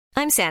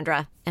I'm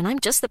Sandra, and I'm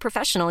just the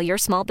professional your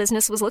small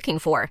business was looking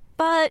for.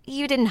 But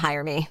you didn't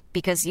hire me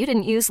because you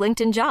didn't use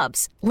LinkedIn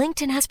Jobs.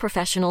 LinkedIn has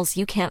professionals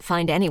you can't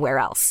find anywhere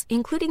else,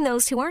 including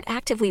those who aren't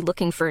actively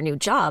looking for a new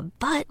job,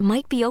 but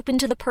might be open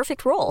to the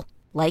perfect role,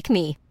 like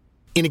me.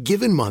 In a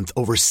given month,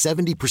 over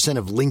 70%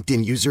 of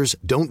LinkedIn users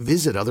don't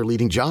visit other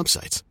leading job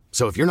sites.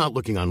 So if you're not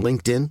looking on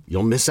LinkedIn,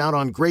 you'll miss out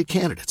on great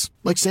candidates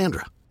like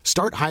Sandra.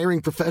 Start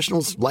hiring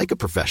professionals like a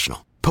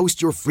professional.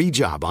 Post your free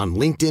job on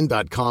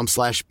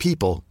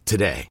linkedin.com/people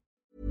today.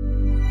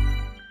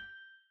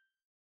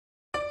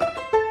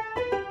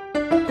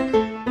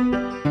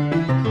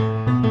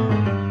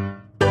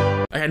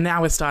 Okay,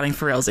 now we're starting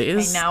for realsies.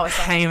 Okay, now we're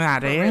starting Hey,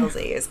 Maddie. for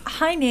realsies.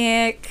 Hi,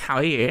 Nick. How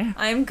are you?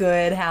 I'm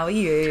good. How are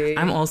you?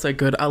 I'm also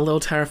good. A little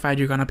terrified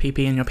you're gonna pee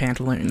in your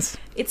pantaloons.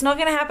 It's not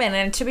going to happen.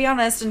 And to be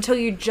honest, until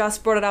you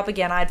just brought it up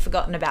again, I'd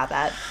forgotten about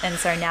that. And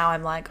so now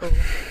I'm like, oh,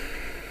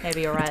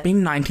 maybe you're right. It's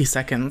been 90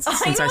 seconds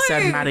since I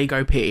said, know. Maddie,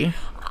 go pee.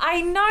 I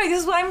know.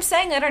 This is what I'm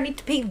saying. I don't need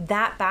to pee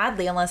that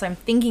badly unless I'm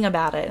thinking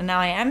about it. And now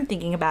I am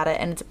thinking about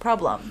it, and it's a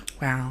problem.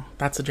 Wow,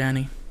 that's a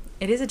journey.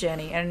 It is a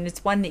journey, and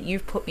it's one that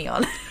you've put me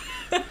on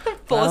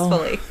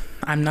forcefully. Well,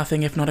 I'm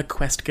nothing if not a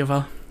quest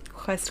giver.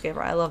 Quest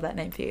giver. I love that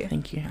name for you.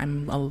 Thank you.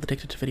 I'm a little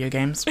addicted to video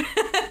games.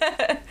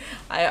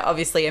 I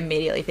obviously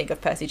immediately think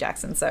of Percy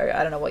Jackson, so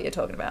I don't know what you're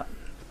talking about.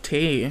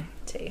 Tea.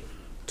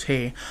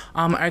 Tea.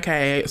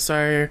 Okay,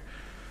 so...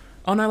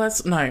 Oh, no,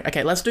 let's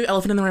do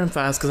elephant in the room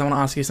first, because I want to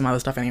ask you some other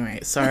stuff anyway.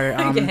 So,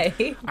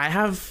 Okay. I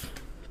have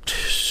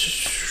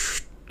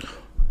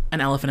an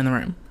elephant in the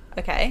room.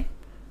 Okay.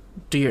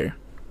 Do you?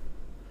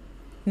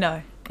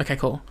 No. Okay,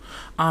 cool.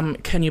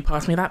 Can you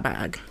pass me that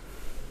bag?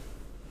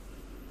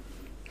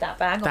 That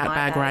bag or That my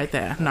bag right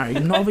there.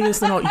 No,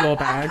 obviously not your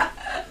bag.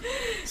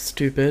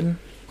 Stupid.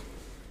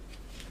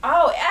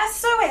 Oh, that's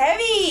so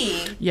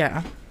heavy.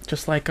 Yeah,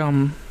 just like,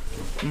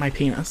 my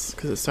penis,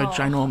 because it's so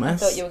ginormous. I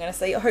thought you were going to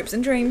say your hopes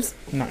and dreams.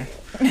 No.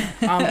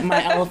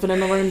 My elephant in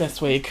the room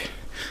this week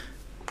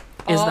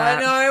is that...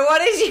 no, what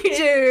did you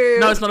do?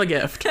 No, it's not a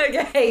gift.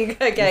 Okay,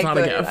 It's not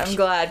a good. gift. I'm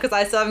glad, because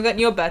I still haven't gotten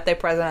you a birthday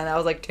present, and that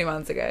was like 2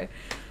 months ago.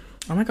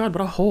 Oh my god,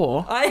 what a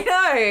whore. I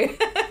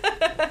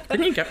know.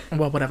 Didn't you get...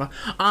 Well, whatever.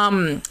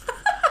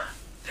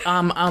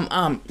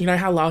 You know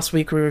how last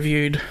week we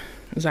reviewed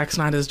Zack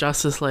Snyder's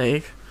Justice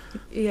League?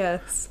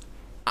 Yes.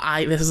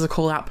 This is a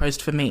call-out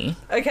post for me.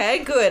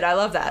 Okay, good. I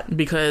love that.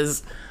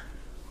 Because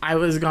I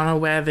was gonna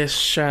wear this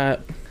shirt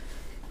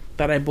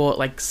that I bought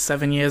like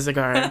 7 years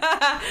ago.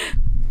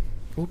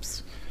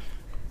 Oops.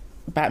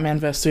 Batman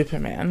vs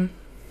Superman.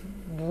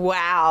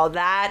 Wow,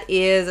 that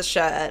is a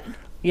shirt.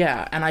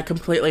 Yeah, and I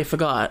completely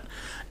forgot.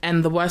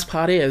 And the worst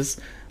part is,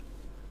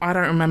 I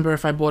don't remember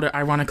if I bought it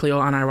ironically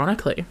or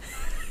unironically.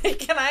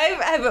 Can I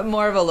have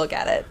more of a look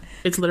at it?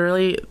 It's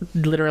literally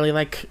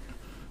like...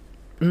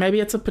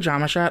 Maybe it's a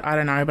pajama shirt, I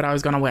don't know, but I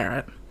was gonna wear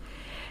it.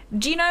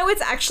 Do you know,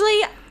 it's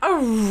actually a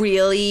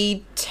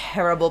really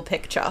terrible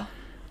picture.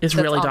 It's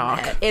really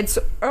dark. There. It's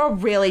a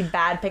really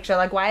bad picture.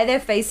 Like, why are their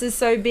faces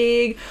so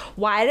big?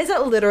 Why does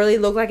it literally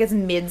look like it's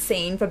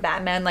mid-scene for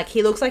Batman? Like,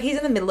 he looks like he's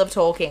in the middle of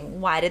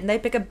talking. Why didn't they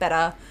pick a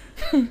better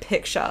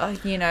picture?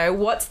 You know,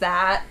 what's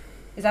that?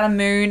 Is that a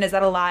moon? Is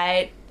that a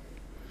light?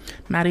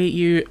 Maddie,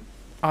 you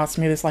asked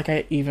me this like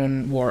I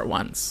even wore it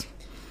once.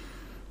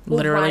 Well,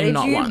 Literally why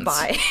not did you once.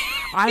 buy?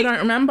 I don't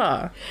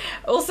remember.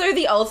 Also,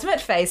 the ultimate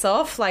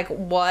face-off. Like,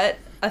 what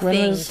a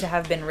thing to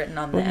have been written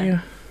on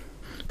there.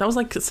 That was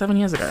like 7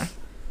 years ago.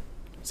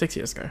 6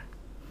 years ago.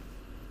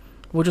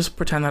 We'll just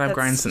pretend that I've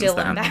grown since then. Still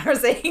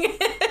embarrassing.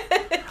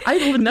 I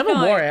never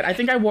wore it. I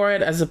think I wore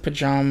it as a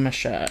pajama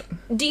shirt.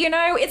 Do you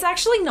know, it's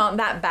actually not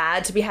that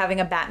bad to be having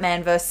a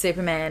Batman vs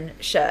Superman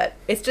shirt.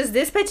 It's just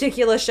this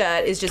particular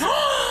shirt is just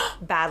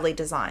badly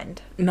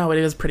designed. No, it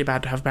is pretty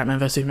bad to have Batman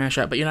vs Superman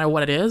shirt, but you know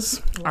what it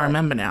is? What? I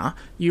remember now.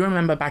 You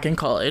remember back in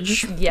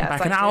college? Yes,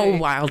 back in I our do.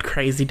 wild,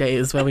 crazy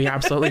days where we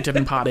absolutely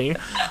didn't party.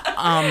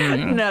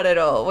 Not at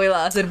all. We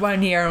lasted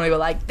 1 year and we were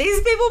like,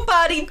 these people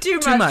party too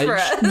much for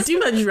us. Too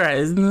much for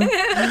us.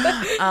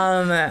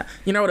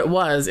 You know what it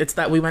was? It's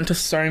that we went to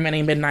so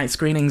many midnight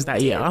screenings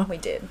that year. We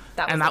did.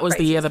 That was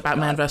the year that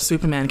Batman vs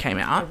Superman came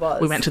out. It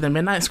was. We went to the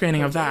midnight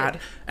screening of that,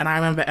 and I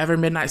remember every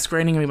midnight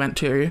screening we went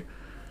to,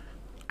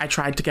 I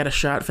tried to get a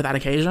shirt for that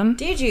occasion.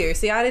 Did you?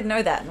 See, I didn't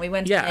know that. And we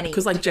went to Yeah, many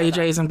because like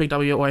together. JJ's and Big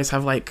W always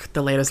have like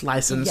the latest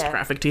licensed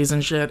graphic tees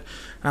and shit.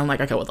 And I'm like,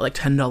 okay, well, they're like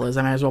 $10.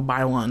 I might as well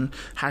buy one.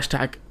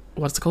 Hashtag,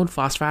 what's it called?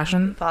 Fast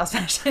fashion? Fast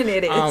fashion,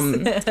 it is.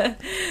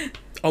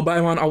 I'll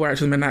buy one, I'll wear it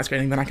to the midnight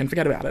screening, then I can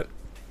forget about it.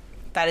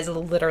 That is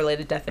literally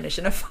the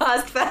definition of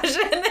fast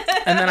fashion.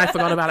 And then I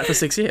forgot about it for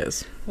 6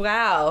 years.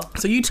 Wow.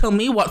 So you tell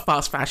me what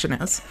fast fashion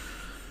is.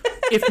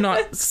 If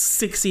not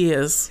 6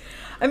 years.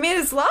 I mean,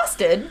 it's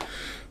lasted.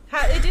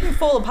 It didn't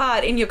fall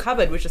apart in your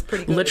cupboard, which is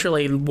pretty good.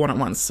 Literally one at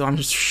once, so I'm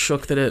just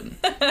shook that it...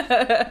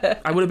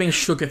 I would have been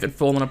shook if it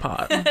fallen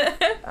apart.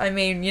 I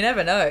mean, you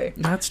never know.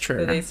 That's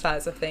true. For these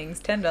types of things.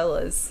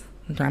 $10.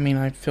 I mean,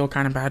 I feel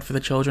kind of bad for the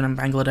children in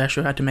Bangladesh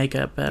who had to make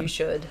it, but... You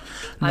should.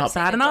 Not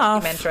bad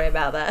enough. Documentary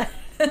about that.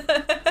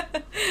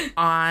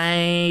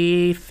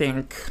 I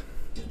think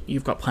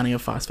you've got plenty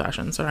of fast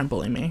fashion, so don't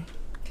bully me.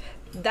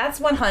 That's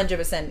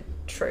 100%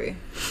 true.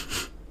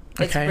 It's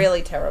Okay.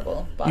 really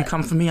terrible. But... You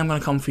come for me, I'm going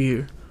to come for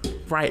you.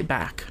 Right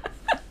back.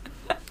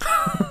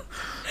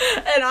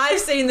 And I've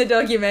seen the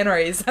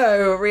documentary,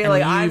 so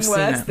really, And I'm you've seen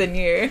worse it. than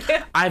you.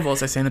 I've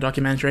also seen the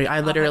documentary. I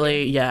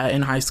literally,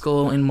 in high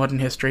school, in modern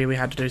history, we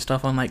had to do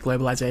stuff on, like,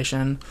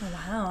 globalization.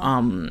 Wow.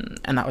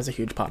 And that was a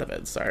huge part of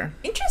it, so...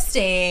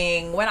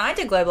 Interesting. When I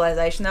did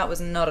globalization, that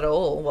was not at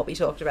all what we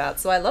talked about,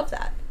 so I love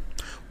that.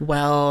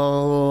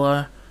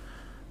 Well...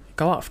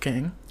 Go off,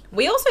 King.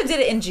 We also did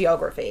it in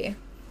geography.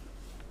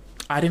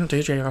 I didn't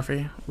do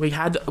geography. We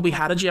had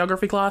a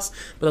geography class,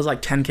 but there was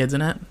like 10 kids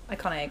in it.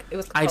 Iconic. It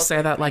was. I'd say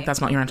compulsory that for like me.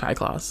 that's not your entire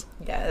class.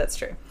 Yeah, that's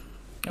true.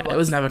 It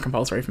was never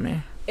compulsory for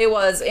me. It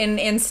was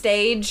in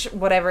stage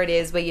whatever it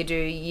is where you do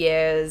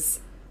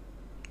years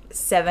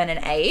 7 and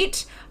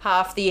 8.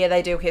 Half the year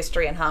they do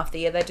history and half the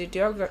year they do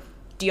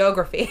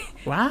geography.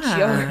 Wow.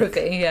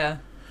 Geography, yeah.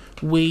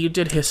 We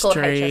did It's called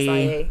history.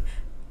 HSIE.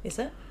 Is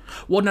it?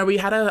 Well, no, we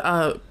had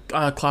a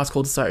class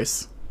called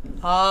SOS,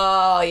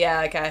 Oh,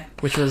 yeah, okay.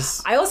 which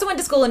was I also went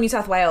to school in New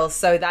South Wales,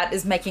 so that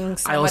is making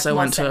so I also much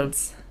more went to-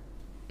 sense.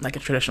 like a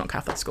traditional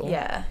Catholic school.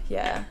 Yeah,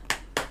 yeah,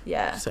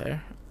 yeah. So,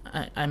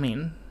 I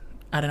mean,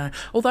 I don't know.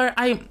 Although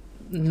I,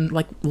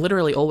 like,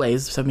 literally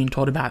always have been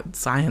taught about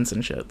science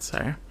and shit,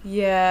 so...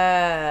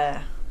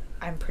 Yeah.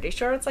 I'm pretty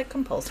sure it's like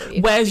compulsory.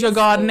 You Where's can't your be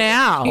God school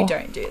now? if You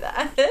don't do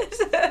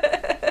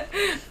that.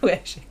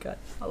 Where's your God?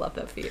 I love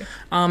that for you.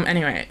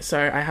 Anyway, so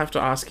I have to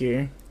ask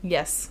you,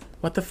 Yes.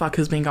 what the fuck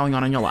has been going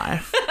on in your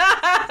life?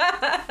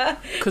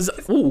 Because,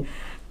 ooh,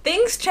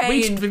 Things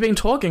change we've been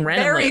talking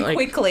randomly. very like,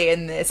 quickly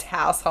in this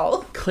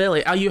household.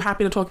 Clearly. Are you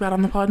happy to talk about it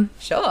on the pod?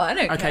 Sure, I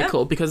don't Okay, care.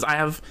 cool. Because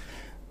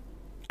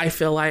I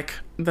feel like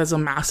there's a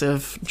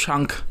massive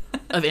chunk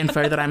of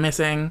info that I'm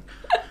missing.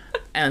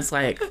 And it's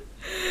like,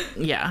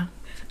 yeah.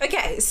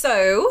 Okay,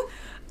 so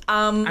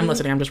I'm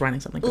listening. I'm just writing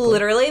something. quickly.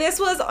 literally this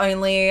was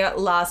only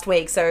last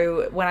week.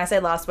 So when I say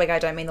last week, I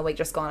don't mean the week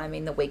just gone. I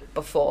mean the week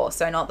before.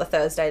 So not the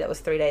Thursday that was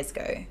 3 days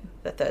ago.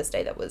 The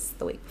Thursday that was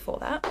the week before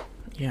that.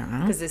 Yeah.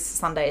 Because this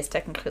Sunday is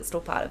technically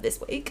still part of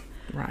this week.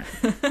 Right.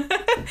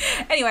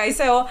 Anyway,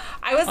 so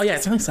I was Oh, yeah,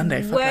 it's only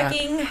Sunday. Fuck that.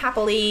 working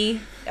happily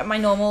at my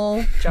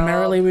normal job.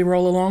 Merrily we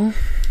roll along.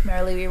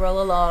 Merrily we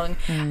roll along.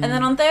 And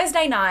then on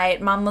Thursday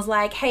night, Mum was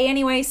like, hey,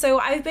 anyway, so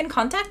I've been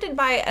contacted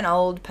by an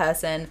old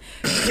person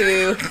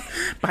who...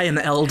 By an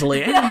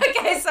elderly.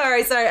 Okay,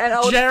 sorry, an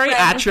old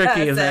Geriatric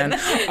friend even.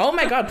 person. Oh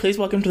my god, please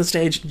welcome to the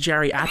stage,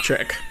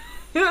 Geriatric.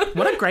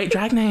 What a great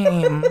drag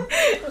name.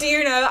 Do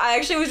you know, I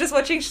actually was just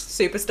watching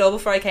Superstore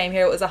before I came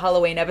here. It was a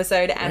Halloween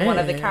episode, and one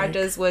of the Sick.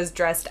 characters was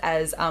dressed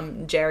as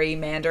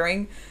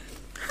gerrymandering.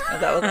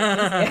 That was,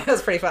 yeah, it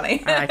was pretty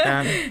funny. I like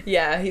that.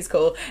 Yeah, he's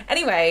cool.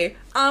 Anyway,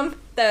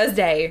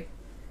 Thursday,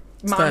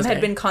 Mum Thursday. had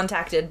been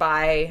contacted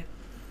by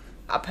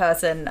a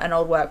person, an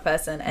old work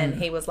person, and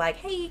he was like,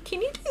 hey,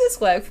 can you do this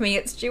work for me?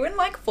 It's due in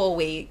like 4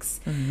 weeks,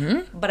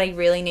 but I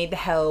really need the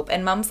help.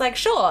 And Mum's like,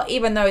 sure,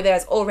 even though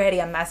there's already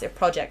a massive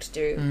project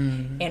due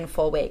in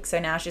 4 weeks. So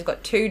now she's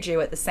got 2 due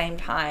at the same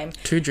time.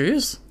 2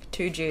 Jews?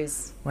 2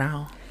 dues.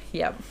 Wow.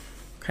 Yep.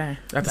 Okay.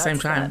 At the same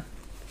That's time. that.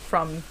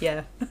 From,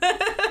 yeah.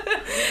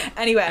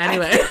 Anyway,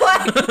 Anyway. I feel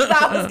like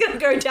that was going to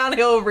go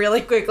downhill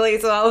really quickly,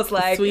 so I was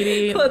like,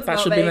 Sweetie, let's that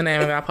not should be the make-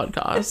 name of our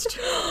podcast.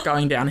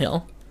 Going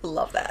downhill.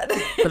 Love that.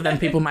 But then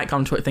people might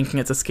come to it thinking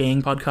it's a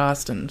skiing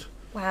podcast, and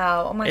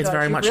Wow, oh my It's god,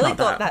 very you much really not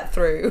thought that. that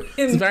through.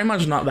 it's very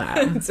much not that.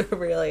 It's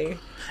really...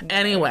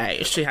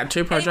 Anyway, she had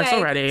 2 projects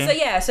Anyway, already. So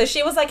yeah, so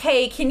she was like,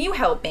 hey, can you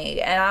help me?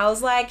 And I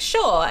was like,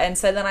 sure. And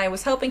so then I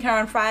was helping her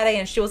on Friday,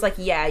 and she was like,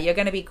 yeah, you're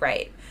going to be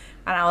great.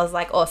 And I was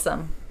like,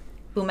 awesome.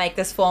 We'll make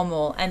this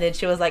formal. And then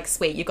she was like,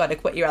 sweet, you got to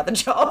quit your other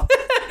job.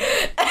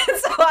 And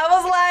so I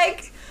was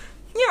like,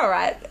 you're all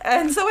right.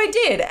 And so I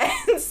did.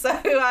 And so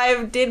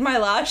I did my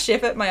last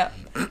shift at my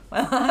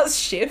last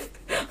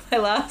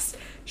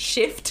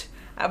shift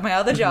at my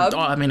other job. Oh,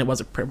 I mean, it was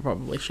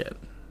probably shit.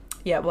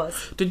 Yeah, it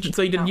was. You didn't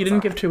sorry.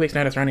 give 2 weeks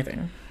notice or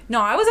anything?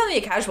 No, I was only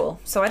a casual,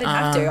 so I didn't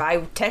have to.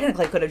 I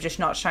technically could have just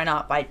not shown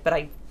up, but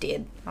I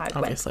did. I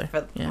Obviously,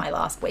 went for yeah. my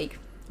last week.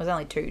 It was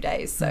only 2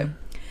 days, so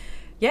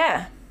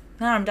yeah.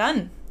 Now I'm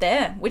done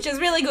there, which is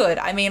really good.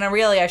 I mean,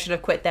 I should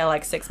have quit there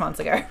like 6 months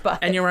ago, but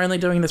And you're only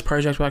doing this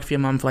project work for your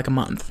mum for like a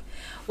month.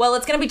 well,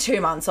 it's going to be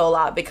 2 months all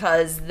up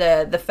because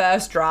the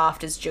first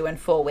draft is due in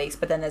 4 weeks,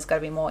 but then there's got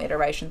to be more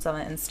iterations on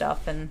it and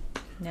stuff, and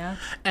yeah.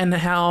 And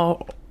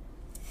how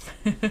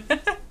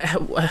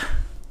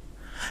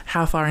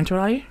far into it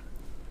are you?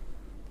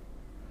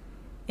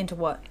 Into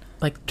what?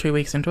 Like 2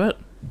 weeks into it?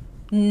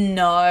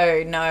 No.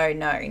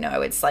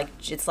 It's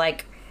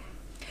like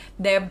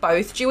they're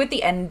both due at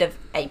the end of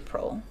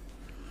April,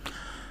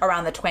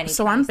 around the 20th.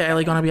 So I'm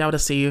barely going to be able to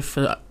see you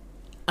for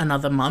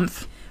another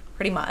month.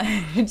 Pretty much.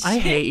 I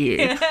hate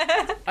you.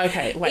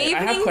 Okay, wait,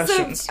 I have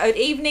questions.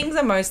 Evenings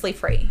are mostly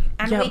free,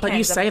 and Yeah, weekends but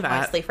you say are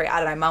that. mostly free. I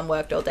don't know. Mum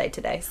worked all day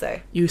today, so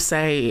You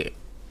say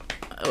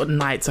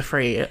nights are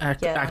free, Yeah.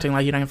 acting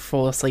like you don't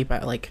fall asleep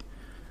at like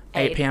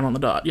 8 8. p.m. on the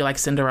dot. You're like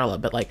Cinderella,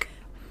 but like,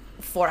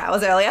 4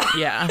 hours earlier.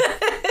 yeah.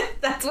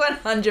 That's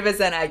 100%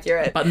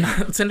 accurate. But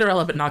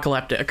Cinderella, but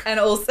narcoleptic. And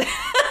also,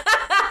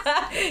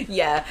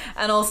 yeah,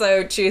 and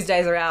also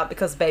Tuesdays are out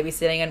because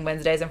babysitting, and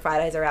Wednesdays and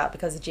Fridays are out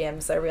because of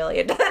gym. So really,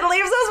 it leaves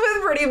us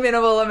with pretty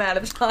minimal amount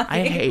of time.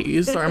 I hate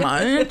you so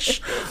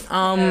much.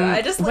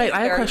 I just wait, live a I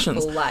have very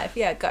questions. full life.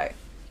 Yeah, go.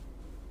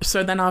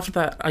 So then after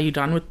that, are you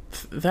done with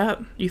that,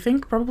 you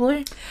think,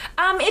 probably?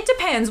 It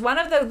depends. One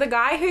of the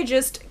guy who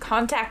just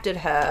contacted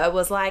her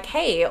was like,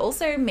 hey,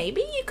 also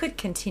maybe you could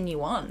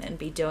continue on and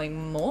be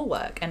doing more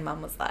work. And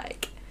Mum was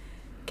like,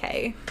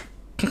 okay.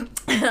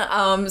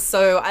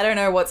 So I don't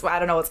know what's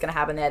going to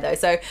happen there though.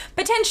 So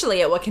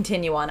potentially it will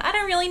continue on. I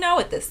don't really know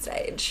at this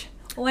stage.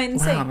 We'll wait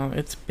and see. Wow,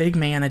 it's big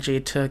me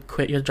energy to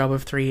quit your job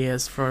of 3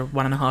 years for a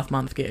 1.5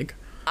 month gig.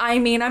 I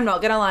mean, I'm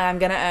not going to lie. I'm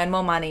going to earn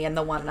more money in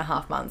the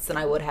 1.5 months than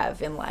I would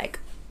have in like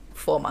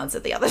 4 months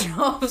at the other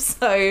job.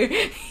 So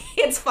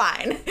it's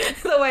fine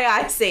the way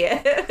I see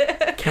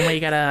it. Can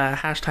we get a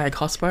hashtag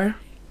hospo?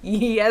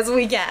 Yes,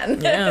 we can.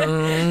 Yeah.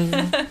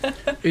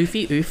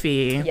 Oofy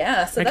oofy.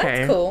 Yeah, so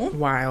that's cool.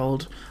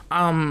 Wild.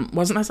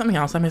 Wasn't there something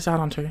else I missed out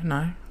on too?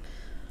 No,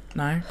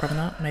 probably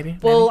not. Maybe.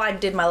 Well, I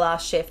did my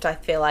last shift, I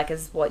feel like,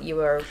 is what you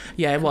were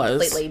Yeah, it was.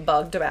 completely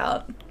bugged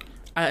about.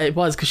 It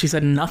was because she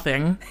said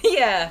nothing.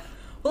 Yeah.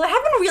 Well, it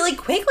happened really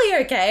quickly,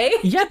 okay?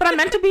 Yeah, but I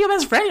meant to be your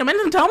best friend. You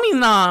meant to tell me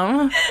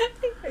no.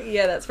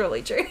 Yeah, that's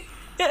probably true.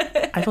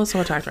 I feel so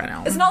attacked right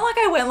now. It's not like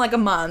I went like a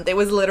month. It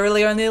was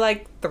literally only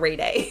like 3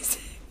 days.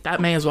 That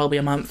may as well be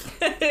a month.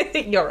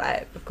 You're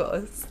right, of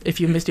course. If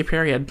you missed your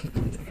period,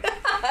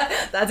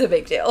 That's a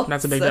big deal.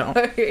 That's a big deal.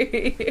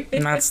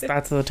 And that's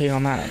the tea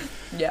on that.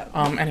 Yeah.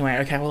 Anyway,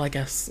 okay, well, I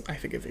guess I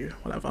forgive you.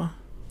 Whatever.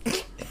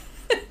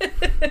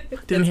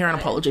 Didn't hear an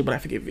apology, but I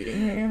forgive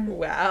you.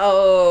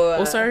 Wow.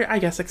 Also, I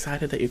guess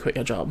excited that you quit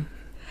your job.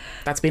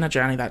 That's been a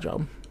journey, that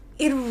job.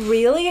 It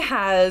really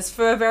has.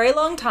 For a very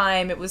long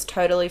time, it was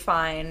totally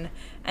fine.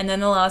 And then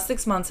the last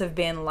 6 months have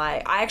been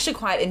like, I actually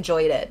quite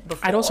enjoyed it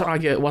before. I'd also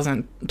argue it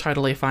wasn't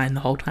totally fine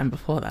the whole time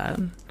before that.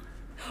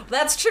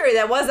 That's true.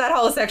 There was that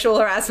whole sexual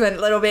harassment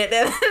a little bit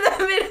in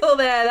the middle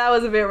there. That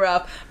was a bit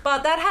rough.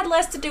 But that had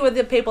less to do with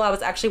the people I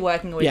was actually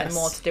working with and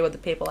more to do with the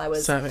people I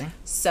was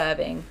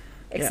serving.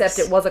 Except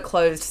it was a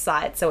closed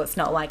site, so it's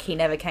not like he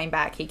never came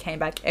back. He came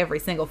back every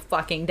single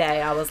fucking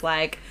day. I was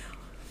like,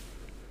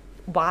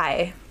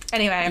 why?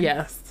 Anyway.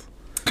 Yes.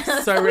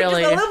 So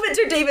really, just a little bit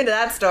too deep into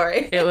that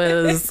story. it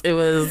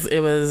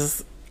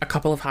was a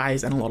couple of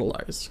highs and a lot of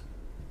lows.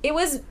 I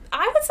would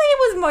say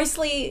it was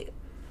mostly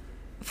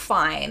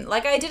fine.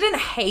 Like, I didn't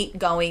hate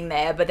going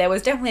there, but there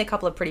was definitely a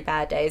couple of pretty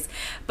bad days.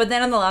 But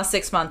then in the last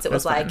 6 months, it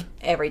was like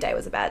every day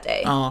was a bad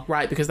day. Oh,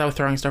 right, because they were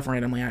throwing stuff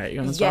randomly at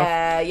you and stuff.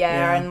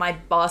 Yeah, and my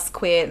boss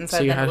quit, and so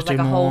then it was like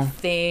a whole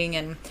thing,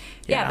 and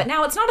but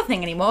now it's not a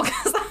thing anymore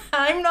because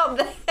I'm not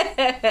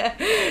there.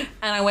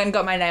 And I went and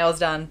got my nails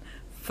done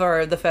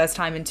for the first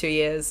time in 2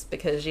 years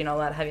because you're not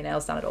allowed to have your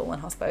nails done at all in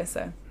hospo,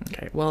 so.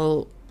 Okay,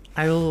 well,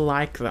 I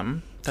like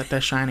them, that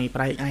they're shiny,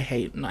 but I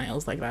hate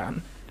nails like that.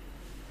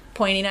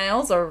 Pointy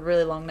nails or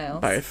really long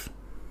nails? Both.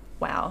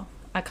 Wow.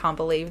 I can't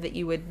believe that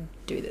you would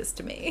do this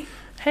to me.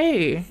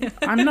 Hey,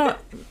 I'm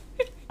not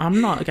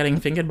getting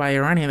fingered by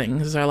you or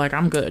anything, so like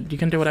I'm good. You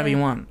can do whatever you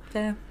want.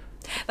 Fair.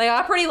 They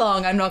are pretty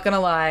long, I'm not gonna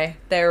lie.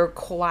 They're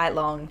quite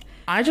long.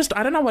 I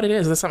don't know what it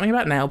is. There's something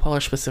about nail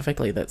polish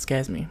specifically that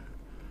scares me.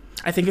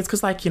 I think it's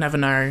because like you never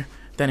know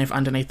then if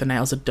underneath the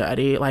nails are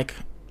dirty. Like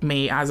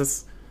me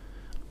as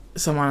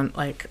someone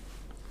like,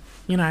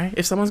 you know,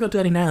 if someone's got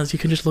dirty nails, you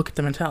can just look at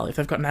them and tell. If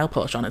they've got nail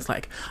polish on, it's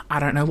like, I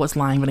don't know what's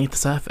lying beneath the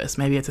surface.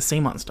 Maybe it's a sea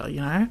monster,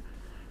 you know?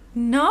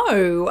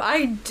 No,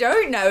 I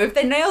don't know if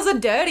their nails are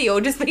dirty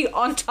or just be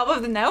on top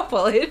of the nail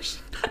polish.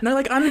 No,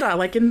 like under,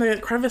 like in the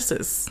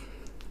crevices.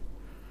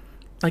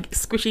 Like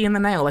squishy in the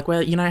nail, like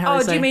where, you know how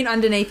they say... do you mean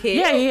underneath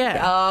here?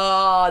 Yeah.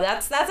 Oh,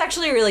 that's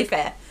actually really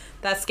fair.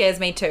 That scares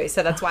me too.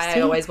 So that's why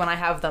I always, when I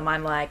have them,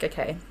 I'm like,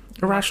 okay.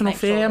 Irrational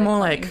fear, more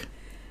like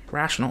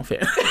rational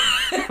fear.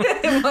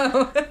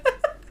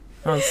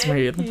 Oh,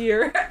 smooth.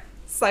 You're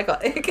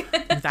psychotic.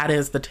 That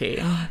is the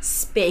tea.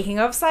 Speaking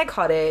of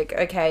psychotic,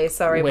 okay,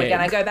 sorry, we're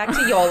going to go back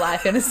to your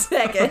life in a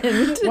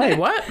second. Wait,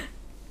 what?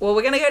 Well,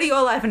 we're going to go to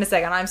your life in a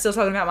second. I'm still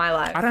talking about my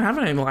life. I don't have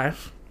any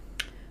life.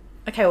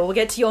 Okay, well, we'll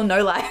get to your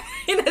no life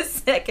in a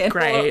second.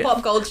 Great.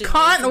 Pop culture.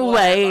 Can't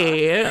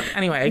wait.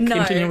 Anyway,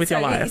 continue with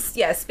your life.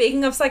 Yeah,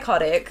 speaking of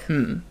psychotic.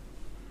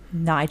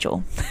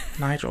 Nigel.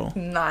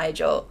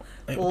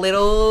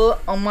 Little,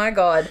 oh my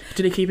God.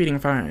 Did he keep eating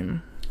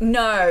foam?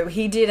 No,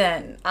 he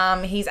didn't.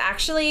 He's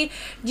actually...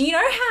 Do you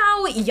know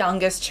how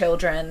youngest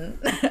children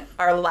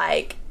are,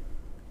 like,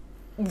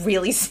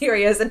 really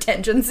serious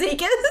attention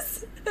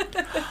seekers?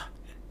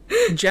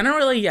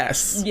 Generally,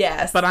 yes.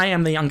 Yes. But I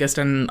am the youngest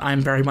and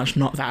I'm very much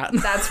not that.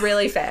 That's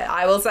really fair.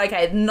 I will say,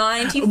 okay,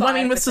 95%. Well, I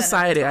mean, with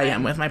society, I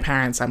am. With my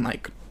parents, I'm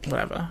like,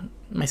 whatever.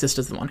 My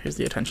sister's the one who's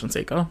the attention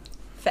seeker.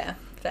 Fair.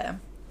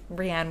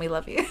 Rianne, we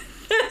love you.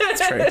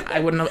 It's true. I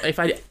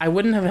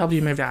wouldn't have helped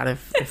you move out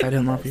if I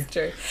didn't love you. It's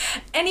true.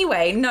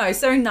 Anyway, no.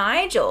 So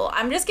Nigel,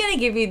 I'm just going to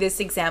give you this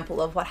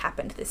example of what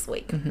happened this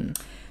week. Mm-hmm.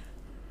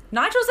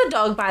 Nigel's a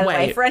dog, by the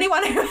way, Wait. for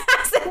anyone who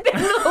hasn't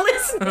been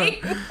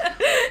listening.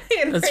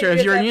 That's true.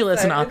 If you're a new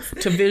listener,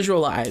 episodes. to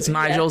visualize,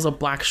 Nigel's a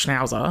black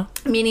schnauzer.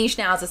 Mini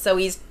schnauzer, so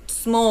he's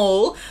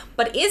small,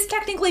 but is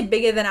technically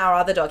bigger than our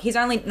other dog.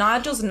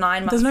 Nigel's 9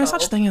 months There's no old.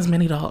 such thing as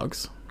mini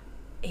dogs.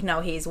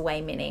 No, he's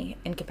way mini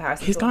in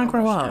comparison He's to a gonna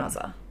normal grow up.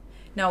 schnauzer.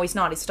 No, he's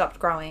not. He stopped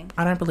growing.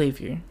 I don't believe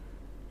you.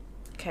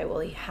 Okay, well,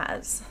 he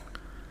has.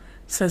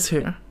 Says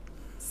who?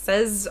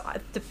 Says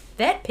the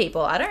vet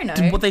people. I don't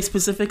know. What they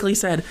specifically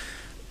said,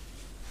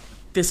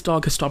 this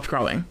dog has stopped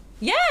growing.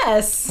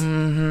 Yes,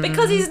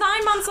 because he's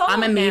 9 months old.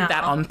 I'm gonna now. need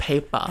that on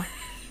paper.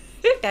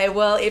 Okay,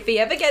 well, if he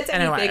ever gets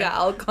any Anyway, bigger,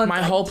 I'll contact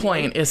my whole you.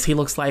 point is he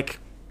looks like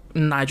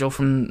Nigel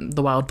from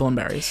the Wild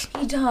Thornberries.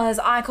 He does.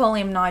 I call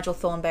him Nigel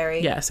Thornberry.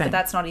 Yeah, same. But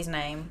that's not his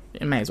name.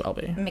 It may as well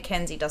be.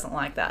 Mackenzie doesn't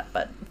like that,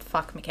 but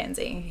fuck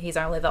Mackenzie. He's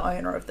only the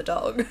owner of the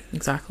dog.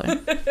 Exactly.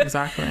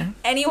 Exactly.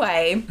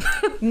 Anyway,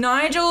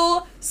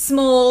 Nigel,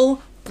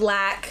 small,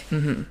 black,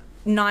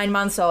 9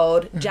 months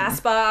old.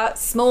 Jasper,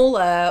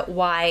 smaller,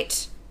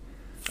 white,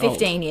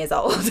 15 years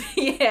old.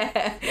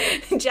 Yeah.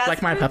 Jasper,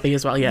 Like my puppy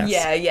as well, yes.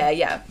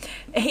 Yeah.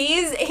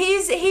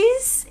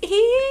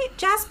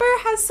 Jasper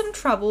has some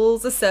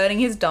troubles asserting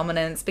his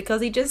dominance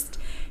because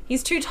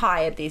he's too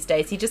tired these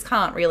days. He just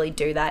can't really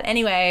do that.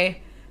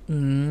 Anyway,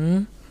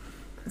 some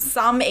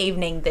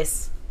evening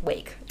this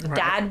week, Right.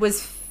 Dad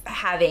was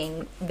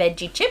having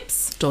veggie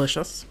chips.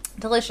 Delicious.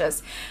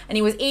 Delicious. And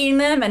he was eating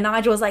them, and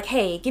Nigel was like,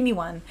 hey, give me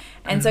one.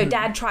 And so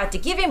Dad tried to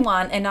give him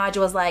one, and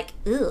Nigel was like,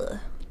 ugh,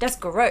 that's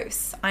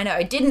gross. I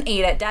know, didn't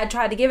eat it. Dad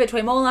tried to give it to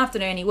him all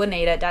afternoon. He wouldn't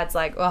eat it. Dad's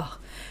like, oh,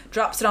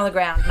 drops it on the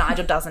ground.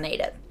 Nigel doesn't eat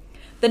it.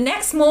 The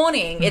next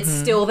morning, it's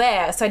still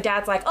there. So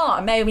Dad's like,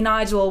 oh, maybe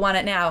Nigel will want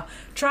it now.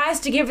 Tries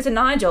to give it to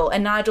Nigel,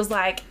 and Nigel's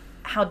like,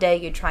 how dare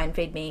you try and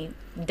feed me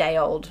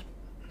day-old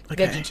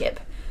veggie chip.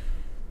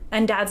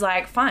 And Dad's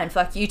like, fine,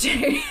 fuck you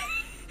too.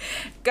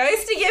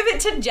 Goes to give it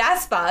to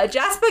Jasper.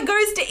 Jasper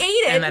goes to eat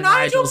it. And then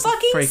Nigel Nigel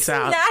fucking freaks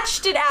out.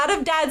 snatched it out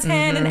of Dad's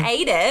hand and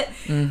ate it.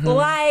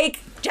 Like,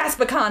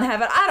 Jasper can't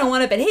have it. I don't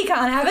want it, but he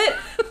can't have it.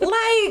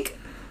 Like,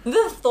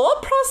 the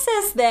thought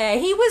process there.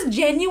 He was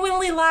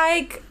genuinely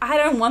like, I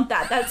don't want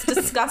that. That's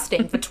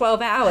disgusting for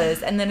 12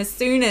 hours. And then as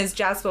soon as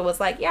Jasper was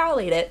like, yeah, I'll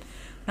eat it,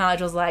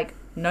 Nigel's like,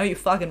 no, you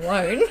fucking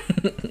won't.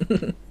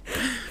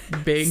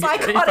 Big,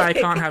 Psychotic. if I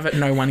can't have it,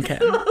 no one can.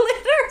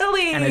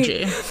 Literally.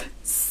 Energy.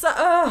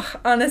 So,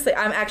 honestly,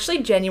 I'm actually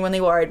genuinely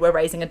worried we're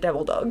raising a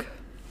devil dog.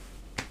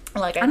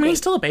 Like, I mean, he's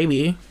still a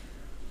baby.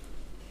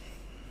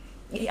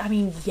 I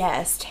mean,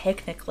 yes,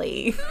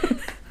 technically.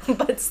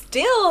 But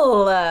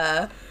still,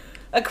 a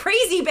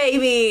crazy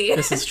baby.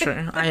 This is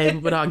true. I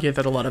would argue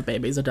that a lot of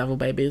babies are devil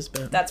babies,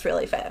 but That's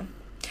really fair.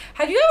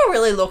 Have you ever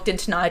really looked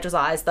into Nigel's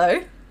eyes,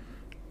 though?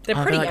 They're Are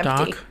they, pretty like,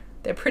 empty. dark?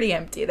 They're pretty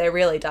empty. They're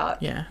really dark.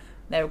 yeah.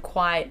 They're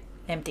quite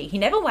empty. He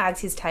never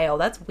wags his tail.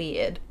 That's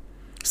weird.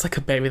 It's like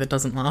a baby that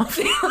doesn't laugh.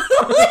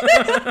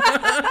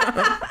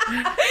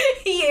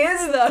 He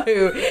is, though.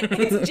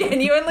 It's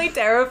genuinely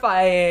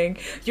terrifying.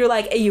 You're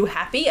like, are you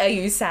happy? Are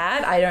you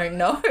sad? I don't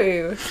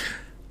know.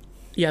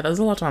 Yeah, there's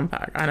a lot to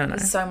unpack. I don't know.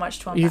 So much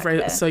to unpack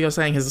there. So you're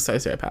saying he's a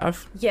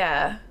sociopath?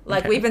 Yeah. Like,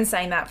 Okay. we've been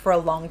saying that for a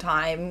long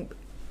time.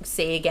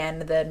 See, again,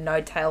 the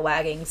no tail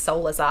wagging,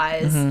 soulless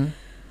eyes.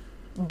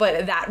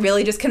 But that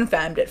really just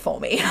confirmed it for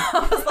me.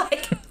 I was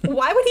like,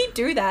 why would he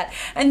do that?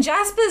 And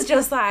Jasper's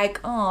just like,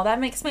 oh, that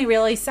makes me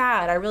really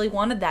sad. I really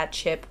wanted that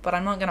chip, but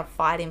I'm not going to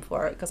fight him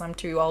for it because I'm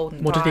too old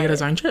and What, did he get tired."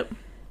 his own chip?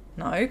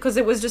 No, because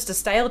it was just a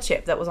stale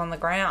chip that was on the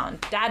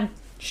ground. Dad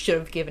should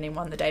have given him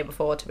one the day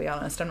before, to be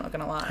honest. I'm not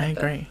going to lie. I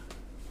but agree.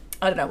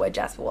 I don't know where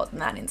Jasper was in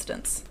that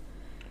instance.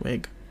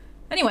 Wig.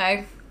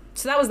 Anyway,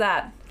 so that was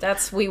that.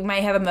 We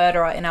may have a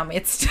murderer in our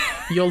midst.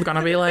 You're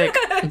gonna be like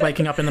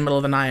waking up in the middle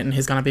of the night and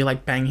he's gonna be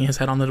like banging his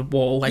head on the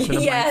wall like with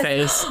a Yes. blank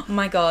face. Oh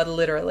my God,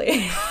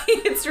 literally.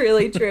 It's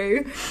really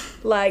true.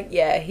 Like,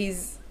 yeah,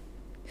 he's...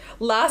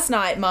 Last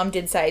night, Mum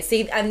did say,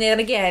 see, and then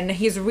again,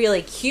 he's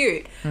really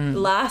cute.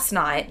 Last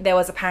night, there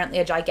was apparently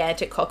a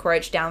gigantic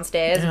cockroach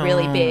downstairs,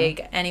 really Oh.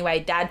 big. Anyway,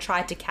 Dad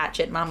tried to catch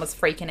it. Mum was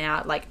freaking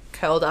out, like,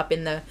 curled up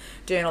in the,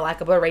 doing like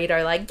a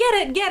burrito, like,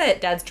 get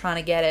it. Dad's trying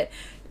to get it.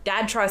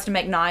 Dad tries to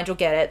make Nigel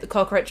get it. The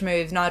cockroach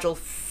moves. Nigel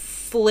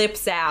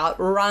flips out,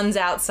 runs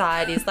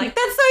outside. He's like,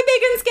 that's so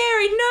big and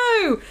scary.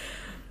 No.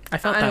 I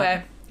felt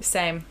Anyway,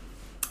 same.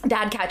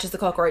 Dad catches the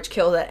cockroach,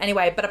 kills it.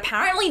 Anyway, but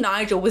apparently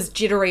Nigel was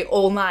jittery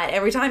all night.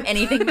 Every time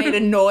anything made a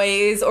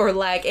noise or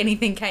like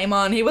anything came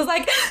on, he was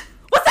like,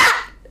 what's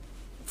that?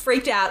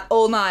 Freaked out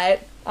all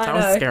night. that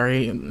was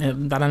scary,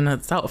 that in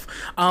itself.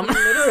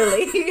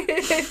 Literally.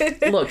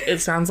 Look, it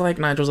sounds like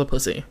Nigel's a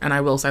pussy, and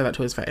I will say that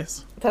to his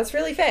face. That's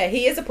really fair.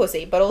 He is a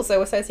pussy, but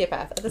also a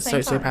sociopath at the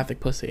same time. Sociopathic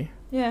pussy.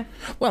 Yeah.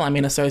 Well, I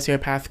mean, a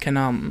sociopath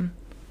can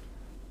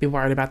be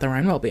worried about their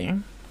own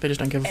well-being. They just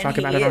don't give a fuck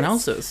he about everyone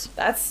is. else's.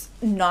 That's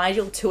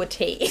Nigel to a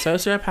T.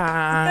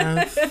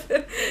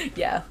 Sociopath.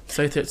 Yeah.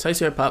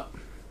 Sociopup.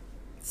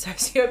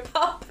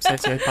 Sociopath.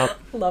 Sociopup.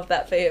 Love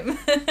that for him.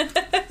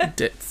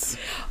 Dits.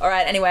 All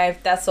right, anyway,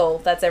 that's all.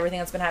 That's everything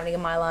that's been happening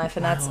in my life,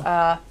 and that's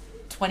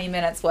 20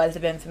 minutes worth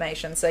of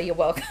information, so you're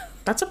welcome.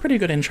 That's a pretty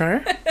good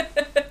intro.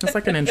 It's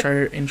like an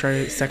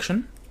intro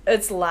section.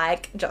 It's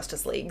like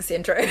Justice League's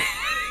intro.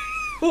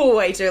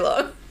 Way too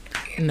long.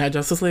 No,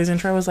 Justice League's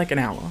intro was like an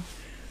hour.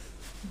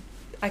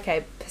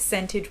 Okay,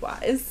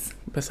 percentage-wise.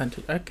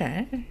 Percentage.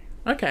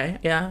 Okay,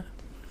 yeah.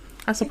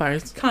 I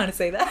suppose. Kind of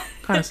see that.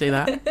 Kind of see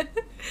that.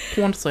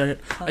 Want to see it.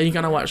 Are you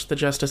going to watch the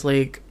Justice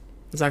League,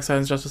 Zack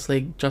Snyder's Justice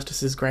League,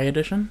 Justice is Grey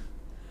edition?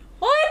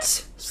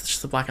 What? It's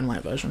just the black and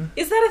white version.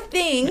 Is that a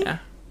thing? Yeah.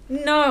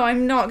 No,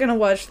 I'm not going to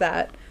watch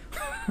that.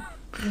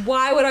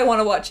 Why would I want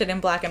to watch it in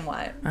black and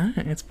white? Oh,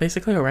 it's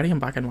basically already in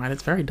black and white.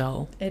 It's very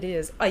dull. It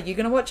is. Are you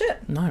going to watch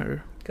it?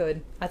 No.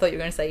 Good. I thought you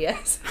were going to say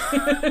yes.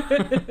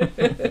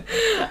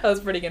 I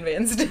was pretty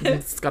convinced.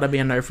 It's got to be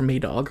a no from me,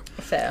 dog.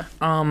 Fair.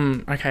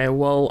 Okay,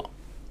 well,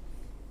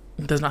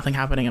 there's nothing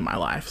happening in my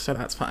life, so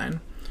that's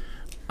fine.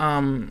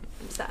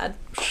 Sad.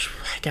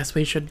 I guess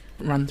we should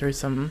run through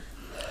some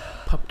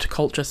pop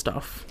culture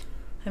stuff.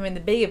 I mean, the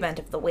big event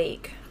of the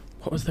week.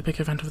 What was the big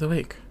event of the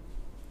week?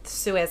 The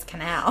Suez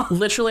Canal.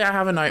 Literally, I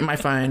have a note in my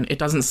phone. It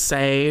doesn't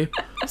say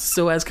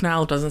Suez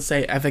Canal. It doesn't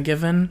say Ever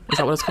Given. Is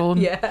that what it's called?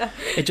 Yeah.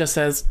 It just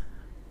says,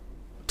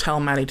 tell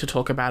Maddie to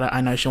talk about it.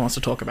 I know she wants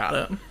to talk about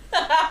it.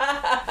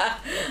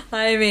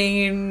 I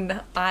mean,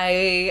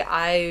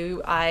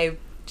 I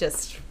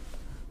just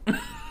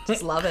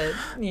love it,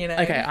 you know.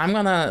 Okay, I'm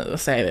gonna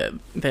say that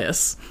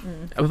this.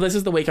 This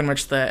is the week in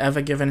which the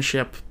Ever Given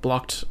ship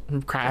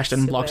crashed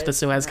and blocked the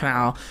Suez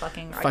Canal.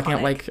 Fucking up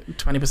iconic. like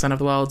 20% of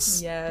the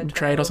world's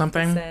trade or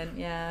something. 12%,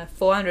 yeah,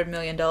 $400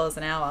 million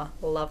an hour.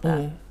 Love that.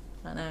 Ooh.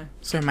 I know.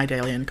 So my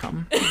daily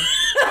income.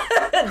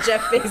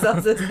 Jeff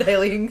Bezos'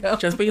 daily income.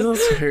 Just Bezos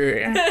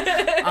who?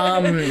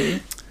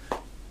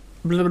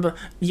 Blah, blah, blah.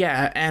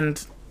 Yeah,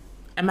 and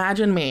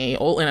imagine me,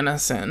 all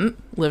innocent,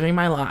 living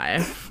my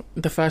life.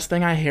 The first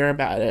thing I hear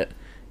about it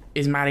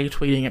is Maddie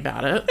tweeting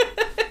about it.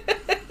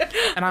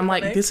 And I'm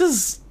like, this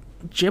is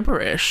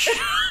gibberish.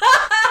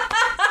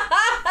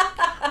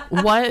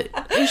 What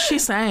is she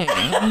saying?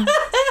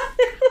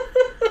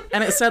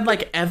 And it said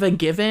like Ever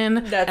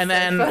Given. That's and so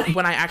then funny.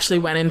 when I actually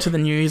went into the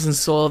news and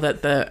saw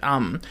that the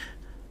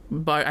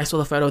boat, I saw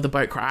the photo of the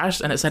boat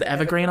crashed and it said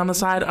Evergreen on the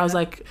side. I was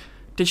like,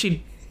 did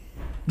she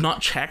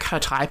not check her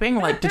typing?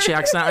 Like, did she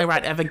accidentally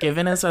write Ever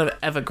Given instead of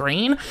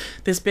Evergreen?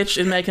 This bitch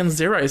is making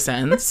zero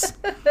sense.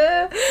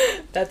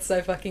 That's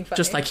so fucking funny.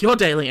 Just like your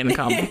daily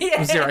income.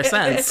 0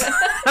 cents.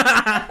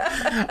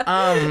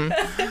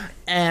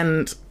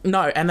 And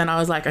then I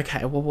was like,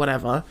 okay, well,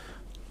 whatever.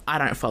 I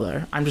don't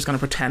follow. I'm just going to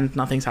pretend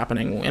nothing's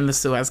happening in the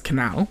Suez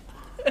Canal.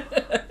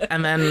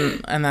 And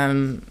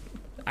then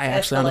I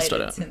actually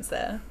understood it. Since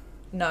there.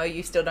 No,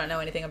 you still don't know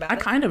anything about I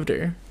it. kind of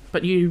do.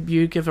 But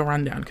you give a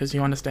rundown because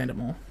you understand it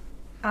more.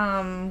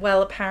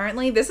 Well,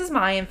 apparently, this is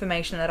my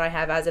information that I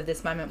have as of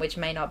this moment, which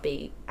may not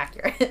be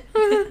accurate.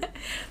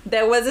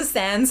 There was a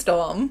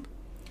sandstorm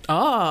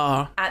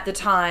Oh. at the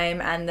time,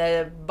 and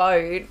the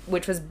boat,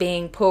 which was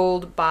being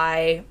pulled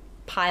by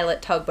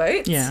pilot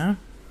tugboats, Yeah.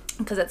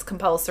 because it's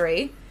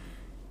compulsory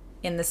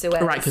in the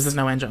Suez. Right, because there's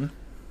no engine.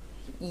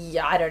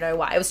 Yeah, I don't know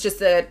why. It was just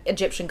the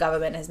Egyptian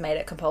government has made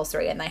it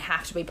compulsory, and they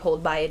have to be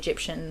pulled by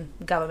Egyptian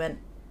government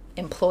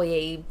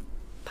employee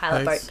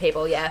pilot Boats. boat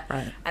people, yeah.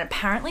 Right. And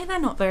apparently they're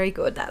not very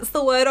good. That's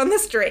the word on the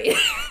street.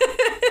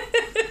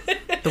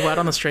 The word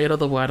on the street or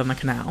the word on the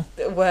canal?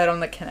 The word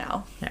on the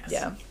canal. Yes.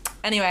 Yeah.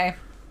 Anyway,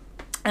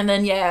 and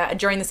then, yeah,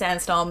 during the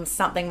sandstorm,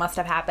 something must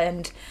have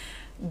happened.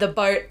 The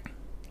boat,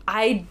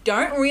 I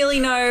don't really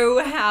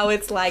know how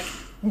it's, like,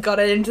 got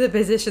it into the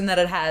position that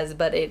it has,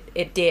 but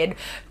it did.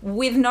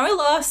 With no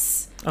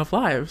loss... Of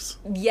lives.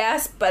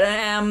 Yes, but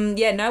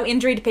no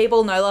injury to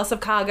people, no loss of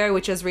cargo,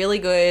 which is really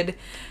good.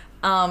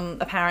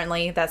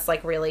 Apparently, that's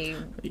like really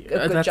a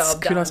good That's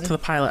job kudos done. to the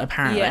pilot,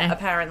 apparently. Yeah,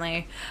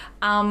 apparently.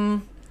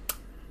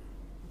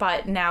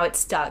 But now it's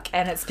stuck,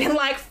 and it's been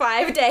like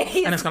 5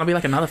 days. And it's going to be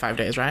like another 5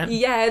 days, right?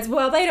 Yeah,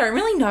 well, they don't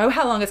really know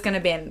how long it's going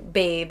to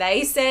be.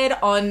 They said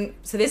so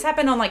this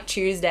happened on like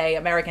Tuesday,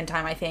 American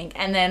time, I think.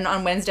 And then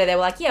on Wednesday, they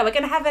were like, yeah, we're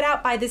going to have it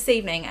out by this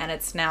evening. And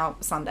it's now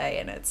Sunday,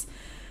 and it's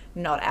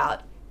not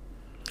out.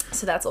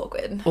 So that's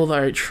awkward.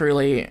 Although,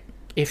 truly,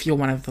 if you're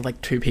one of the, like,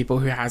 2 people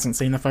who hasn't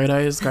seen the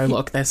photos, go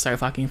look. They're so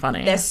fucking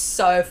funny. They're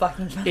so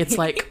fucking funny. It's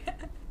like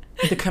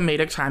the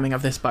comedic timing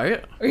of this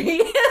boat.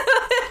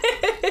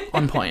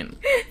 On point.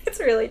 It's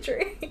really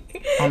true.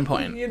 On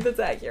point. Yeah, that's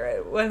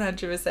accurate.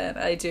 100%.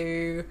 I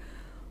do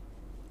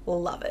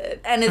love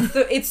it. And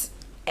it's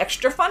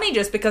extra funny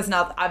just because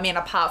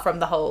apart from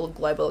the whole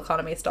global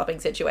economy stopping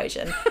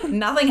situation,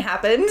 nothing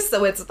happened.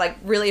 So it's like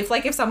really,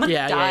 if someone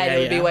died, it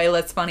would be way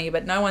less funny,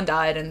 but no one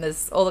died and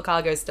there's all the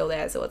cargo's still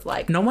there. So it's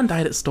like, No one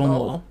died at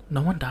Stonewall.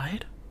 No one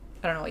died?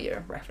 I don't know what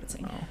you're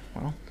referencing. Oh,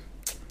 well,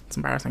 it's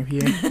embarrassing for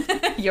you.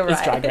 You're right.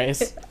 It's Drag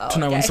Race. To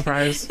no one's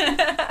surprise.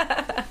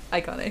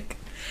 Iconic.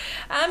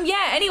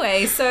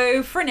 Anyway,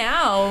 so for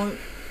now,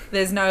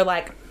 there's no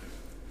like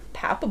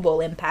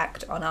palpable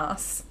impact on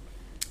us.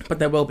 But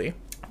there will be.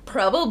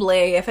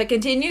 Probably, if it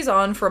continues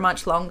on for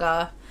much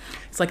longer.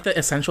 It's like the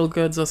essential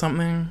goods or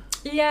something.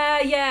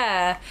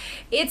 Yeah.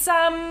 It's,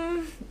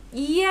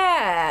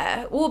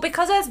 yeah. Well,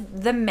 because it's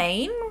the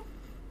main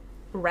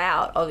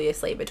route,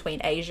 obviously,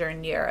 between Asia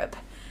and Europe.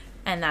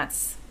 And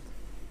that's,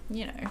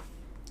 you know,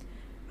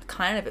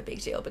 kind of a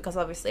big deal because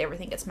obviously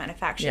everything gets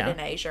manufactured in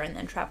Asia and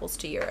then travels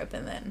to Europe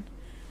and then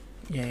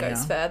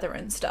goes further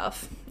and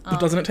stuff. But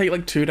doesn't it take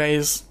like 2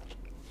 days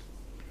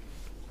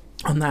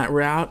on that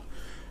route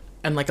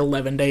and like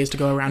 11 days to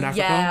go around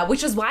Africa? Yeah,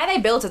 which is why they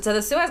built it. So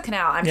the Suez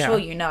Canal, I'm sure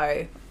you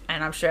know,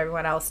 and I'm sure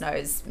everyone else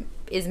knows,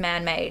 is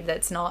man-made.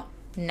 That's not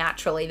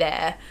naturally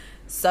there.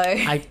 So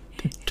I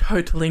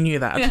totally knew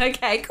that.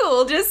 Okay,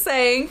 cool. Just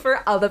saying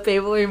for other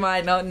people who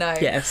might not know.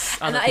 Yes,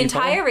 and the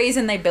entire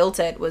reason they built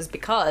it was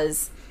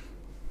because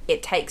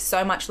it takes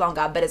so much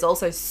longer, but it's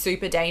also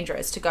super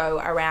dangerous to go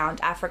around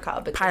Africa.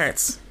 Because,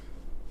 Pirates.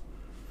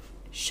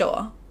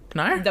 Sure.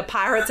 No? The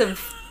pirates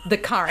of the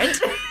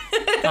current.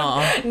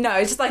 No,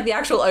 it's just like the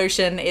actual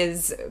ocean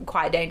is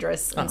quite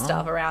dangerous and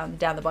stuff around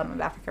down the bottom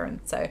of Africa.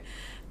 And so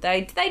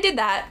they did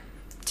that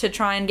to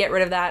try and get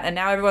rid of that. And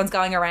now everyone's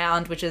going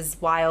around, which is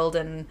wild,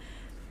 and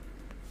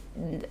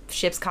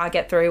ships can't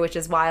get through, which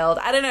is wild.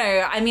 I don't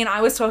know. I mean,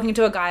 I was talking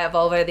to a guy at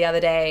Volvo the other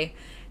day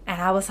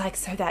and I was like,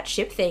 so that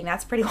ship thing,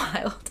 that's pretty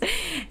wild.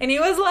 And he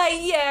was like,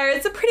 yeah,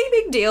 it's a pretty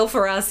big deal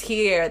for us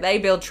here. They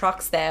build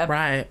trucks there.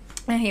 Right.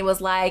 And he was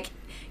like,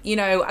 you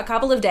know, a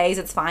couple of days,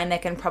 it's fine. They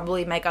can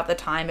probably make up the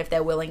time if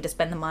they're willing to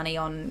spend the money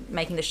on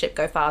making the ship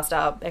go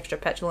faster, extra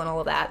petrol and all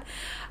of that.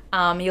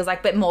 He was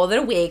like, but more than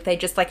a week, they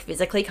just like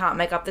physically can't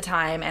make up the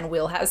time and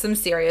we'll have some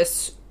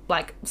serious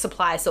like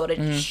supply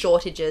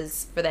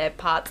shortages for their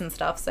parts and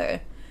stuff. So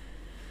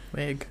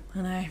Wig.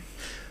 I know.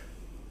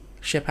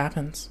 Ship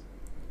happens.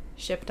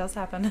 Ship does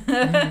happen.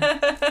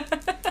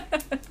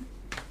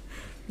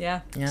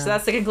 Yeah. So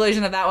that's the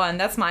conclusion of that one.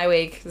 That's my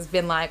week. It's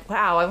been like,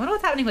 wow, I wonder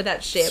what's happening with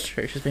that ship. It's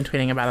true. She's been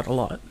tweeting about it a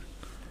lot.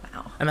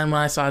 Wow. And then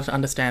when I started to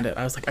understand it,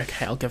 I was like,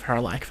 okay, I'll give her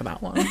a like for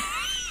that one.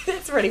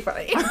 It's pretty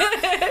funny.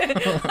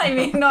 I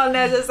mean, not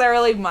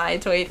necessarily my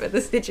tweet, but the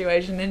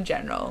situation in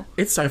general.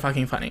 It's so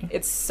fucking funny.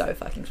 It's so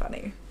fucking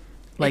funny.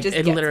 Like,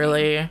 it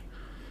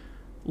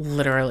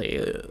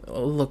literally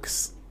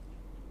looks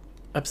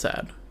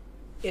absurd.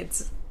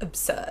 It's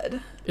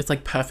absurd. It's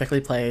like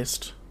perfectly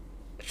placed.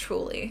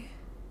 Truly.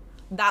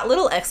 That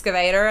little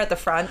excavator at the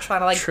front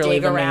trying to like Truly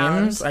dig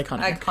around. Memes,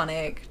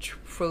 iconic.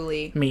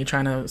 Truly. Me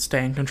trying to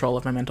stay in control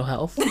of my mental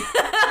health.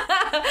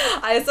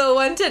 I saw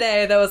one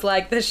today that was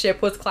like the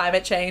ship was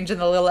climate change and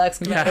the little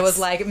excavator was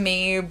like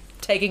me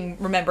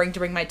remembering to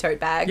bring my tote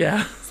bag.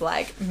 Yeah. It's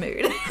like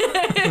mood.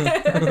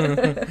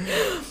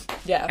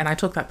 Yeah. And I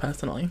took that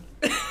personally.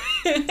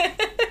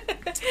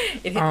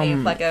 It hit me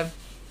like a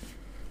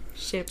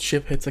ship.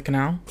 Ship hits a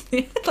canal.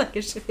 Like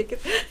a ship.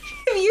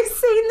 Have you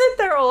seen that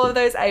there are all of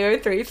those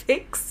AO3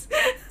 pics?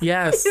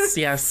 Yes,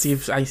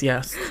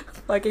 yes.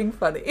 Fucking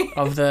funny.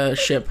 Of the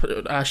ship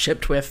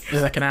shipped with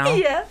the canal.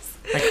 Yes.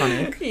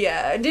 Iconic.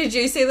 Yeah. Did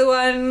you see the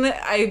one?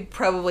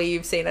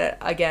 You've seen it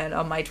again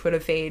on my Twitter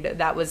feed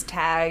that was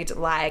tagged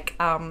like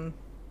anal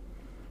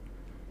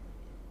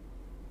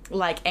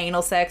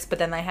sex, but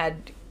then they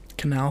had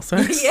canal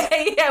sex.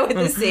 Yeah, with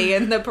the C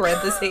in the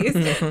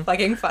parentheses.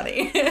 Fucking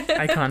funny.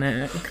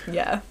 Iconic.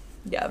 Yeah.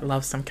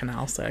 Love some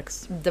canal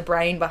sex. The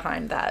brain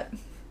behind that,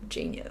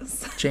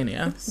 genius.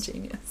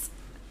 Genius.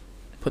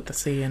 Put the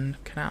C in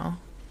canal.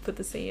 Put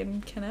the C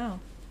in canal.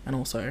 And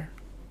also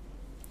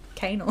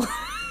Canal.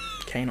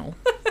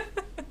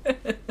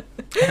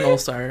 And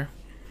also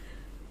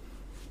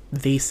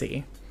the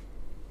sea.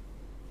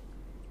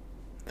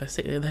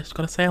 They've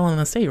got to sail on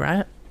the sea,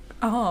 right?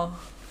 Oh.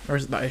 Or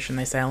is it the ocean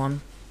they sail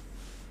on?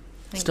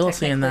 I think Still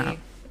seeing that.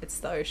 It's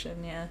the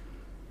ocean, yeah.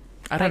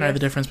 I don't know the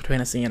difference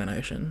between a sea and an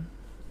ocean.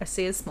 A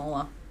sea is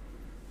smaller.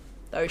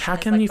 The ocean How is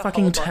can like you the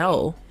fucking whole body.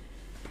 tell?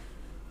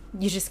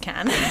 You just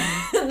can.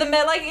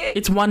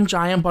 It's one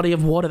giant body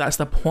of water, that's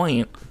the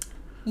point.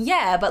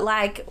 Yeah, but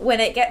like when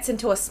it gets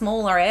into a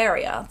smaller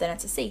area, then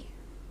it's a sea.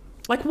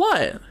 Like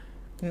what?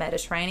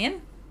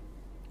 Mediterranean.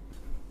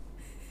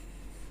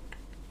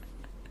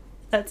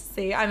 That's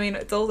sea. I mean,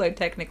 it's also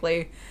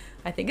technically,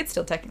 I think it's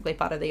still technically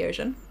part of the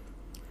ocean.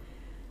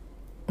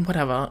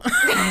 Whatever.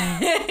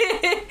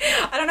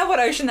 I don't know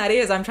what ocean that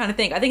is. I'm trying to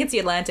think. I think it's the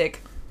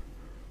Atlantic.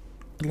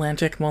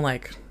 Atlantic, more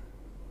like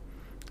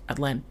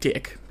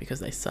Atlantic, because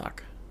they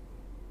suck.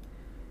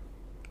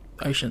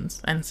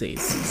 Oceans and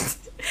seas.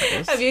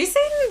 Have you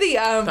seen the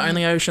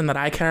only ocean that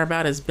I care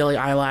about is Billie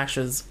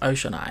Eilish's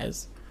Ocean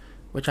Eyes,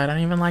 which I don't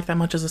even like that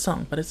much as a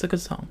song, but it's a good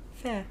song.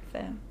 Fair.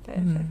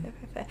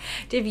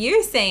 Have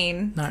you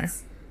seen? No.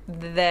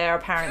 There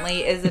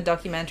apparently is a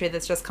documentary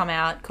that's just come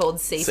out called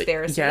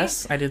Seaspiracy.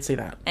 Yes, I did see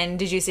that. And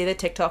did you see the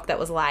TikTok that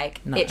was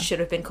like, no. It should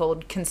have been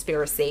called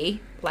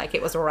Conspiracy? Like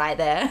it was right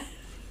there.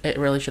 It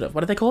really should have.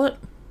 What did they call it?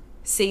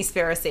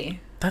 Seaspiracy.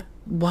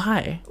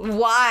 Why?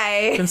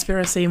 Why?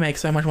 Conspiracy makes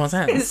so much more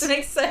sense. It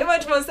makes so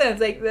much more sense.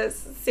 Like this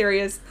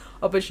serious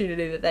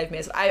opportunity that they've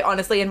missed. I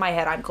honestly, in my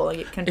head, I'm calling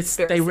it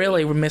conspiracy. They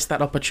really missed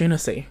that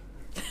opportunity.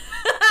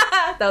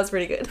 That was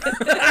pretty good.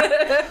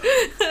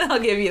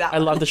 I'll give you that. I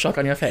love the shock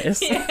on your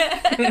face.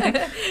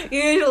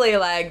 Usually,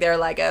 like, they're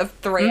like a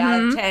 3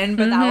 out of 10,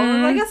 but that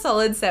one was like a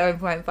solid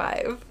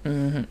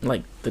 7.5.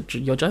 Like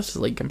your Justice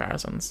League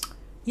comparisons.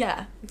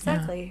 Yeah,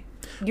 exactly.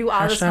 You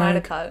are the Snyder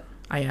Cut.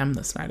 I am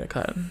the Snyder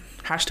Cut.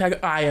 Hashtag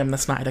I am the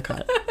Snyder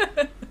Cut.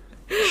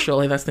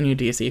 Surely that's the new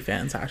DC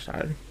fans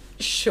hashtag.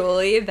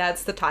 Surely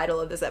that's the title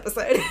of this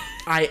episode.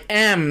 I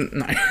am.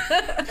 No.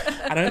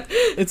 I don't.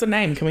 It's a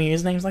name. Can we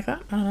use names like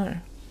that? I don't know.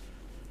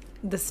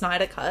 The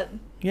Snyder Cut.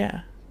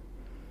 Yeah.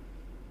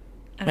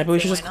 I don't Maybe we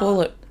see should why just call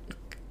not. it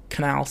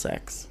canal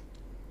sex.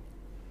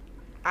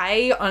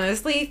 I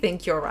honestly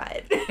think you're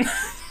right.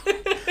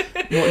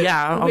 Well,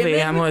 yeah,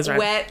 I'm always right.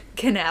 Wet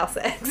canal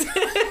sex.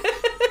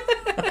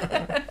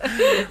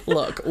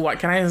 Look, what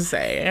can I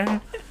say?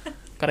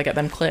 Gotta get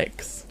them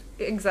clicks.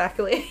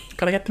 Exactly.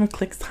 Gotta get them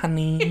clicks,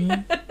 honey.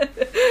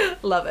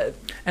 Love it.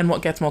 And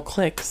what gets more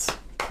clicks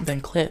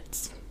than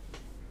clits?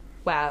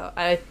 Wow,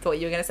 I thought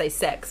you were going to say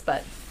sex,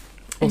 but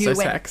Also you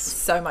went sex.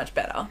 so much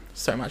better.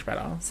 So much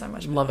better. So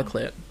much Love a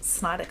better. clit.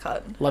 Snyder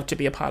Cut. Love to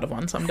be a part of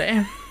one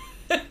someday.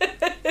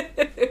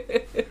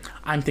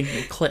 I'm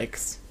thinking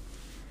clicks,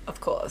 Of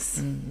course.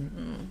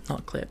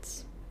 not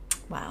clits.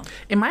 Wow.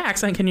 In my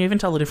accent, can you even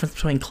tell the difference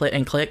between clit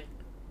and click?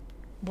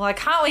 Well, I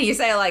can't when you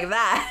say it like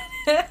that.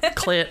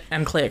 Clit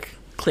and click.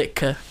 Click.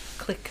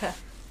 Clicker.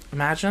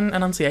 Imagine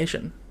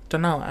enunciation.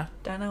 Don't know her.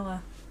 Don't know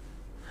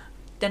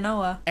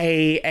her.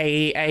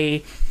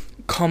 A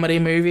comedy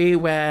movie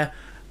where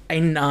a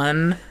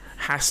nun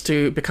has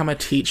to become a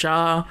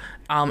teacher,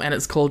 and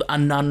it's called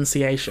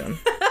Annunciation.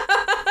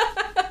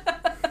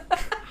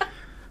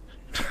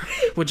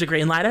 Would you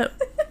greenlight it?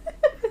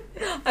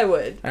 I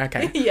would.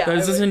 Okay. Yeah,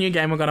 This I is a would. new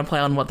game we're going to play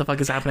on What the Fuck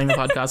Is Happening, the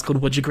podcast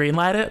called Would You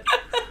Greenlight It?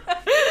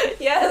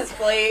 Yes,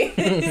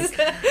 please.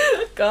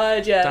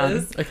 God, yes.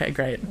 Done. Okay,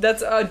 great.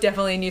 That's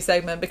definitely a new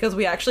segment because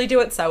we actually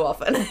do it so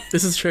often.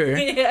 This is true.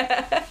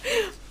 Yeah.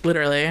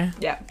 Literally.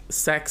 Yeah.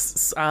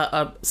 Sex,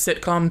 a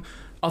sitcom,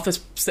 office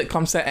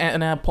sitcom set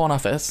in a porn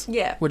office.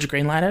 Yeah. Would you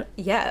greenlight it?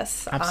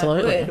 Yes.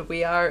 Absolutely. I would.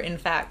 We are, in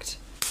fact,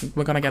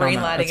 We're going to get on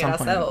that at greenlighting some it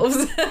point.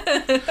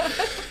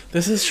 ourselves.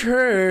 This is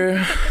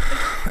true.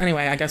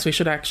 Anyway, I guess we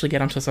should actually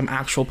get onto some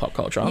actual pop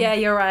culture. Yeah,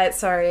 you're right.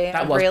 Sorry. That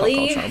I was pop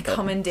really culture, but-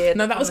 commandeered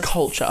No, the that was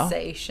culture.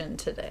 conversation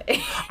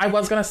today. I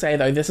was going to say,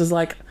 though, this is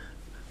like,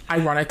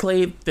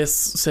 ironically, this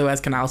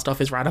Suez Canal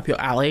stuff is right up your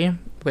alley,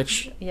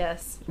 which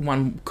Yes.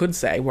 one could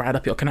say right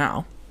up your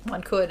canal.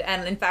 One could.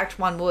 And in fact,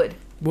 one would.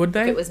 Would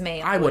they? If it was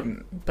me, I I would.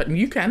 wouldn't. But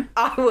you can.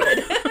 I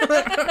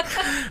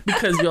would.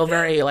 Because you're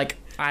very, like,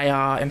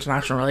 IR,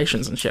 international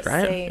relations and shit,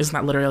 right? See. Isn't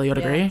that literally your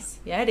degree? Yes.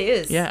 Yeah, it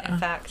is. Yeah. In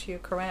fact, you're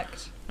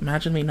correct.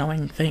 Imagine me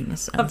knowing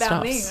things and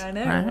About me, stuffs, I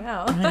know, right?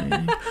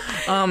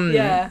 wow.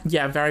 Yeah.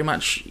 Yeah, very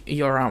much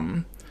your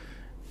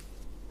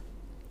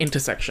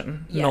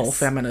intersection, null Yes.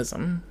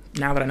 feminism.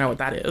 Now that I know what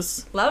that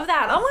is. Love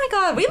that. Oh my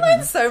God. We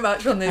learn so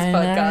much from this I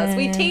podcast.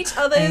 We know. teach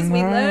others.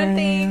 We I learn know.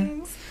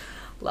 things.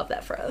 Love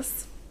that for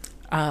us.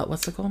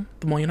 What's it called?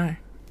 The more you know.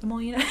 The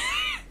more you know.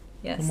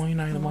 Yes. The more you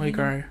know, the more you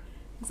grow.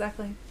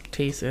 Exactly.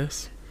 Tea,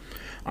 sis.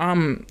 I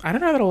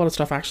don't know that a lot of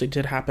stuff actually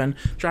did happen.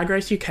 Drag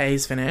Race UK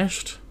is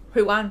finished.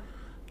 Who won?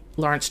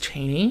 Lawrence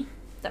Chaney.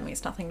 That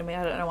means nothing to me.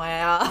 I don't know why I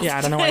asked. Yeah,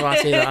 I don't know why you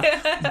asked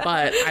either.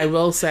 But I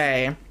will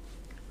say,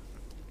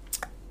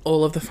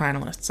 all of the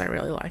finalists I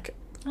really like.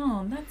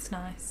 Oh, that's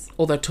nice.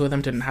 Although 2 of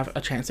them didn't have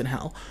a chance in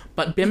hell.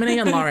 But Bimini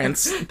and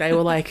Lawrence, they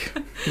were like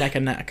neck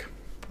and neck.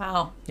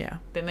 Wow. Yeah.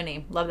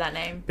 Bimini. Love that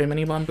name.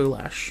 Bimini Bon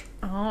Boulash.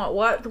 Oh,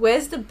 what?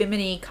 Where's the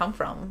Bimini come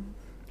from?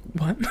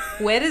 What?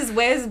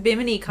 Where's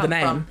Bimini come The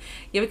name. from?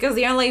 Yeah, because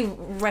the only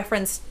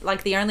reference,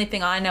 like the only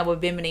thing I know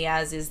of Bimini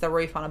as is the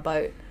roof on a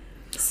boat.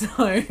 So,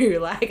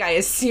 like, I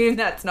assume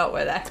that's not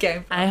where that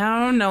came from. I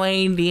have no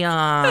idea.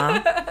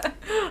 I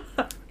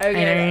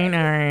Okay. don't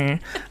know.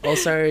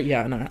 Also,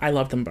 yeah, no, I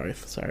love them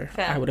both. So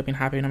Fair. I would have been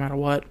happy no matter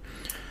what.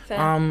 Fair.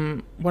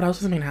 What else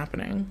has been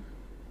happening?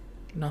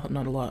 Not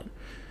a lot.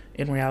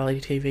 In reality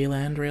TV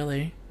land,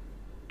 really.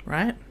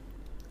 Right?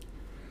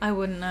 I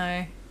wouldn't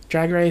know.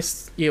 Drag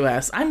Race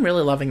US. I'm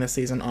really loving this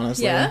season,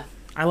 honestly. Yeah?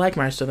 I like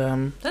most of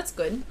them. That's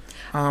good.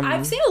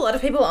 I've seen a lot of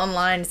people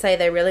online say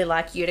they really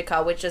like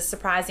Utica, which is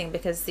surprising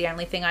because the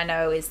only thing I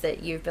know is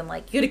that you've been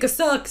like, Utica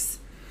sucks.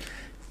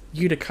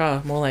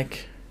 Utica, more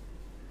like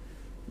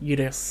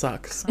Utica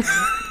sucks.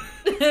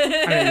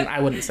 I mean, I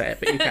wouldn't say it,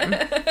 but you can.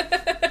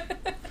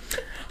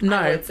 No.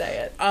 I would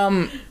say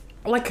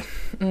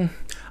it.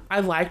 I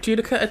liked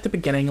Utica at the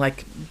beginning.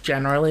 Like,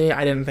 generally,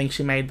 I didn't think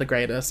she made the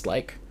greatest,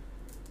 like,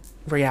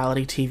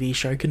 reality TV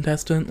show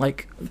contestant.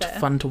 Like, Fair.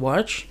 fun to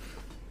watch.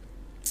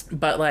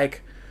 But,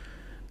 like,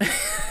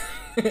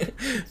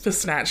 for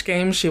Snatch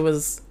Game, she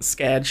was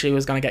scared she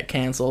was going to get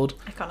cancelled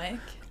Iconic.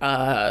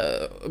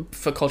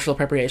 for cultural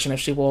appropriation if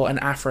she wore an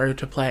afro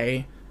to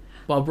play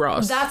Bob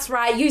Ross. That's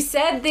right. You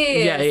said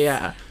this.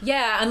 Yeah.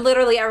 Yeah, and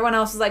literally everyone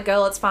else was like,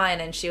 girl, it's fine.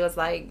 And she was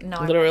like, no,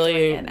 I'm not Literally,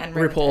 doing it, and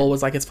ruined RuPaul it.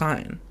 was like, it's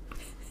fine.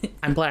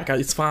 I'm black,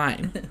 it's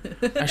fine.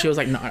 And she was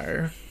like,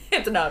 no.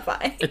 It's not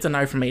fine. It's a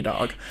no from me,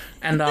 dog.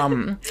 And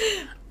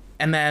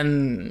And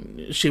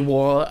then she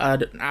wore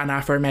an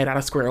afro made out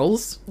of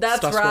squirrels. That's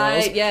stuffed right.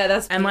 squirrels. Yeah,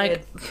 that's And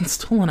weird. it's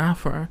still an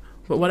afro.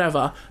 But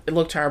whatever. It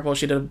looked terrible.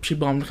 She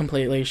bombed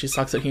completely. She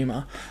sucks at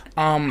humour.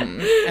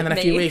 And then a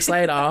few weeks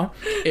later,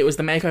 it was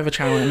the makeover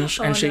challenge,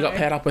 and she got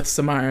paired up with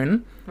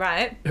Simone,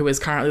 Right. who is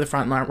currently the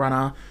front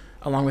runner,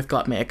 along with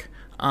Glutmick.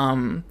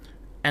 And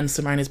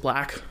Simone is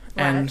black,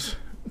 and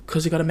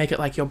because you got to make it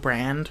like your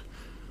brand,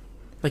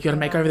 like you got to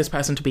make over this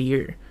person to be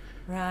you.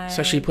 Right.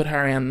 So she put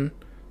her in,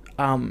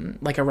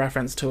 like a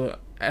reference to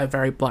a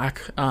very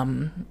black,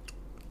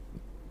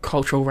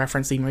 cultural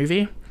referencey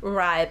movie.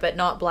 Right, but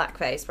not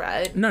blackface,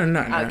 right? No,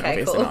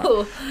 Okay, obviously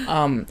cool.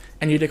 not.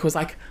 And Udic was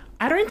like,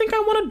 I don't think I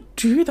want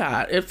to do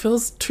that. It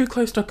feels too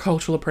close to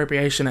cultural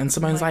appropriation. And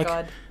Simone's like,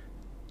 God.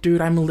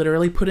 dude, I'm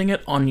literally putting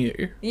it on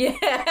you. Yeah.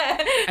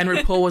 And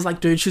RuPaul was like,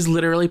 dude, she's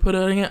literally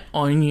putting it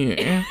on you.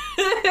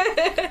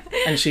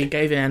 And she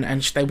gave in,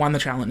 and they won the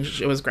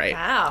challenge. It was great.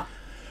 Wow.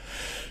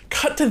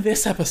 Cut to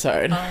this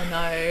episode. Oh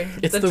no.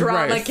 It's the the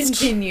drama roast.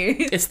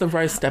 continues. It's the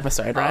roast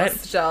episode, right? Oh,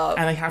 stop.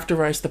 And they have to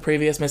roast the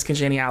previous Miss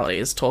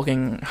Congenialities,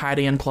 talking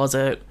Heidi in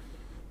Closet,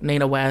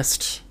 Nina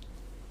West,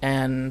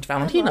 and I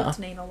Valentina. loved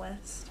Nina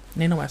West.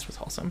 Nina West was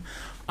wholesome.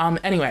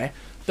 Anyway,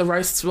 the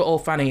roasts were all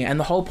funny, and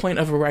the whole point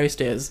of a roast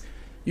is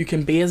you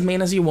can be as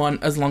mean as you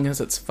want as long as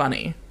it's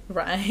funny,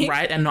 Right.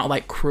 right? And not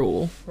like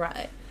cruel.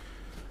 Right.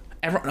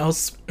 Everyone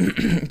else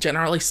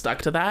generally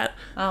stuck to that.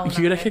 Oh, no.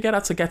 Utica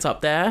gets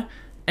up there,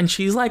 and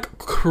she's like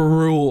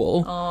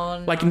cruel. Oh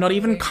no. Like not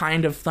even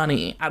kind of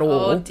funny at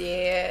all. Oh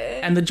dear.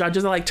 And the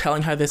judges are like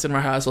telling her this in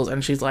rehearsals,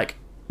 and she's like,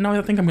 no,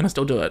 I think I'm gonna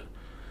still do it.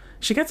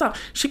 She gets up,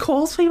 she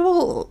calls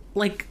people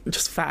like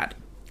just fat.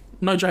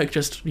 No joke,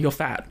 just you're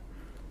fat.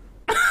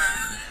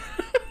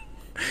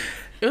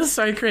 It was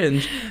so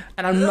cringe.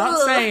 And I'm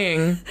not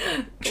saying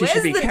she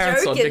should be Where's the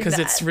cancelled joke in because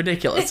that? it's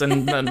ridiculous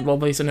and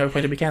obviously no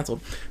point to be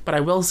cancelled. But I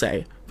will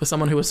say, for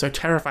someone who was so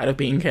terrified of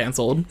being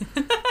cancelled,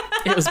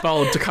 it was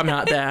bold to come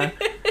out there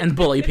and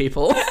bully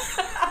people.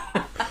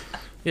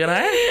 You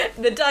know?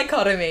 The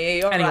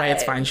dichotomy. All Anyway, right.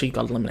 it's fine. She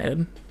got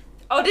eliminated.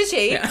 Oh, did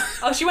she? Yeah.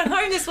 Oh, she went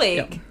home this week.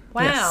 Yep.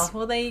 Wow. Yes.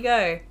 Well, there you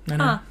go. I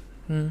know.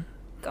 Huh.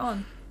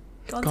 Gone.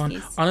 Gone.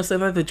 Gonskis. Honestly,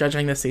 though, the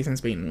judging this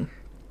season's been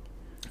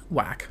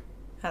whack.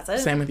 Has it?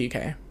 Same with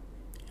UK.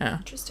 Yeah.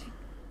 Interesting.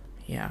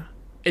 Yeah.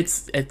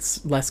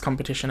 It's less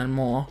competition and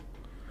more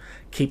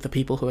keep the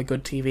people who are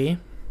good TV.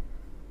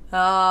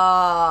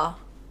 Ah.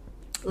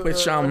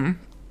 Which,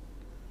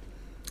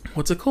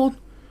 what's it called?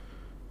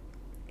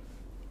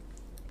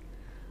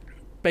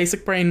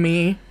 Basic brain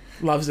me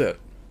loves it.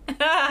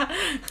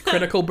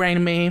 Critical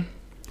brain me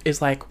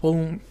is like,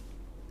 well,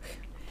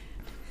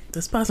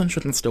 this person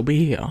shouldn't still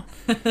be here.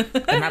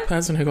 And that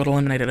person who got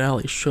eliminated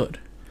early should.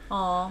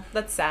 Oh,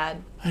 that's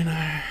sad. I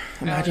know.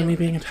 Imagine me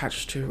being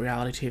attached to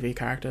reality TV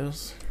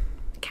characters.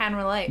 Can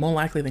relate. More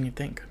likely than you'd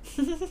think.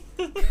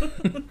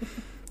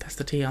 That's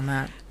the tea on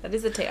that. That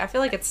is a take. I feel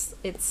like it's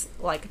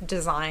like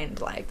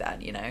designed like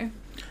that, you know?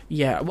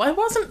 Yeah, well, it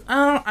wasn't.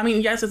 I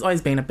mean, yes, it's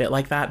always been a bit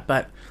like that,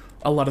 but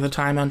a lot of the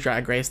time on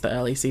Drag Race, the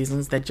early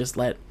seasons, they'd just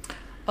let.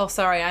 Oh,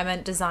 sorry, I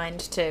meant designed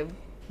to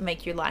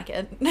make you like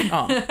it.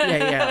 Oh,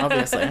 yeah,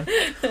 obviously.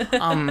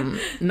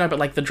 No, but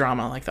like the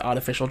drama, like the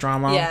artificial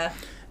drama. Yeah.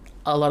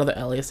 A lot of the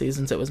earlier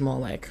seasons, it was more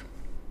like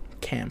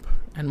camp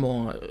and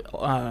more.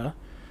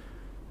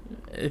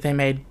 They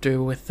made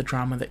do with the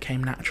drama that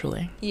came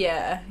naturally.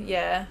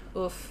 Yeah.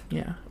 Oof.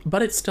 Yeah,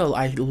 but it's still.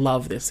 I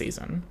love this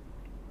season.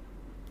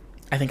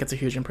 I think it's a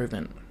huge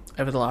improvement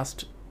over the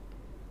last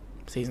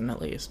season, at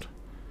least.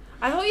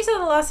 I thought you said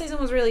the last season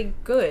was really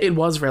good. It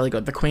was really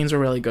good. The queens were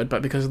really good,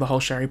 but because of the whole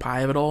sherry pie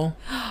of it all,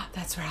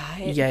 That's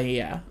right.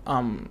 yeah.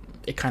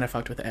 It kind of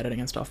fucked with the editing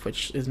and stuff,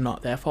 which is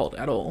not their fault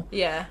at all.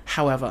 Yeah.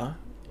 However,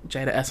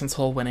 Jada Essence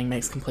Hall winning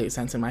makes complete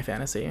sense in my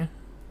fantasy.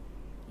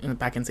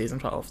 Back in season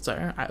 12,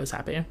 so I was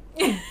happy.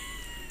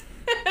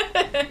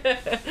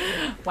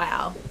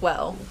 Wow.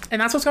 Well,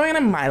 And that's what's going on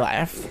in my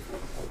life.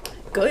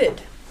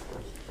 good.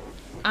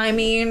 I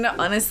mean,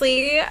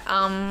 honestly,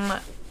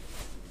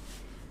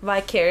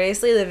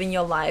 vicariously living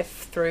your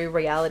life through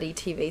reality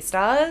TV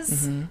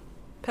stars.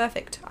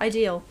 Perfect.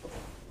 Ideal.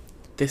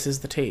 This is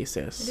the tea, It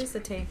sis. is the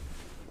tea.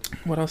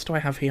 What else do I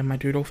have here in my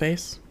doodle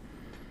face?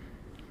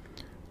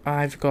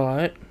 I've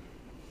got...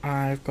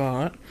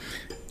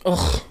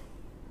 Ugh.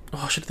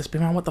 Oh, should this be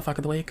my what the fuck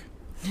of the week?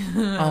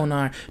 Oh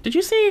no. Did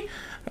you see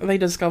they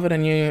discovered a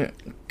new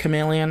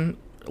chameleon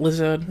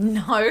lizard?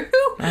 No. I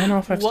don't know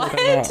if I've What?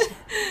 spoken about.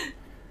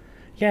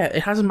 Yeah,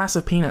 it has a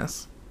massive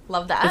penis.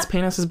 Love that. Its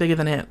penis is bigger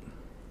than it.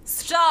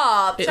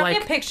 Stop. It Show me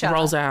like a picture.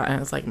 rolls out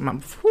and it's like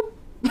whoop.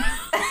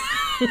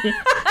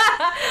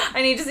 I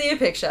need to see a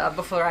picture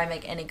before I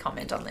make any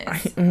comment on this.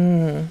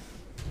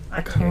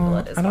 I can Google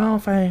it as I don't know well.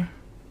 if I.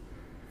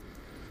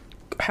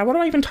 What do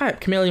I even type?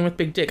 Chameleon with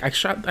big dick. I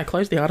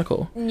closed the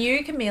article.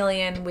 New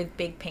chameleon with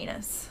big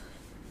penis.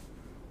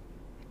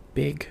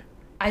 Big.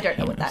 I don't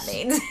know what that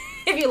means.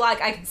 If you like,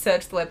 I can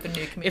search the web for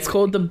new chameleon. It's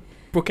called the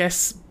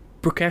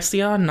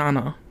Brucessia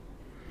nana.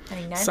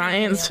 I know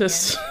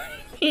Scientists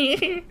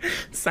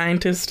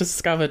Scientists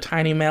discover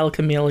tiny male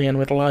chameleon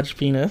with large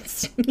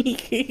penis.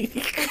 This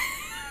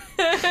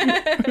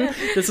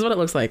is what it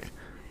looks like.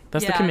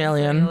 That's the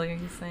chameleon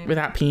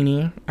without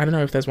peenie. I don't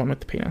know if there's one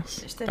with the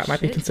penis. That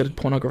might be considered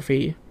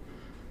pornography.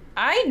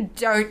 I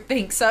don't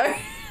think so.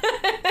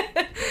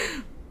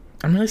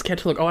 I'm really scared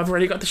to look. Oh, I've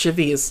already got the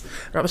shivies.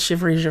 I got the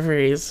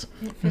shiveries.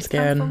 I'm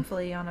scared.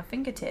 Comfortably on a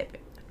fingertip.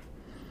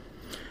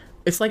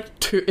 It's like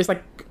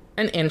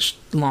an inch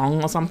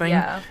long or something.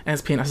 Yeah. And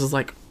his penis is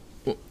like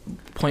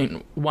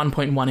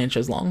 1.1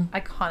 inches long.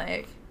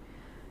 Iconic.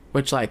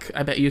 Which, like,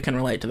 I bet you can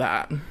relate to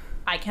that.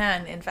 I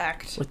can, in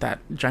fact. With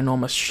that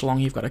ginormous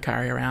schlong you've got to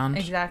carry around.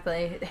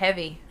 Exactly.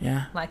 Heavy.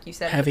 Yeah. Like you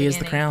said. Heavy as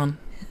the crown.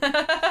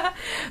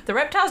 The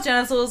reptile's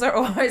genitals are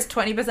almost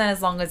 20%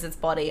 as long as its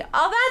body.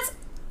 Oh, that's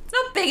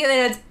not bigger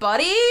than its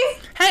body.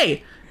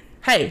 Hey,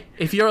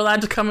 if you're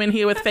allowed to come in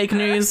here with fake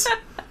news,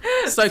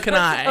 so can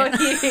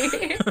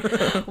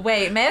I.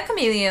 Wait, male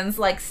chameleons,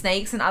 like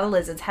snakes and other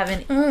lizards, have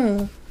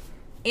an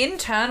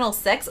internal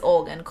sex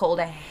organ called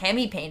a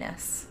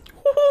hemipenis.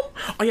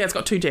 Oh yeah, it's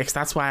got 2 dicks.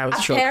 That's why I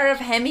was shook. A pair of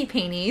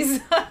hemipenis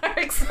are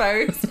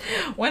exposed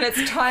when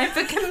it's time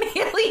for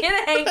chameleon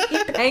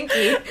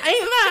hanky-panky. Ain't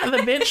that the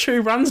bitch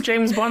who runs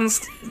James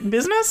Bond's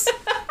business?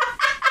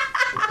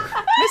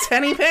 Miss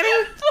Hennypenny?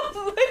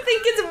 I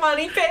think it's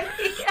Moneypenny.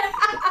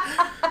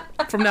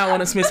 From now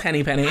on, it's Miss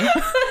Hennypenny.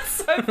 That's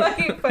so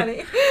fucking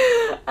funny.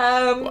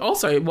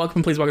 Also,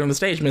 welcome to the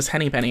stage, Miss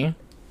Hennypenny.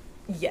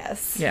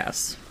 Yes.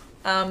 Yes.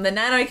 The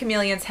nano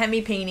chameleons'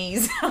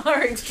 hemipenis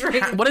are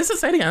extreme. What does it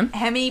say again?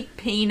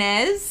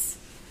 Hemipenes.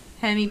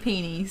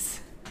 Hemipenis.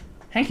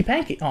 Hanky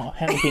panky. Oh,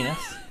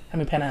 hemipenis.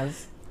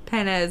 Hemipenes.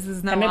 Penes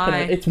is no I.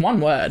 It's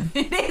one word.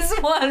 It is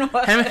one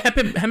word.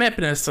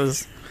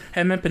 Hemipenis.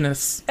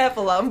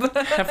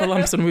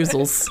 Heffalumps and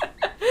woozles.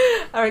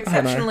 Are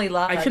exceptionally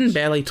large. I can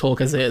barely talk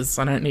as is.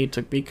 I don't need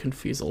to be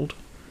confused.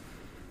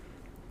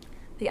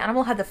 The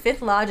animal had the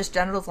 5th largest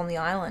genitals on the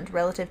island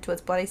relative to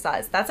its body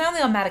size. That's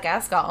only on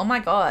Madagascar. Oh my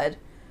god.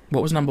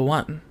 What was number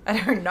 1? I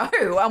don't know.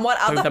 And what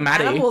other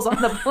animals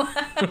on the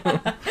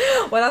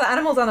what other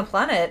animals on the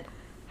planet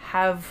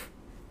have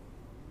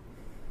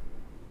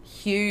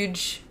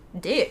huge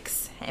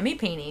dicks?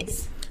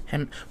 Hemipenis.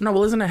 Isn't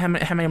a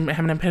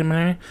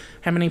hemipeeny?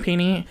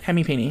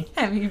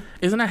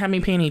 Isn't a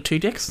hemipeeny 2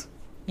 dicks?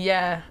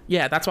 Yeah.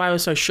 Yeah, that's why I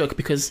was so shook,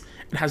 because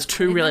it has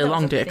 2 really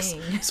long dicks.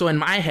 So in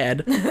my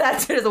head,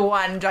 that's just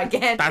one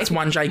gigantic. That's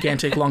one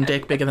gigantic long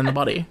dick bigger than the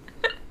body.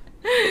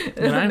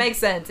 It makes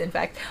sense, in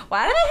fact.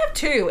 Why do they have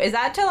 2? Is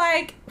that to,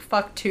 like,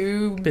 fuck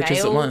 2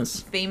 male,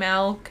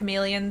 female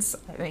chameleons?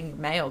 I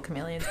mean, male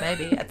chameleons,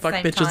 maybe, at the fuck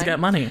same bitches time. get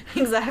money.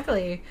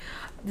 Exactly.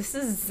 This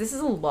is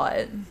a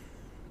lot.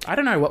 I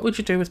don't know. What would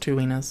you do with 2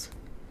 wieners?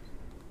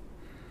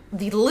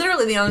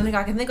 Literally the only thing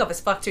I can think of is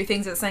fuck 2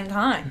 things at the same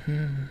time.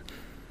 Mm-hmm.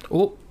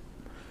 Oh,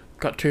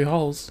 got 2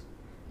 holes.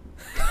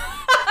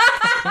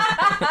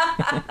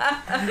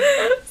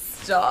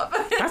 Stop.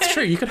 That's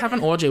true. You could have an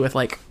orgy with,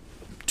 like,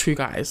 2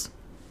 guys.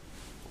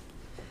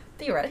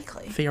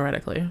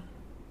 Theoretically.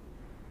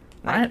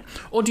 Right?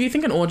 Or do you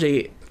think an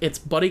orgy, it's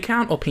body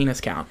count or penis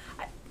count?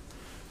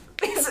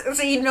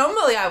 See,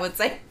 normally I would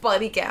say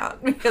body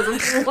count because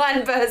it's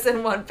one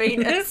person, one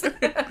penis.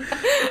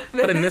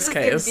 but in this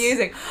case,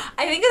 confusing.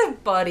 I think it's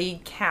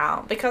body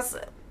count because,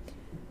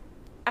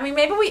 I mean,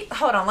 maybe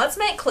hold on. Let's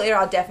make clear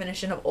our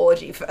definition of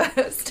orgy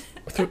first.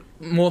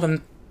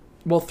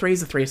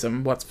 Three's a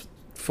threesome. What's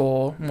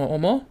 4 more or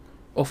more?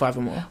 Or 5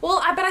 or more?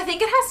 Well, but I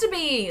think it has to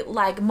be,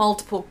 like,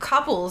 multiple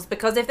couples,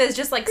 because if there's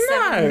just, like,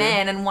 7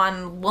 men and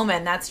 1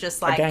 woman, that's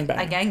just, like, a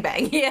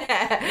gangbang.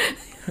 Yeah.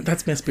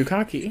 That's Miss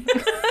Bukkake.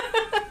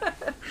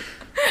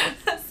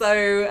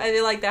 So, I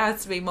feel like there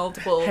has to be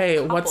multiple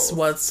couples.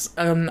 What's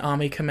an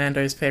army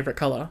commando's favourite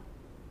colour?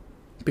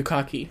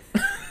 Bukkake.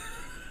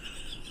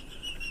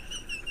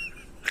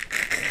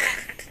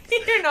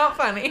 You're not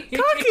funny.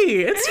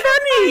 Cocky! It's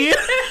funny!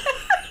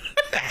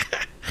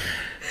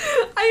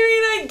 I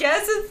mean, I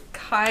guess it's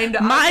kind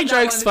of... My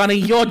joke's funny,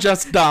 you're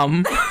just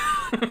dumb.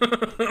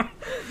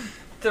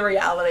 The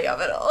reality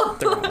of it all.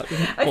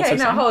 Okay,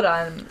 now hold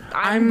on.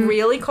 I'm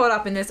really caught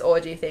up in this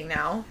orgy thing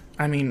now.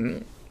 I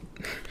mean,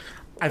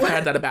 I've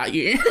heard that about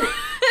you.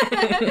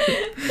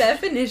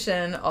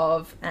 Definition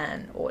of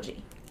an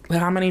orgy.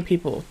 How many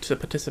people to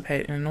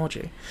participate in an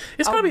orgy?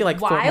 It's got to be like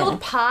 4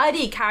 wild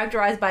party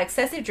characterized by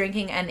excessive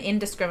drinking and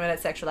indiscriminate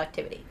sexual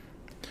activity.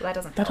 Well, that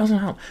doesn't help. That doesn't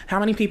help. How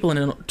many people in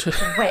an...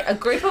 Wait, a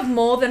group of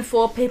more than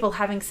 4 people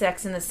having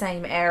sex in the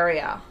same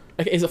area.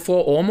 Okay, is it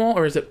 4 or more,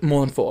 or is it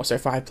more than 4? So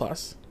 5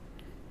 plus.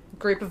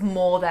 Group of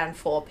more than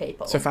 4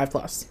 people. So 5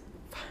 plus.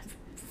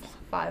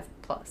 5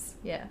 plus,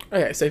 yeah.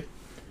 Okay, so...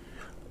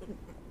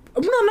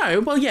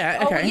 No. Well,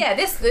 yeah, okay. Oh, yeah,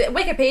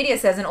 Wikipedia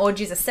says an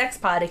orgy is a sex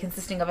party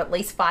consisting of at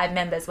least 5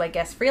 members where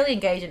guests freely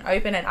engage in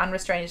open and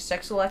unrestrained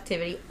sexual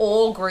activity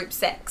or group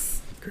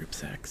sex. Group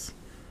sex.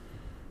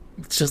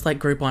 It's just like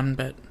group 1,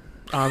 but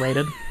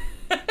R-rated.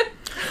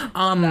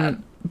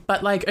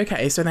 But, like,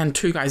 okay, so then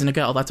 2 guys and a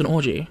girl, that's an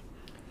orgy.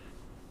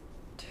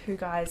 Two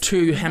guys.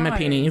 Two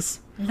hemipenis.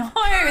 No,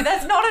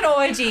 that's not an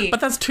orgy. But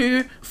that's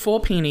 2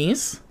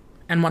 4-penis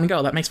and 1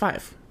 girl. That makes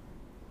 5.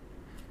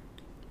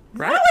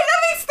 Right? No, wait,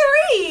 that makes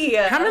 3.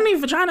 How many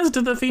vaginas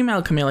do the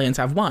female chameleons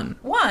have? 1.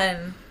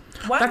 One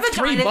That's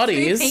 3 vagina,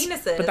 bodies. 2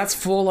 penises. But that's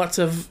 4 lots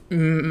of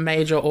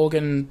major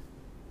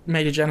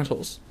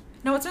genitals.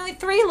 No, it's only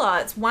 3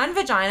 lots. 1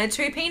 vagina,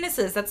 2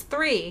 penises. That's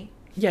 3.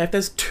 Yeah, if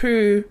there's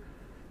 2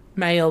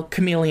 male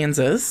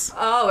chameleonses,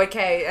 Oh,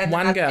 okay. And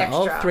 1 that's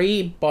girl, extra.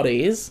 3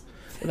 bodies,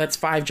 that's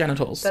 5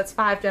 genitals. That's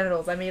 5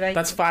 genitals. I mean,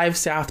 That's 5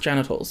 south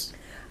genitals.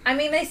 I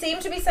mean, they seem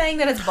to be saying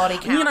that it's body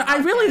count. You know, I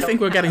not really genital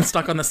think we're count. getting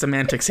stuck on the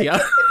semantics here.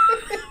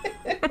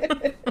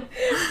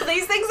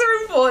 These things are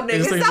important.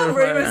 These This is things how are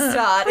important. rumors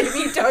start if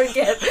you don't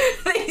get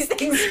these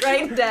things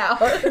straightened out.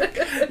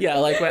 Yeah,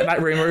 like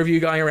that rumor of you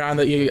going around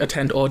that you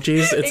attend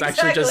orgies, it's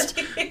actually just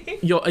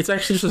it's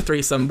actually just a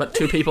threesome, but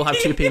 2 people have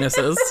 2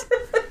 penises.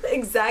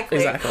 Exactly.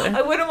 Exactly.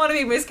 I wouldn't want to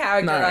be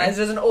mischaracterized No. as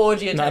an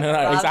orgy attender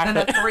rather than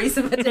a exactly.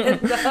 threesome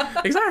attender.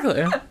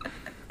 Exactly.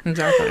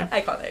 Exactly.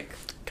 Iconic.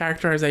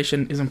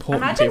 Characterization is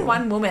important. Imagine people.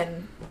 one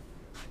woman.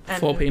 And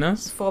 4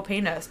 penis. 4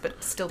 penis,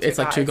 but still 2 It's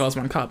like guys. 2 girls,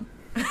 1 cup.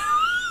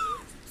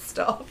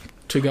 Stop.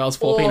 2 girls,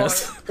 4 Or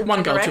penis.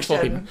 1 girl, 2 4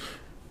 direction. penis.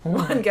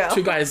 One girl.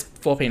 2 guys,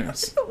 4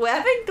 penis. We're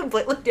having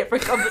completely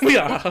different conversations. We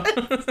are.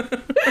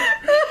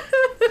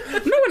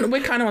 No,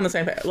 we're kind of on the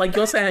same page. Like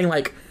you're saying,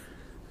 like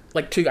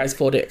 2 guys,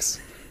 4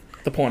 dicks.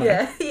 The porno.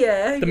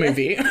 Yeah. The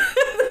movie.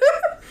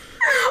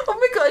 Oh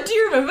my god, do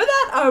you remember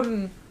that?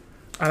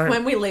 I don't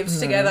When we lived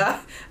together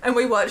and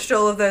we watched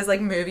all of those like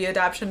movie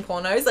adaptation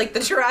pornos, like the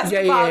Jurassic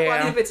Yeah, Park yeah.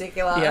 one in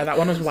particular. Yeah, that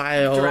one was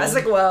wild.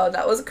 Jurassic World,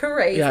 that was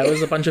crazy. Yeah, it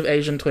was a bunch of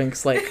Asian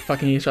twinks like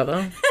fucking each other.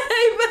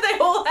 But they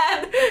all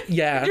had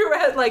Yeah.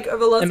 like a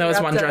velociraptor. And there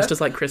was one dressed as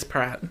like Chris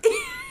Pratt.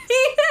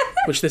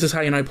 Which this is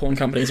how you know porn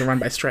companies are run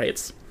by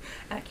straights.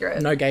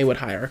 Accurate. No gay would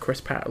hire a Chris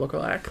Pratt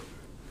lookalike.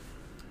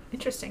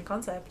 Interesting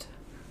concept.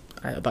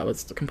 That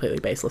was a completely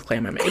baseless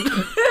claim I made.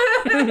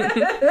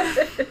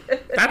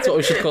 That's what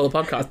we should call the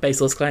podcast,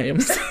 baseless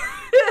claims.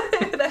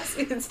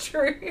 It's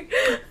true.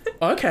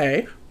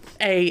 Okay.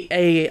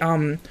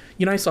 You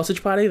know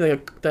Sausage Party,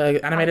 the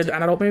animated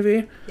adult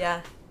movie?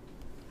 Yeah.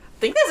 I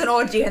think there's an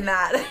orgy in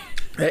that.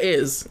 There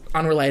is.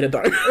 Unrelated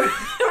though.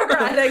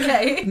 Right,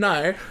 okay.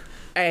 No.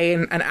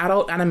 An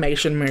adult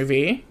animation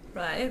movie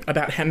Right.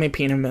 about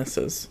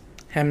hemipenises.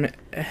 Henny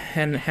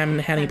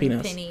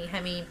penis. Penny.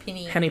 Henny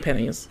pennies. Honey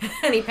pennies.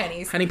 Henny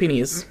pennies.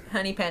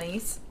 Honey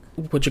pennies.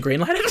 Would you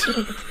greenlight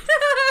it?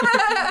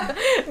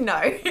 No.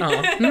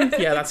 Oh,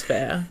 yeah, that's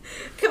fair.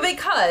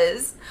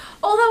 Because,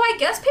 although I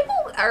guess people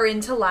are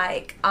into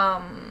like,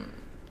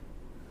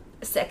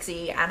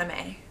 sexy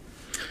anime.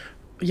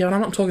 Yeah, but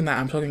I'm not talking that.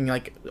 I'm talking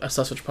like a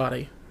Sausage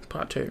Party,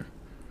 part 2.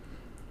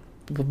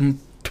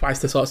 Twice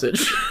the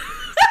sausage.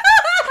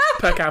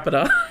 Per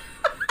capita.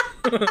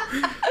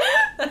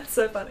 That's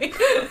so funny.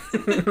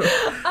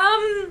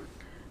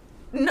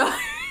 No.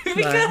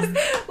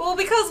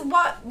 because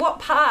what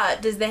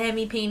part does the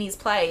hemipenis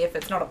play if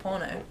it's not a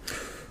porno?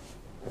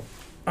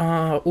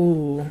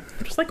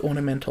 Just like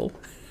ornamental.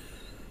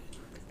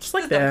 Just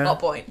like Just there. the plot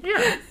point.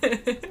 Yeah.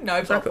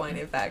 No plot point,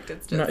 in fact.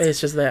 It's just No, it's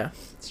just there.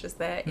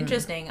 there.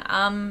 Interesting.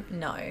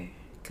 No.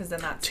 Because then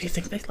that's Do you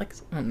think they like...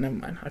 Oh, never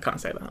mind. I can't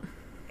say that.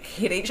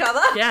 hit each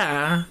other.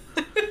 Yeah.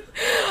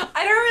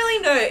 I don't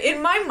really know.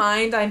 In my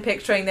mind, I'm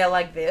picturing they're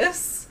like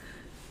this.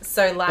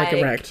 So Like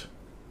erect.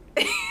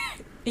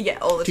 Yeah,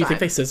 all the Do you time. think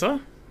they scissor?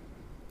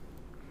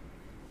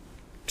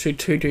 Two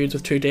dudes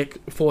with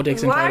 4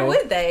 dicks in Why total.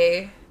 would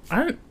they? I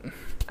don't...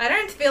 I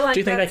don't feel like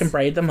Do you think they can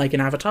braid them like in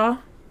Avatar?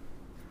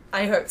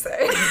 I hope so.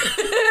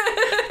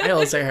 I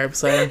also hope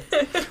so.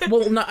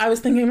 Well, no, I was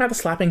thinking about the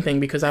slapping thing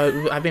because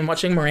I've been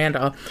watching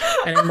Miranda,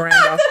 and in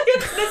Miranda... You're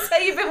going to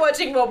say you've been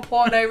watching more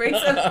porno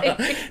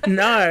recently.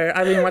 No,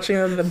 I've been watching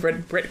the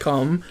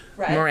Britcom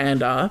Right.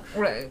 Miranda,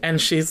 Right. and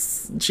she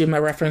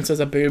references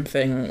a boob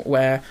thing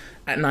where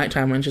at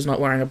nighttime when she's not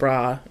wearing a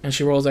bra and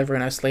she rolls over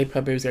in her sleep,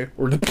 her boobs go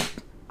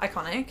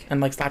Iconic.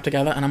 and like slap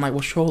together, and I'm like,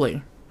 well,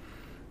 surely,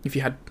 if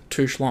you had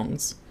 2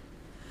 schlongs.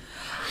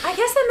 I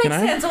guess that makes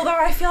You know? sense, although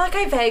I feel like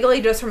I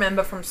vaguely just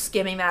remember from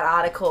skimming that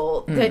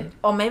article that,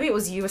 or maybe it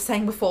was you were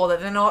saying before, that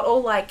they're not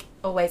all like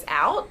always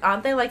out,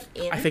 aren't they? Like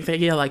in, I think they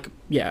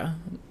yeah.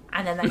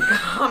 and then they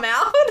come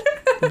out.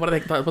 What are they?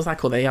 What's that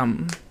called? They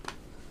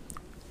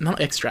not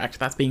extract.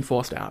 That's being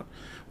forced out.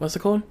 What's it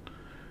called?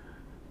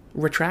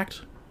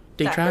 Retract,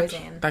 detract.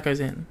 That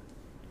goes in.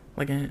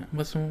 Like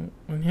what's yeah?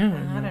 I don't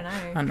know.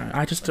 I don't know.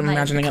 I just am Like,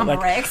 imagining it become like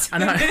erect. I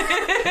know.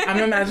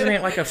 I'm imagining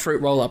it like a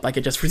fruit roll up. Like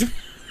it just. I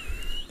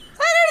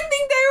don't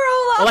think they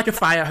roll up. Or like a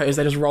fire hose,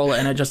 they just roll it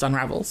and it just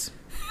unravels.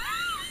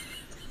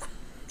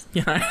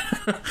 You know?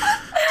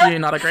 Do you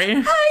not agree?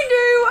 I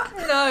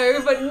do.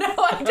 No, but no,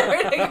 I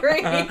don't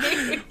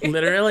agree.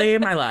 Literally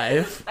my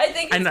life. I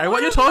think I it's know more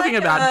what you're of talking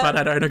like about, a- but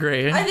I don't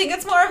agree. I think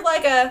it's more of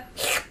like a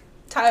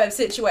type of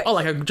situation. Or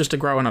like just a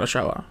grower, not a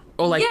shower.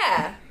 Or like,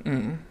 yeah.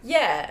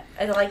 Yeah.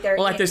 And like they're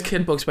or like those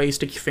kid books where you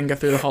stick your finger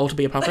through the hole to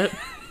be a puppet.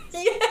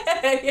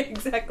 Yeah,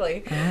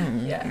 exactly.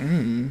 Yeah.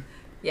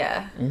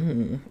 Yeah.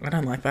 I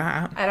don't like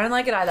that. I don't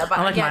like it either. But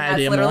I like again, my that's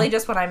idea literally more.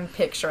 just what I'm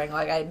picturing.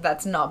 Like,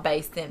 that's not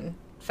based in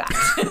fact.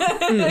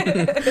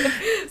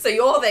 So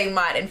your thing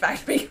might, in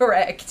fact, be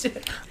correct.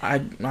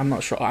 I'm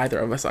not sure either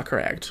of us are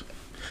correct.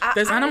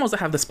 There's animals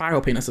that have the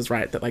spiral penises,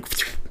 right? That like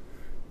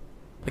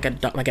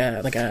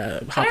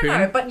a harpoon. I don't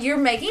know, but you're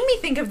making me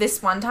think of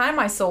this one time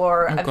I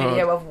saw a God.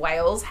 video of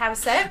whales have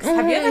sex.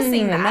 Have you ever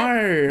seen that?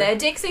 No. Their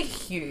dicks are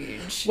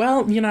huge.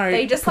 Well, you know,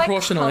 They just like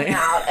proportionally. come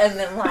out and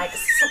then like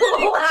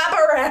slap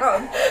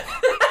around.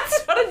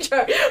 That's not a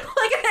joke.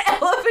 Like an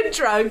elephant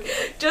trunk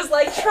just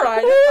like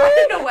trying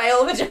to find a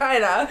whale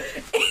vagina.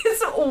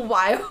 It's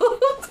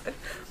wild.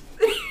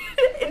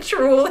 It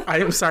truly.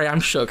 I'm sorry,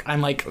 I'm shook.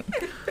 I'm like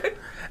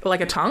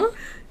a tongue?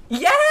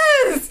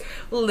 Yes!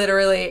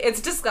 Literally. It's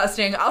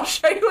disgusting. I'll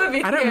show you a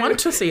video. I don't want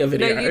to see a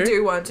video. No, you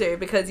do want to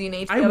because you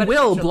need to be I able to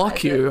will visualize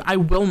block you. it. I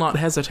will not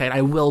hesitate.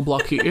 I will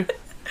block you.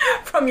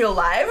 From your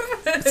live?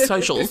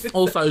 Socials.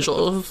 All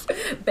socials.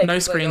 Beg No for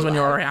screens your when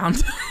you're live.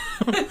 around.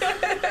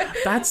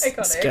 That's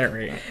Iconic.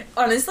 scary.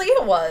 Honestly,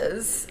 it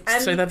was.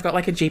 And So they've got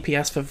like a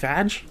GPS for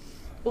vag?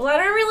 well, I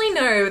don't really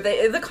know.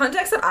 The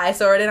context that I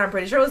saw it in, I'm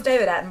pretty sure it was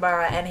David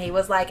Attenborough, and he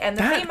was like, and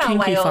the That female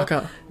kinky whale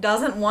fucker.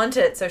 doesn't want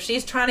it, so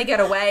she's trying to get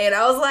away. And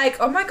I was like,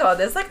 oh my god,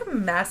 there's like a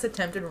mass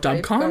attempted rape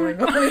Dubcon?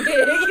 going on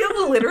here.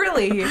 Yeah,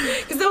 literally.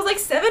 Because there was like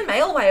 7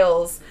 male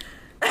whales.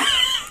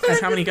 And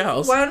how many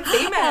girls? One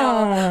female.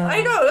 Oh.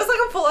 I know, it was like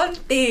a full-on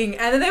thing.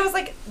 And then there was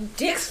like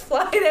dicks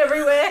flying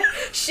everywhere.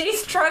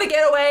 She's trying to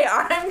get away.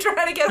 I'm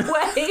trying to get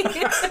away.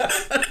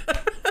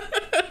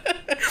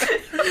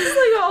 It was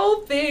like a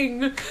whole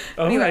thing.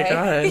 Oh my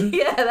God.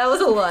 Yeah, that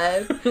was a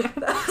lot.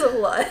 That was a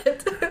lot.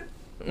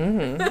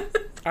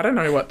 I don't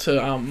know what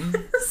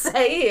to,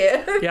 Say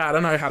it. yeah, I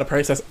don't know how to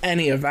process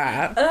any of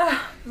that.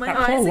 My That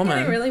eyes poor are woman.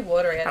 getting really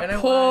watery. I don't know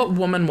Poor why.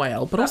 woman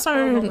whale, but That also,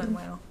 poor woman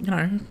whale. you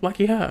know,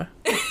 lucky her.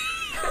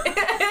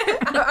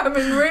 I'm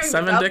in room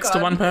 7 dicks to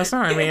one person,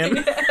 I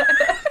mean.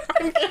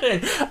 I'm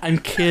kidding. I'm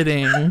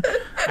kidding.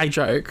 I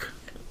joke.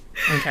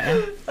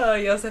 Okay. Oh,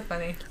 you're so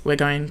funny. We're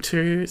going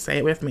to say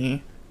it with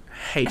me.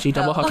 HE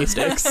double hockey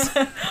sticks.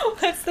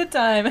 What's the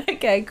time?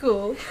 Okay,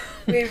 cool.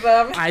 We've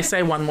I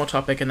say one more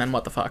topic and then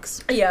what the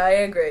fucks. yeah, I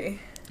agree.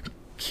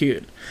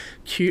 Cute.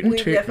 Cute and We've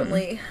tootin'.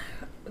 definitely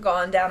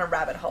gone down a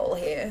rabbit hole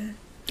here.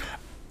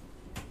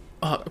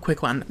 Oh, a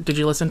quick one. Did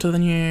you listen to the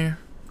new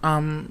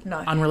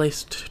No.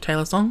 unreleased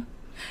Taylor song?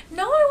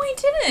 No, we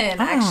didn't,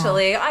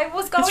 actually. I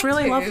was going to. It's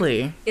really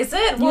lovely. Is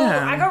it? Well,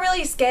 Yeah. I got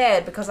really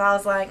scared because I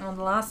was like, oh,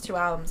 the last 2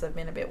 albums have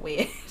been a bit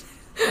weird.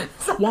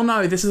 Well,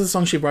 no, this is a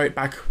song she wrote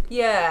back.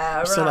 Yeah,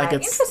 right. So, like,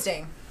 it's-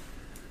 Interesting.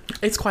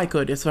 It's quite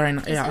good. It's very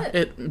yeah. it?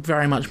 It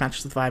very much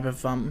matches the vibe of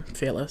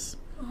Fearless.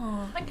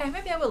 Oh, okay,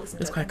 maybe I will listen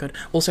to It's it. quite good.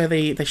 Also,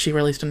 she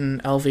released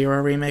an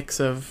Elvira remix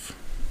of.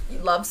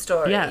 Love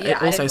Story. Yeah,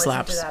 it I also didn't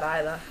slaps. listen to that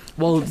either.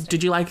 Well, Interesting.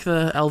 did you like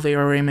the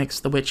Elvira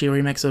remix, the witchy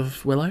remix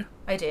of Willow?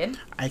 I did.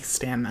 I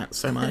stand that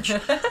so much.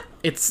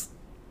 It's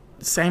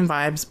same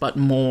vibes, but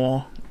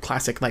more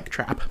classic like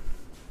trap.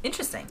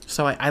 Interesting.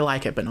 So I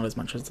like it, but not as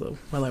much as the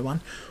Willow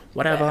one.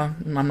 Whatever.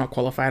 I'm not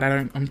qualified.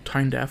 I'm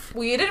tone deaf.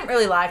 Well, you didn't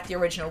really like the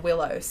original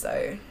Willow,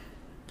 so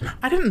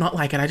I did not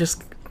like it. I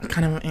just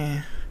kind of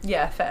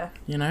yeah, fair.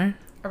 you know.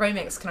 A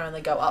remix can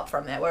only go up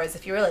from there, whereas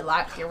if you really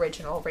like the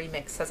original,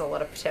 remix has a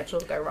lot of potential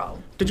to go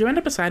wrong. Did you end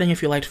up deciding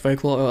if you liked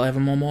Folklore or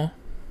Evermore more?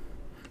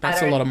 That's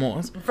a don't- lot of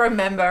mores.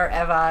 Remember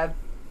ever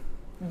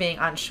being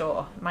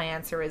unsure? My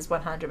answer is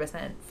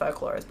 100%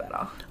 Folklore is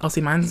better. Oh,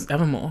 see, mine's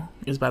Evermore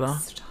is better.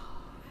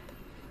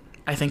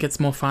 I think it's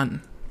more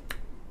fun.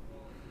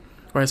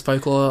 Whereas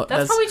Folklore, That's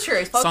there's probably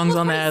true. Folklore's songs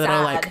on pretty there that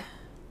are sad. like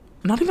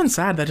not even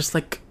sad. They're just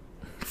like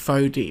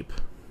faux deep.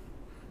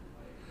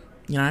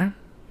 You know,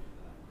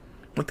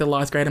 like the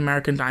Last Great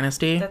American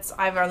Dynasty,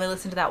 I've only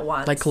listened to that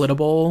once. like Glitter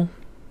Ball.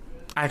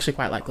 I actually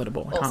quite like Glitter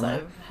Ball. I can't lie.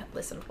 Also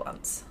listened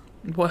once.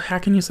 Well, how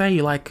can you say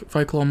you like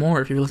Folklore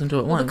more if you listen to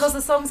it once? Because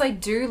the songs I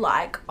do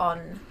like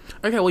on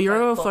Okay, well,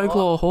 you're Folklore. a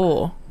Folklore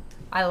whore.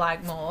 I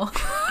like more.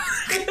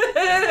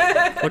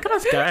 Look at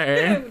us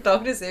go.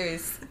 Dr.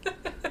 Seuss.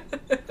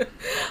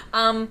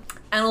 And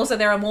also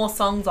there are more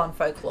songs on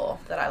Folklore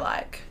that I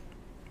like.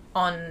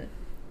 On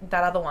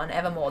that other one,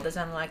 Evermore, there's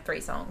only like 3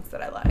 songs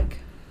that I like.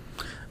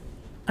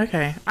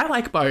 Okay, I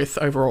like both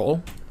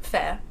overall,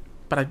 Fair.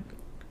 but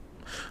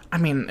I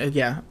mean,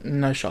 yeah,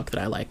 no shock that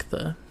I like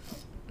the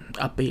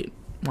upbeat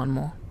one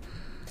more.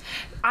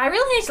 I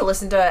really need to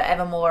listen to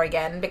Evermore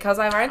again because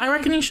I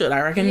reckon you should.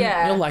 I reckon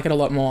Yeah. you'll like it a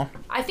lot more.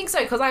 I think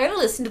so, because I only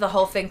listened to the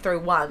whole thing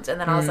through once,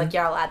 and then I was like,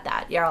 yeah, I'll add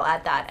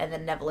that, and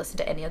then never listened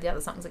to any of the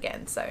other songs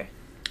again, so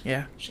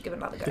Yeah, should give it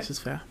another go. this is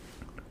fair.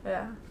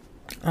 Yeah.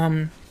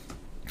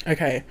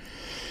 Okay.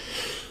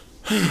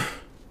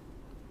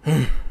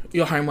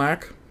 Your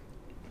homework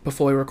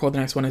before we record the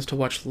next one is to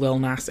watch Lil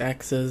Nas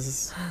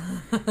X's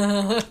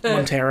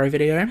Montero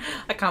video.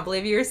 I can't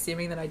believe you're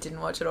assuming that I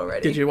didn't watch it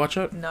already. Did you watch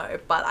it? No,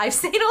 but I've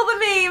seen all the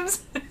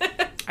memes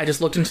I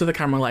just looked into the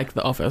camera like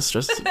The Office,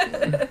 just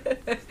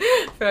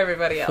for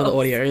everybody else. for the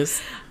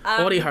audios.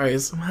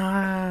 Audios.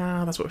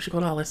 Ah, that's what we should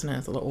call our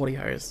listeners, the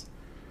audios.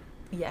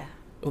 Yeah.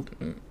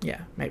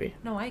 Yeah, maybe.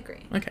 No, I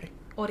agree. Okay.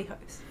 Audie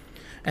hoes.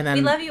 And then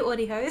We love you,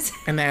 Audie hoes.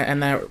 and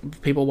they're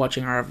people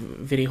watching are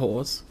video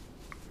whores.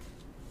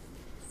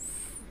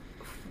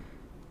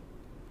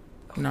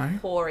 No.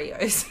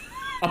 Oreos.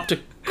 Up to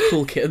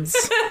cool kids.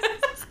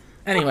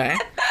 Anyway,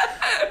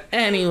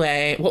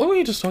 what were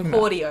we just talking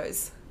about?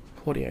 Audios.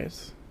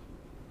 Audios.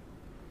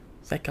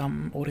 It's like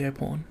audio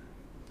porn.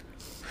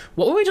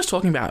 What were we just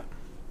talking about?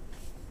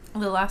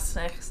 The last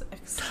X.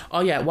 Oh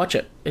yeah, watch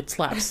it. It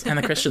slaps, and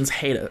the Christians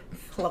hate it.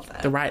 Love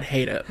that. The right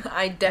hate it.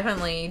 I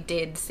definitely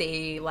did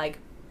see, like,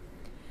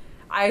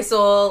 I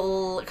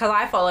saw, because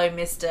I follow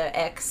Mr.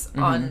 X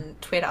on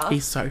Twitter.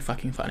 He's so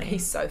fucking funny.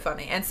 He's so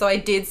funny. And so I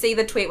did see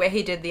the tweet where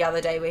he did the other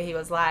day where he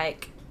was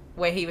like,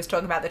 where he was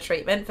talking about the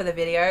treatment for the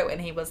video,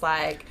 and he was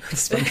like,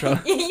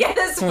 SpongeBob. yeah,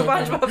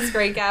 SpongeBob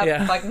screen cap,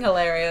 Yeah. fucking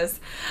hilarious.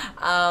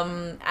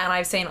 And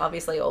I've seen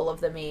obviously all of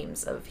the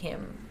memes of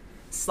him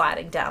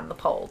sliding down the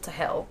pole to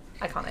hell.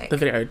 Iconic. The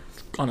video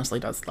honestly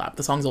does slap.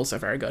 The song's also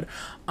very good.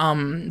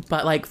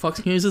 But like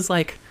Fox News is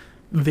like,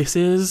 this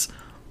is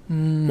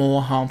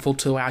more harmful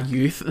to our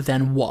youth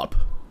than WAP.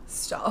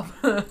 Stop.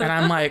 And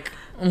I'm like,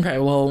 okay,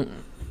 well,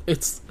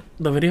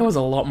 the video is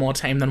a lot more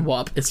tame than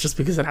WAP. It's just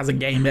because it has a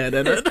gay man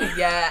in it.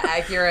 Yeah,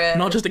 accurate.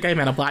 Not just a gay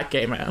man, a black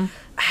gay man.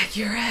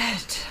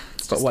 Accurate.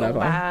 It's But just whatever.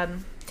 all bad.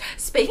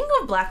 Speaking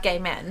of black gay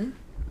men,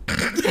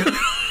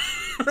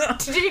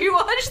 did you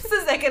watch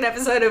the second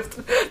episode of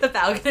The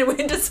Falcon and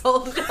Winter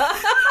Soldier?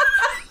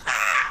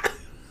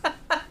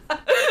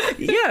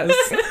 Yes.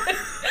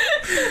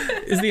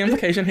 Is the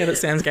implication here that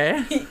Sam's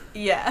gay?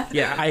 Yeah.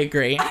 Yeah, I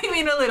agree. I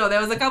mean, a little. There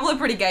was a couple of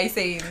pretty gay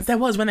scenes. There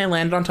was when they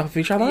landed on top of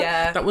each other.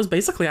 Yeah. That was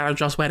basically out of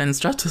Joss Whedon's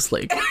Justice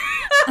League.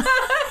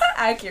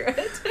 Accurate.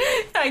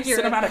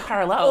 Cinematic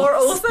parallels. Or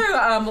also,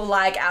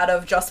 like, out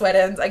of Joss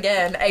Whedon's,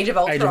 again, Age of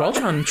Ultron. Age of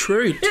Ultron,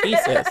 true.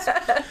 Jesus.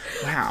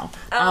 Wow.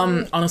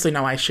 Honestly,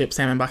 no, I ship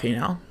Sam and Bucky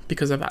now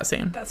because of that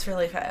scene. That's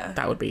really fair.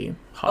 That would be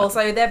hot.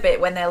 Also, their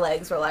bit when their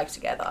legs were, like,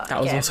 together. That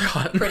was Again, also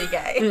hot. Pretty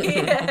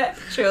gay. Yeah,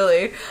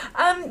 truly.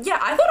 Yeah,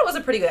 I thought it was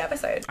a pretty good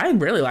episode. I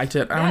really liked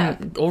it. Yeah.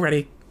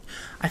 Already,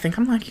 I think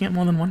I'm liking it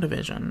more than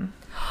WandaVision.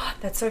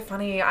 That's so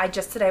funny. I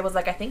just today was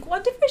like, I think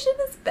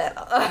WandaVision is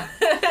better.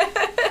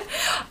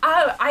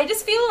 I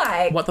just feel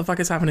like... What the fuck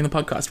is happening in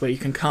the podcast where you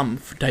can come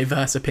for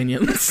diverse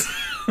opinions?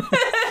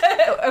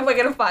 And we're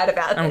going to fight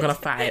about I'm this. gonna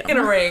fight. In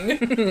a ring.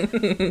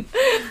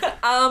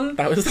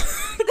 That was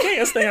the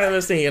gayest thing I've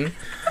ever seen.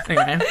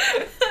 Anyway,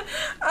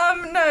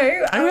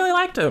 No. I really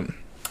liked it.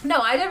 No,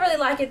 I did really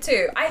like it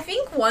too. I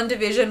think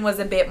WandaVision was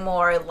a bit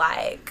more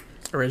like...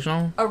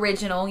 Original,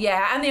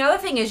 yeah. And the other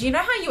thing is, you know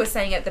how you were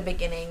saying at the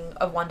beginning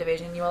of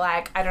WandaVision, you were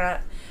like, I don't know,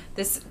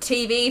 this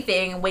TV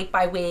thing week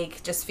by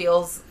week just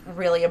feels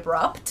really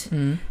abrupt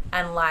and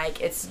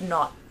like it's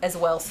not as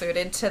well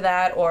suited to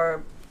that,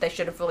 or they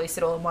should have released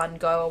it all in one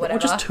go or whatever. Or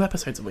just 2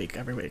 episodes a week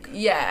every week.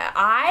 Yeah,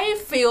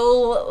 I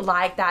feel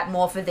like that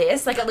more for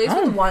this. Like, at least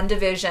with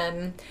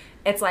WandaVision,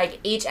 it's like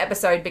each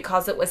episode,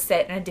 because it was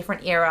set in a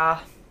different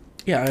era,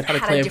 Yeah, it had a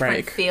had clear a different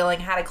break. feeling,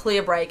 had a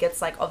clear break.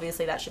 It's like,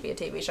 obviously that should be a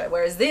TV show.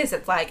 Whereas this,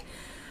 it's like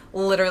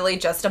literally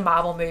just a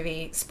Marvel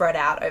movie spread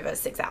out over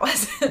 6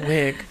 hours.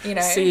 Wig. You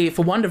know? See,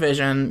 for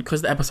WandaVision,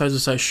 because the episodes are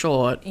so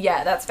short,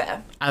 Yeah, that's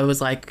fair. I was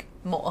like,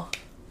 More.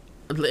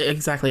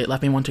 exactly, it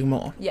left me wanting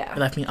more. Yeah. It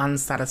left me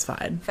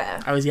unsatisfied. Fair.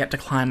 I was yet to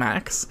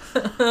climax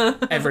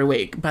every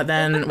week. But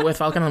then with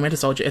Falcon and the Winter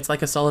Soldier, it's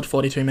like a solid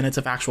 42 minutes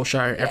of actual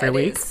show every it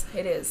week. is.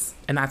 It is.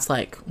 And that's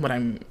like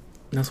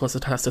that's what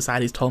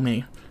Society's told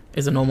me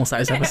is a normal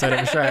sized episode of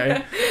a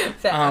show.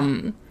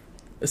 Fair.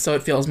 So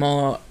it feels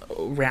more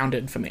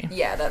rounded for me.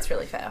 Yeah, that's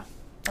really fair.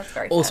 That's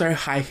very fair. Also,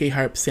 high key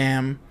hope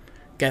Sam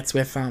gets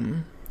with I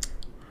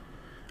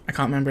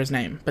can't remember his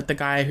name, but the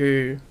guy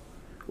who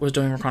was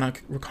doing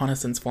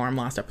reconnaissance for him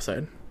last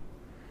episode.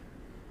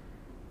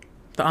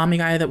 The army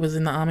guy that was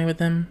in the army with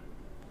him.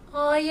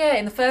 Oh, yeah,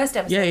 in the first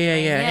episode.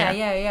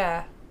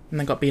 Yeah. And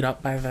then got beat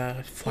up by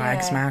the flag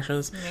Yeah.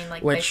 smashers. You mean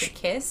like they which should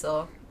kiss,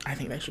 or? I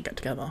think they should get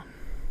together.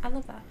 I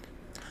love that.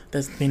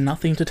 There's been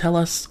nothing to tell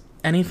us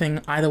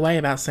anything either way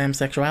about Sam's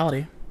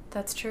sexuality.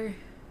 That's true.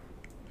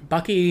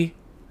 Bucky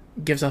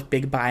gives off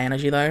big bi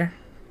energy though.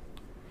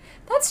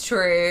 That's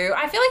true.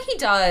 I feel like he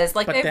does.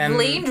 Like, But they've then-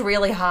 leaned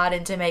really hard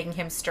into making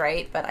him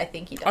straight, but I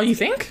think he does. Oh, you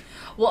think?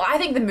 Well, I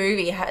think the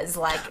movie has,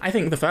 like... I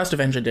think the first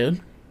Avenger did.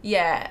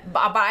 Yeah,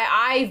 but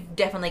I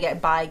definitely get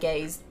bi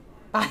gays.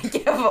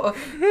 Come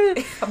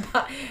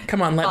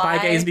Come on, let bi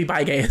gays be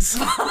bi gays.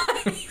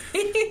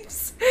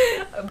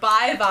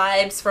 Bi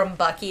vibes from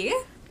Bucky.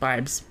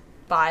 Vibes.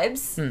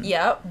 Vibes,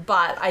 yeah,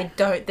 but I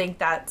don't think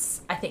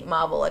that's... I think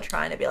Marvel are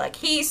trying to be like,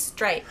 he's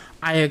straight.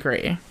 I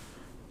agree.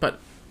 But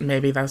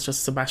maybe that's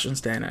just Sebastian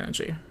Stan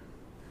energy.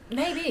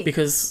 Maybe.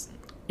 Because,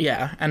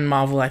 yeah, and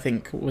Marvel, I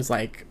think, was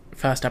like,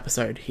 first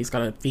episode, he's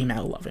got a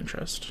female love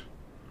interest.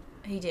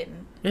 He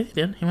didn't. Yeah, he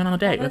did. He went on a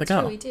date with a That's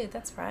girl. true, he did.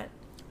 That's right.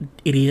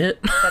 Idiot.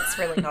 That's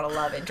really not a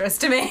love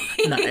interest to me.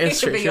 No, it's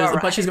true. But, you're right.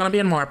 But she's going to be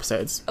in more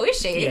episodes. Oh, is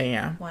she?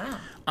 Yeah. Wow.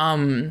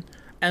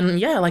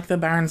 And yeah, like the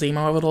Baron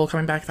Zemo of it all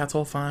coming back, that's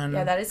all fun.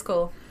 Yeah, that is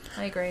cool.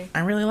 I agree.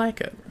 I really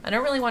like it. I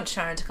don't really want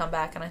Sharon to come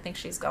back, and I think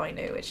she's going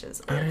to, which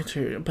is... I do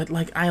too. But,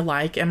 like, I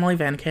like Emily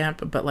Van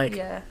Camp, but, like,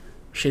 Yeah.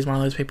 she's one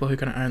of those people who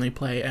can only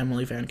play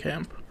Emily Van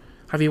Camp.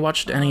 Have you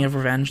watched any of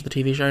Revenge, the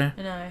TV show?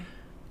 No.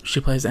 She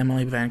plays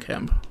Emily Van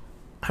Camp.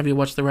 Have you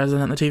watched The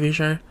Resident, the TV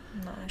show?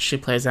 No. She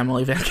plays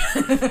Emily Van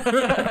Camp.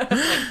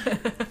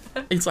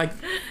 It's like,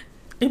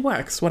 it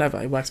works.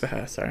 Whatever. It works for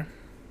her, so.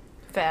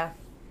 Fair.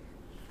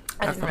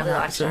 I That's didn't not really how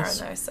like it Sharon, is.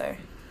 though, so...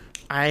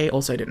 I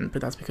also didn't,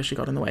 but that's because she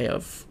got in the way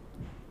of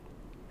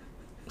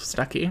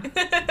Stucky.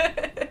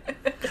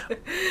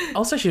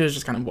 Also, she was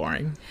just kind of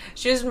boring.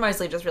 She was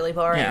mostly just really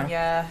boring, Yeah.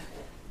 yeah.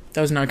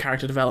 There was no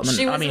character development.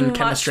 She was I mean, much-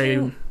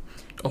 chemistry.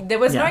 There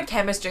was yeah. no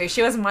chemistry.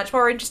 She was much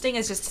more interesting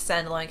as just a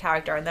standalone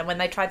character, and then when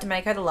they tried to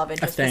make her the love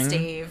interest for thing.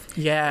 Steve,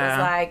 Yeah. it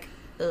was like,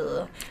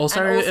 ugh.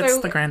 Also, And it's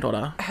the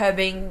granddaughter. Her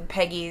being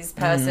Peggy's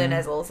person Mm.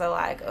 is also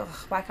like, ugh,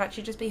 why can't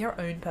she just be her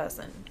own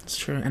person? It's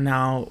true. And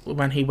now,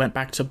 when he went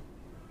back to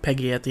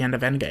Peggy at the end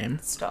of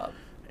Endgame, Stop.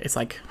 it's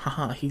like,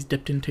 haha, he's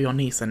dipped into your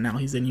niece and now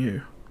he's in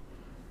you.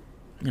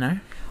 You know?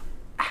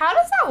 How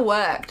does that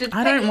work? Did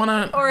I don't Peggy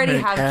wanna already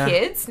really have care.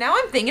 kids? Now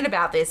I'm thinking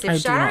about this. If I do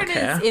not Sharon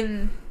care. is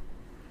in...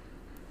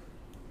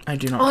 I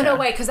do not Oh, care. no,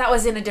 wait, because that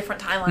was in a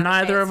different timeline.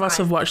 Neither Okay, of us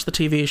fine. have watched the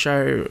TV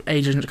show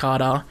Agent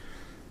Carter.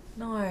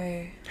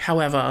 No.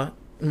 However,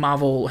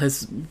 Marvel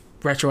has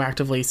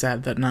retroactively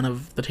said that none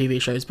of the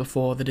TV shows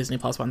before the Disney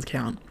Plus ones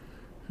count.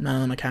 None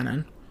of them are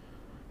canon.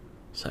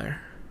 So,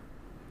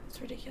 It's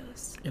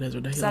ridiculous. it is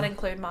ridiculous. Does that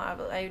include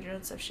Marvel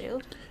Agents of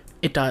S.H.I.E.L.D.?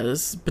 It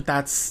does, but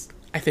that's...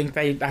 I think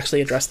they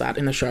actually address that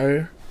in the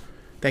show.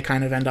 They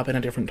kind of end up in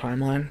a different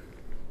timeline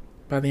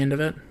by the end of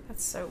it.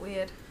 That's so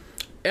weird.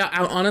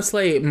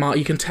 Honestly,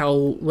 you can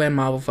tell where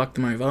Marvel fucked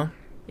them over.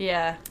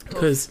 Yeah.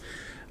 Because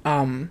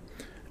in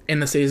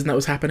the season that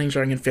was happening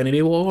during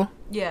Infinity War,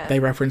 Yeah. they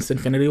referenced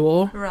Infinity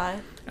War.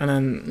 Right. And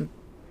then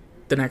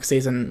the next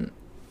season,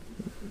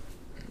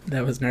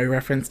 there was no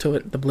reference to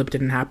it. The blip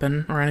didn't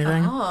happen or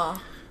anything.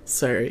 Oh,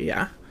 So,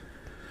 yeah.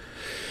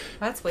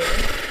 that's weird.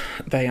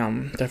 They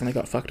definitely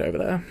got fucked over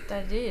there.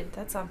 They did.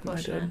 That's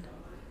unfortunate.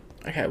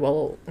 Okay,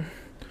 well,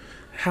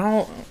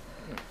 how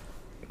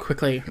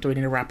quickly do we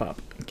need to wrap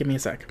up? Give me a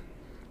sec.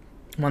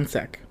 1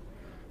 sec.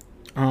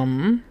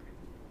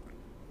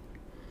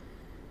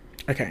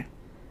 Okay.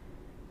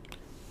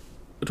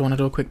 Do you want to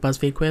do a quick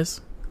BuzzFeed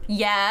quiz?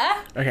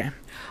 Yeah? Okay.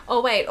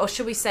 Oh, wait. Or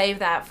should we save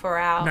that for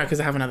our... No, because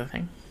I have another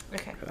thing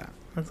Okay. for that.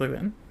 Let's leave it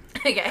in.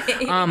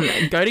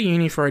 Okay. Go to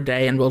uni for a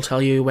day and we'll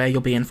tell you where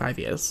you'll be in 5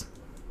 years.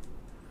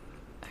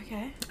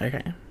 Okay.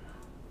 Okay.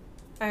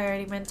 I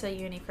already went to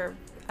uni for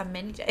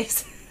many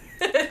days.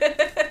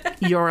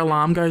 Your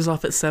alarm goes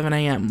off at 7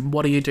 a.m.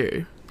 What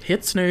do?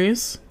 Hit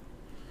snooze.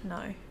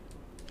 No.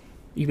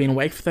 You've been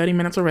awake for 30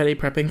 minutes already,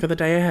 prepping for the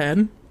day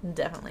ahead.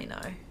 Definitely no.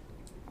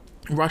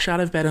 Rush out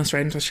of bed and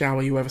straight into the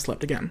shower, you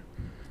overslept again.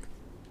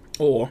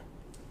 Or,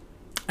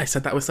 I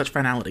said that with such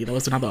finality, there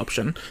was another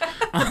option.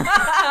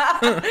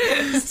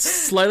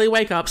 Slowly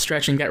wake up,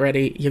 stretch and get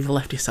ready. You've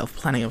left yourself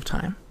plenty of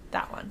time.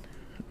 That one.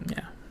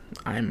 Yeah.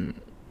 I'd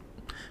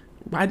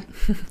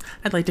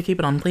like to keep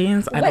it on,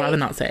 please. I'd Wait. rather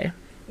not say.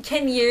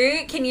 Can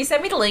you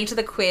send me the link to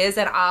the quiz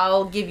and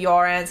I'll give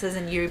your answers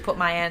and you put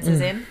my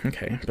answers in?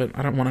 Okay, but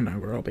I don't want to know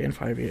where I'll be in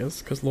 5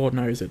 years, because Lord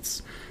knows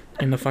it's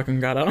in the fucking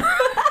gutter.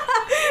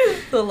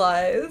 The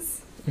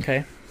lies.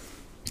 Okay.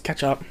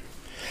 Catch up.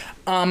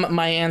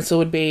 My answer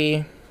would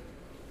be...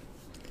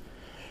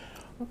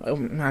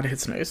 I'd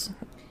hit snooze.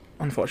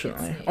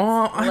 Unfortunately.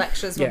 Oh,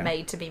 Lectures were yeah.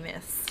 made to be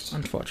missed.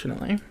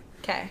 Unfortunately.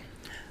 Okay.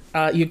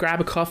 You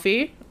grab a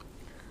coffee.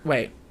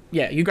 Wait.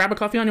 Yeah, you grab a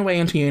coffee on your way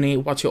into uni.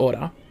 What's your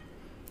order?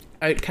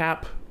 Oat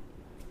cap,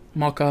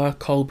 mocha,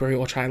 cold brew,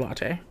 or chai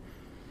latte?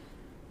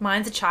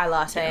 Mine's a chai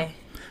latte.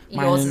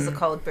 Yours is a Mine-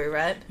 cold brew,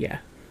 right? Yeah.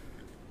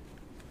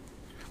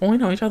 Oh, we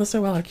know each other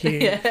so well, like you.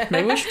 Yeah.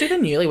 Maybe we should do the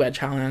newlywed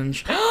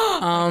challenge.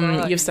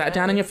 You've sat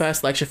down in your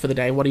first lecture for the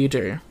day. What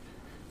do?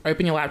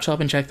 Open your laptop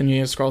and check the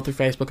news, scroll through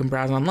Facebook and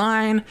browse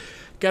online,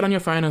 get on your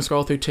phone and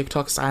scroll through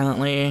TikTok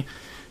silently,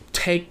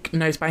 take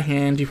notes by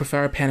hand. Do you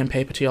prefer a pen and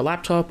paper to your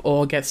laptop,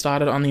 or get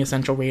started on the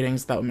essential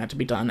readings that were meant to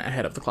be done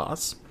ahead of the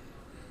class?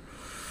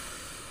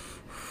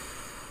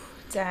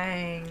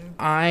 Dang.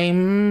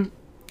 I'm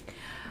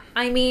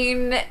I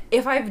mean,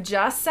 if I've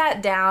just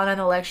sat down and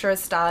the lecture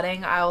is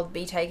starting, I'll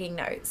be taking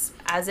notes.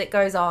 As it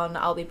goes on,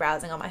 I'll be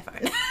browsing on my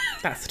phone.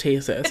 That's the tea,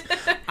 sis.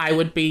 I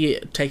would be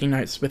taking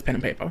notes with pen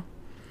and paper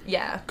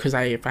Yeah, because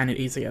I find it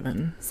easier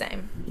than...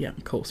 same. Yeah,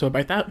 cool. So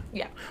about that?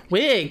 Yeah.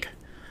 Wig!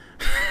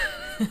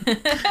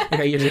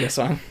 Okay, you do this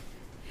one.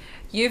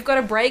 You've got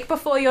a break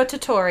before your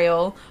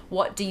tutorial.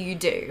 What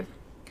do?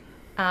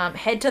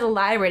 Head to the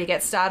library to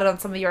get started on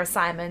some of your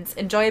assignments.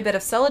 Enjoy a bit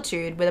of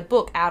solitude with a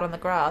book out on the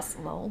grass.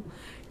 Lol.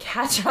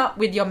 Catch up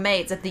with your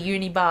mates at the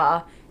uni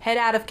bar. Head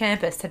out of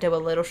campus to do a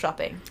little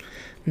shopping.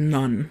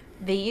 None.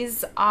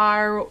 These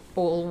are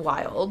all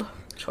wild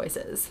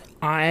choices.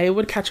 I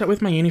would catch up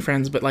with my uni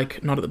friends, but,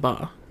 like, not at the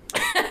bar.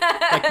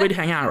 Like, we'd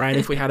hang out, right,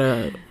 if we had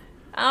a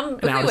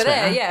If we were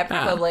there, yeah,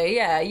 probably,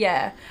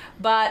 yeah.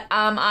 But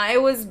I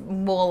was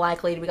more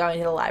likely to be going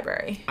to the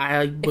library.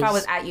 If I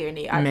was at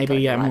uni, I'd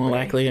maybe, go to the more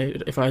library.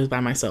 likely if I was by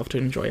myself to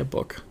enjoy a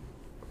book.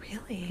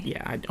 Really?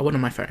 Yeah, I wouldn't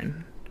on my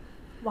phone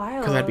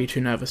Wild. because I'd be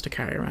too nervous to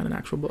carry around an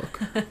actual book.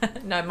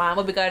 No, mine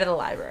would be go to the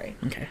library.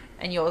 Okay.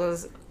 And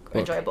yours is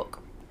enjoy a book.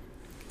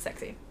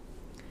 Sexy.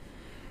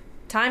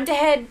 Time to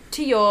head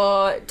to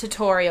your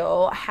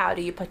tutorial. How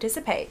do you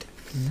participate?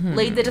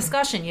 Lead the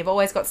discussion. You've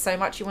always got so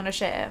much you want to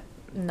share.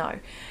 No.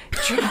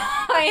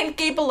 Try and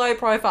keep a low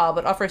profile,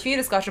 but offer a few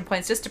discussion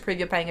points just to prove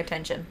you're paying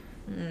attention.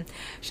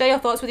 Share your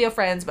thoughts with your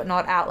friends, but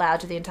not out loud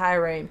to the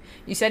entire room.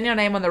 You send your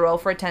name on the roll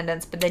for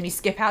attendance, but then you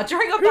skip out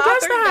during a does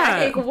bathroom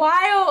that? break.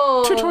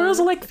 Wild. Tutorials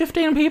are like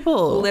 15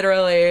 people.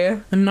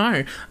 Literally.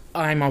 No.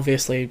 I'm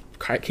obviously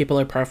keep a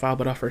low profile,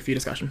 but offer a few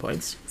discussion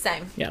points.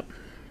 Same. Yep.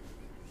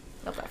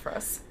 Love that for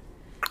us.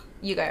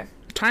 You go.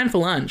 Time for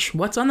lunch.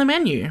 What's on the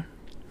menu?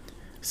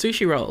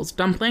 Sushi rolls,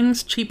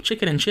 dumplings, cheap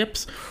chicken and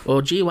chips,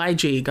 or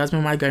GYG,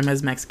 Guzman Y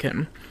Gomez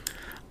Mexican.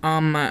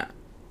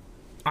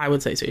 I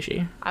would say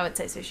sushi. I would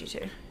say sushi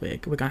too.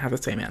 We're gonna have the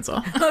same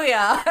answer. Oh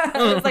yeah.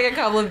 It's like a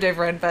couple of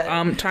different, but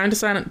Time to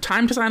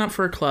sign up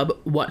for a club.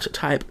 What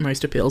type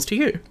most appeals to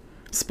you?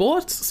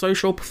 Sports,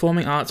 social,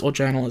 performing arts, or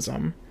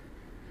journalism?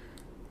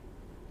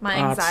 my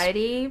arts.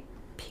 anxiety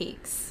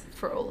peaks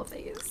for all of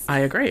these. I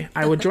agree.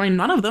 I would join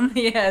none of them,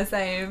 Yeah,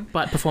 same.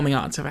 but performing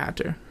arts if I had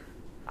to.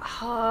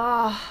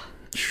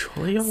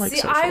 Surely you're like See,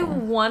 social. I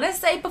want to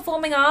say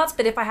performing arts,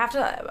 but if I have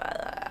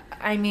to,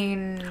 I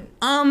mean,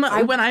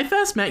 When I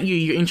first met you,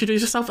 you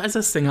introduced yourself as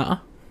a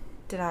singer.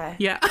 did I?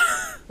 Yeah.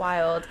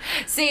 Wild.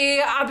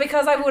 See,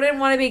 because I wouldn't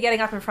want to be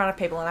getting up in front of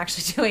people and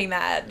actually doing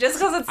that, just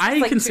because it's just, I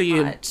like, can too see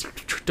you much.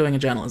 doing a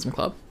journalism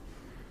club.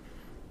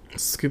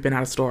 Scooping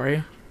out a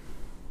story.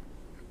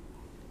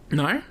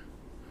 No?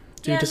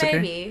 Do you Yeah, disagree?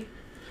 maybe.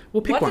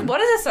 We'll pick one.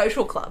 What is a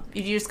social club?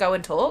 You just go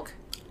and talk?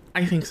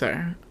 I think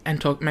so. And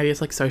talk, maybe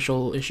it's like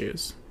social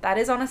issues. That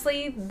is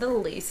honestly the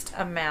least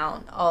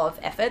amount of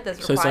effort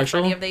that's So required for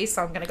any social? of these,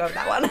 so I'm going to go with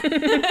that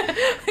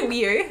one.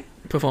 You?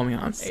 Performing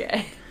arts.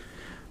 Yeah.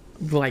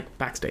 Like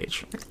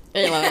backstage.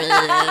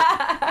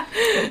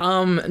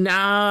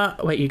 Now,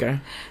 wait, you go.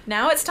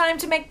 Now it's time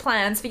to make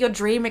plans for your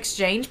dream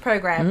exchange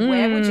program.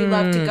 Where would you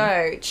love to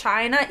go?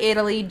 China,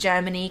 Italy,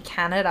 Germany,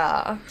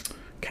 Canada.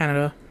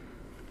 Canada.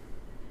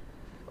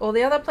 All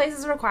the other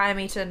places require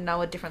me to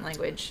know a different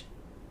language.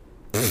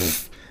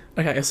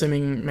 Okay,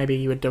 assuming maybe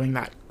you were doing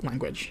that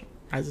language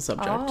as a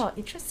subject. Oh,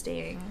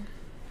 interesting.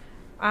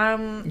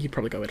 You'd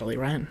probably go Italy,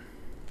 right?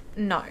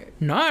 No.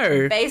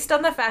 No! Based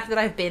on the fact that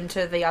I've been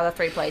to the other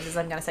three places,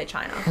 I'm going to say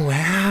China.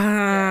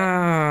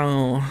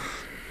 Wow.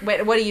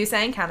 Wait, what are you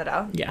saying?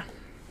 Canada? Yeah.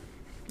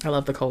 I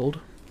love the cold.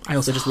 I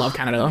also just love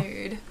Canada.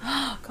 Dude.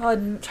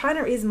 God,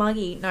 China is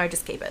muggy. No,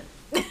 just keep it.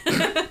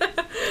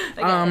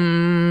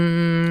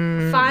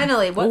 Okay.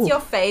 Finally, what's Ooh. your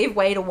fave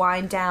way to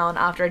wind down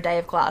after a day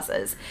of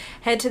classes?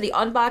 Head to the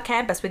on-bar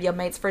campus with your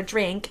mates for a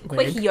drink,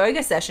 quick Wig.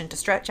 yoga session to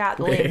stretch out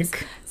the limbs,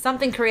 Wig.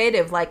 something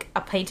creative like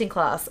a painting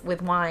class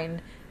with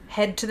wine,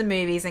 head to the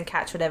movies and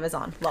catch whatever's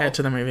on. Lol. Head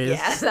to the movies.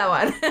 Yeah, that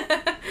one.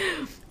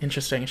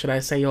 Interesting. Should I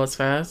say yours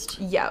first?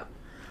 Yep.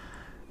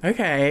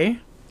 Okay.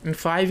 In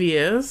 5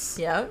 years,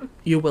 Yep.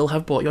 you will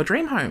have bought your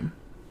dream home.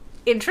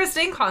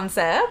 Interesting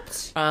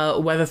concept.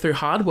 Whether through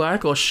hard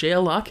work or sheer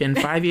luck, in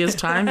 5 years'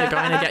 time, you're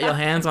going to get your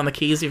hands on the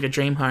keys of your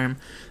dream home.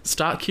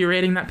 Start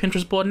curating that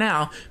Pinterest board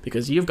now,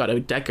 because you've got a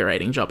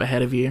decorating job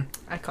ahead of you.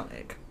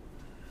 Iconic.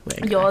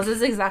 Wait, Yours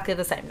is exactly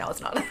the same. No, it's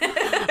not.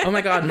 Oh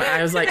my god,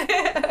 I was like,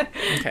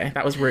 okay,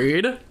 that was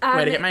rude.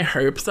 Way to get my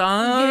hopes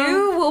up.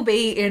 You will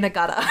be in a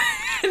gutter.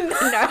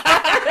 No,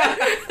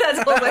 that's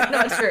also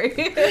not true.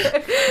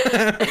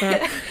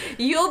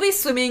 You'll be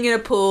swimming in a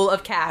pool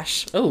of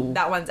cash. Oh.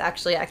 That one's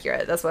actually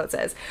accurate. That's what it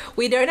says.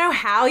 We don't know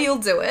how you'll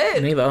do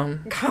it. Neither.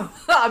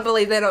 I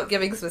believe they're not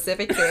giving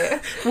specifics here.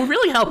 Will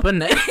really help,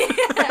 wouldn't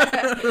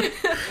it?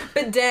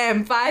 But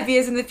damn, 5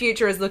 years in the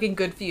future is looking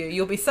good for you.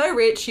 You'll be so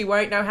rich you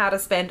won't know how to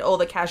spend all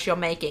the cash you're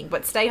making.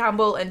 But stay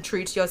humble and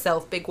true to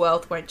yourself. Big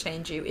wealth won't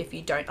change you if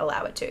you don't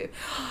allow it to.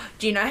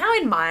 Do you know how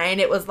in mine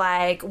it was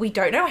like, we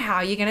don't know how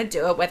you're going to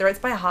do it, whether it's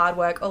by hard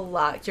work or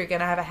luck, you're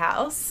going to have a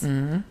house.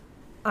 Mm-hmm.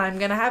 I'm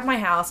going to have my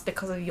house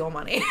because of your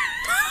money.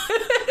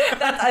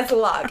 That's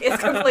luck.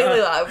 It's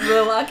completely luck.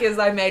 The luck is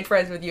I made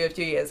friends with you a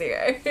few years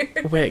ago.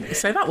 Wait,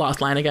 say that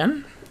last line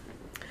again.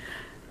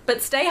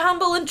 But stay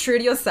humble and true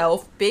to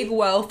yourself. Big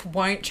wealth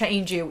won't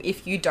change you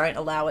if you don't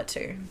allow it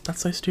to.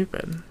 That's so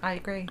stupid. I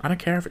agree. I don't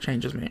care if it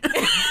changes me.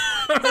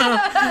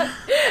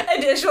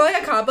 Additionally,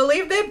 I can't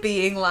believe they're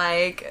being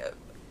like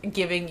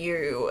giving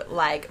you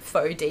like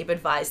faux deep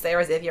advice there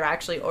as if you're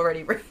actually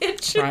already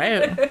rich.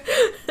 Right?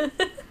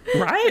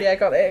 Right? Yeah,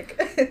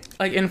 iconic.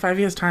 Like, in 5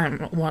 years' time,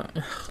 what?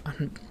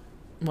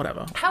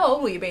 Whatever. How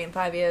old will you be in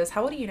 5 years?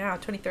 How old are you now?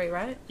 23,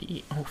 right?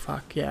 Oh,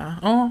 fuck, yeah.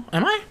 Oh,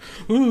 am I?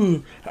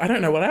 Ooh, I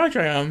don't know what age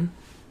I am.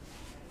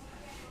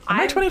 Am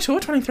I 22 or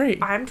 23?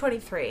 I'm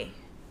 23.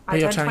 Oh, I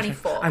you're turned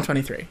 23. 24. I'm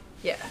 23.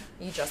 Yeah,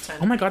 you just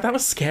turned. Oh my god, that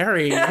was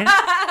scary.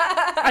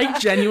 I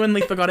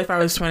genuinely forgot if I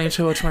was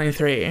 22 or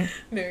 23.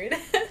 Mood.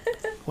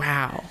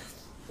 Wow.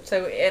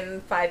 So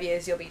in 5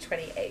 years, you'll be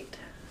 28.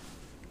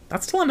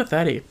 That's still under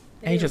 30.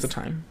 Ages is. of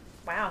time.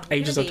 Wow.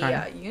 Ages of time.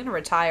 You're going to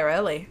retire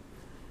early.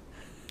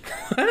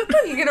 You're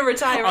going to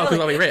retire early. because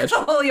I'll be rich.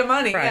 All your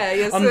money, yeah.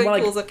 Your I'm,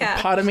 swimming pools of cash.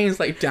 Part of me is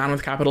like down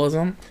with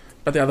capitalism,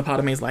 but the other part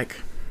of me is like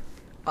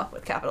Up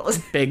with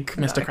capitalism. big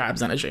Mr.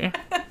 Krabs energy.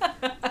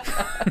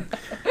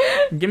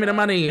 Give me the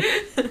money.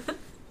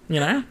 You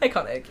know?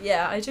 Iconic.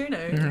 Yeah, I do know.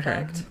 In Okay.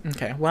 fact.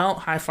 Okay. Well,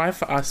 high five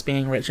for us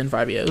being rich in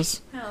 5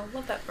 years. Oh,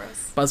 love that for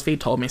us. BuzzFeed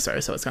told me so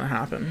it's going to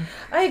happen.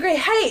 I agree.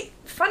 Hey,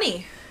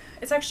 funny.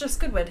 It's extra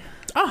Squidward.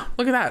 Oh,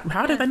 look at that.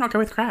 How did they not go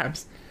with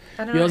crabs?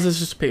 I don't Yours know. is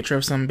just a picture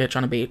of some bitch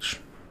on a beach.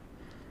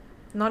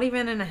 Not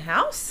even in a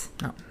house?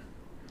 No.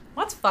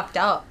 What's fucked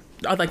up?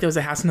 Oh, like there was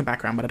a house in the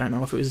background, but I don't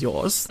know if it was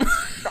yours.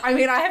 I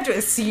mean, I have to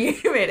assume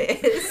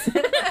it is.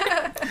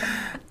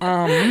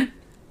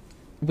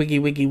 Wiggy,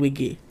 wiggy,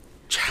 wiggy.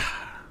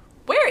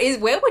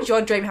 Where would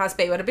your dream house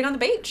be? Would it be on the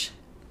beach?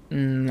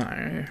 No.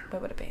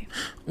 Where would it be?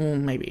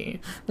 Maybe.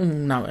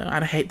 No,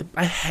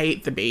 I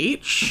hate the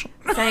beach.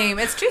 Same.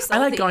 It's too salty.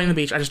 I like going to the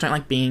beach. I just don't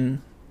like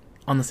being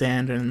on the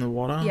sand and in the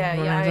water. Yeah,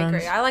 Does that I make sense?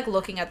 agree. I like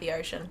looking at the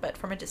ocean, but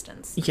from a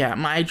distance. Yeah,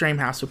 my dream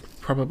house would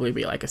probably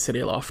be like a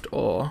city loft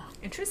or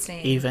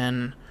Interesting.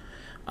 even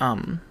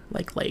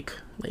like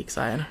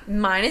lakeside.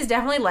 Mine is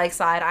definitely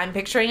lakeside. I'm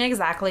picturing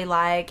exactly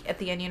like at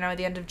the end,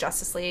 the end of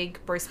Justice League,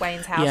 Bruce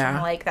Wayne's house Yeah. on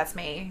the lake. That's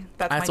me.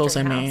 That's That's my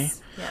also dream me.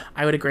 house. Yeah.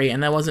 I would agree.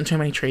 And there wasn't too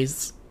many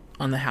trees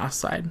on the house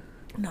side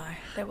No,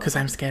 there because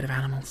wasn't. I'm scared of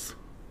animals.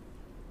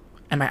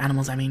 And by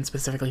animals, I mean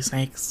specifically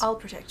snakes. I'll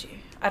protect you.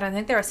 I don't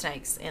think there are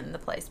snakes in the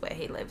place where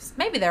he lives.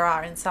 Maybe there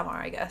are in summer,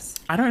 I guess.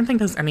 I don't think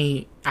there's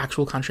any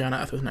actual country on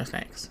Earth with no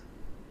snakes.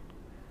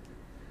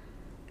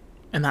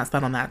 And that's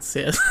that on that,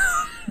 sis.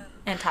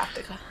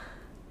 Antarctica.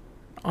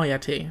 Oh, yeah,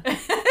 T.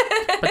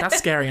 But that's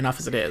scary enough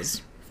as it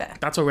is. Fair.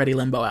 That's already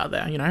limbo out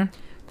there, you know?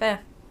 Fair.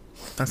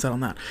 That's it on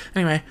that.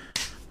 Anyway,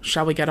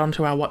 shall we get on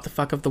to our what the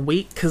fuck of the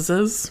week?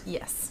 Cause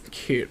Yes.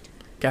 cute.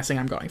 Guessing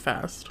I'm going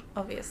first.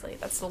 Obviously.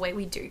 That's the way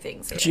we do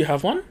things here. Do you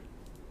have one?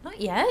 Not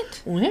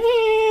yet. Week.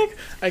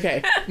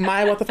 Okay,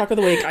 my what the fuck of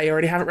the week, I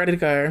already have it ready to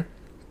go,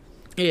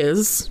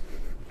 is...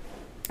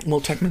 Well,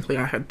 technically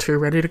I had two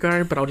ready to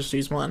go, but I'll just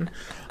use one.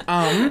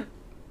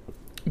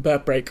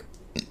 Burp break.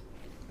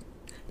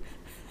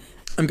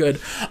 I'm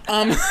good.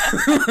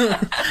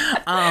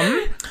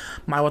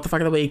 My what the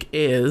fuck of the week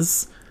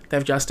is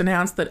they've just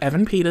announced that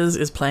Evan Peters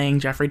is playing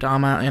Jeffrey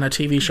Dahmer in a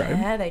TV show.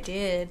 Yeah, they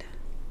did.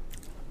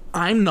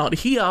 I'm not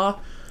here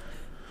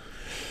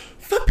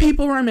for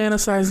people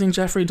romanticizing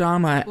Jeffrey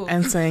Dahmer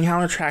and saying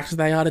how attracted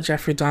they are to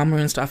Jeffrey Dahmer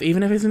and stuff,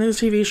 even if it's in his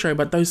TV show.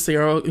 But those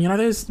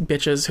those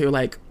bitches who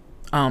like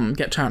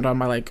get turned on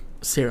by like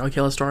serial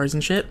killer stories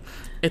and shit.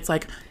 It's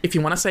like, if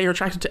you want to say you're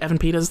attracted to Evan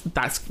Peters,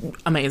 that's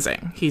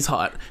amazing. He's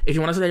hot. If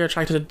you want to say you're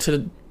attracted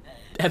to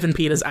Evan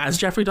Peters as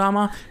Jeffrey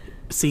Dahmer,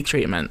 seek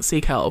treatment,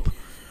 seek help.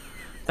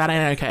 That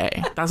ain't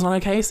okay. That's not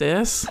okay,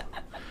 sis.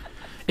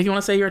 If you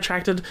want to say you're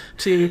attracted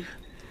to,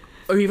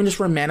 or even just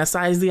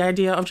romanticize the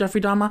idea of Jeffrey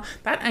Dahmer,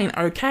 that ain't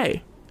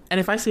okay. And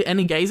if I see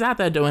any gays out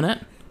there doing it,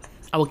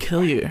 I will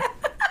kill you.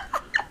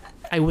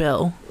 I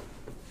will.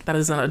 That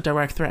is a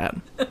direct threat.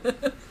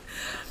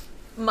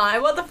 My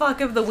what the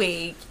fuck of the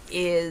week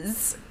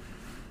is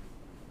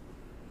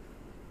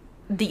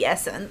the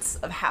essence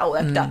of how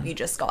worked up you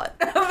just got.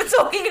 I'm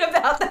talking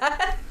about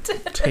that.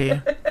 Tea.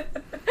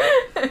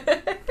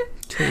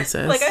 Tea,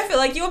 sis. Like, I feel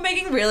like you were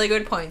making really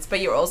good points, but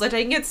you're also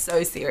taking it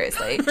so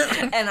seriously.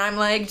 And I'm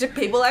like, do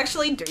people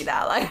actually do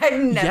that? Like, I've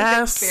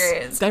never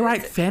experienced they this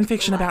write fan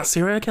fiction about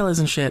serial killers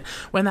and shit.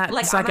 When that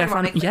Like, Zac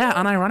Efron, unironically.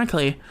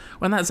 unironically,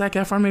 when that Zac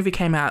Efron movie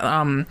came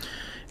out,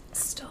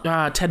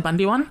 Stop. Ted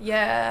Bundy one,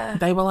 Yeah.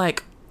 they were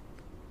like,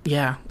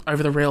 yeah,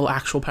 over the real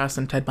actual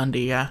person, Ted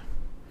Bundy, yeah.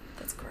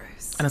 That's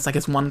gross. And it's like,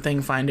 it's one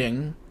thing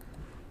finding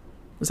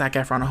Zac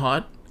Efron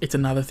hot, it's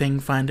another thing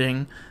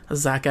finding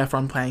Zac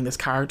Efron playing this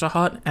character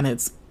hot, and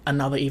it's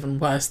another even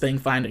worse thing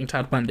finding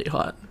Ted Bundy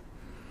hot.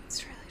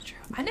 It's really true.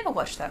 I never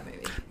watched that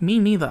movie. Me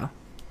neither.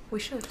 We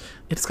should.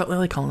 It's got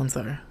Lily Collins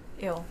though.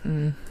 Ew.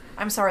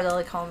 I'm sorry,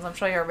 Lily Collins. I'm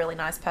sure you're a really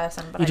nice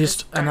person, but You're I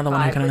just don't another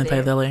one who vibe can only with play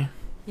you. Lily.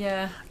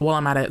 Yeah, While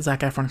I'm at it, Zac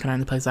Efron can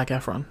only play Zac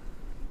Efron.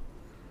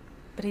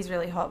 but he's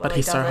really hot. But while he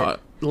he's so does it. hot.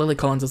 Lily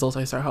Collins is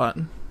also so hot.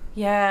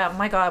 Yeah, oh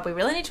my God, we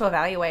really need to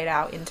evaluate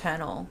our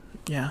internal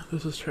Yeah,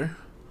 this is true.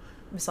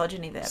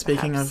 misogyny there.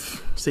 Speaking perhaps.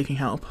 of seeking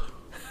help.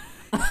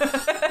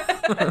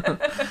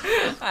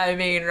 I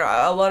mean,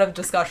 a lot of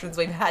discussions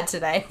we've had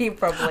today,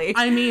 probably.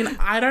 I mean,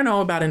 I don't know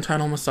about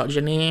internal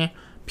misogyny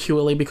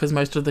purely because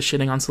most of the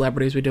shitting on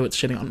celebrities we do, it's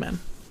shitting on men.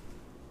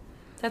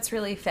 That's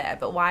really fair,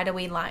 but why do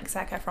we like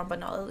Zac Efron but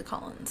not Lily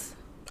Collins?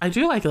 I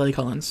do like Lily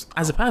Collins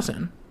as a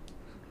person.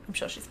 I'm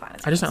sure she's fine.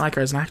 I just don't like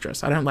her as an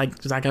actress. I don't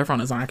like Zac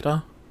Efron as an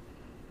actor.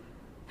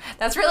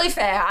 That's really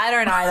fair. I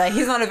don't either.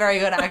 He's not a very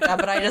good actor,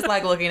 but I just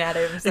like looking at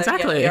him. So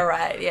Exactly. Yeah, you're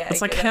right. Yeah,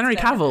 It's like that's Henry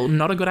fair. Cavill,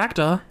 not a good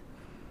actor.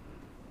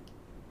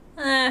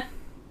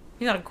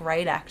 He's not a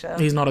great actor.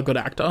 He's not a good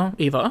actor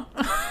either.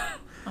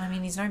 I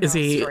mean, he's no Meryl Is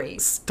he Streep.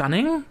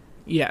 stunning?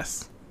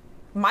 Yes.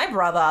 My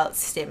brother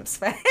stimps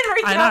for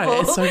Henry Cavill. I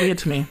know, it's so weird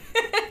to me.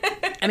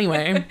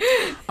 Anyway,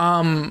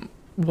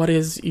 what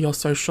is your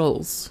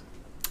socials?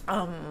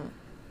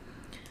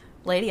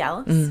 Lady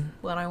Alice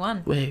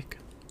 101 Wig.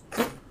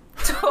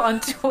 on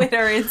Twitter,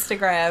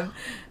 Instagram,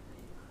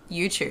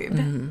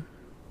 YouTube,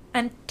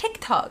 and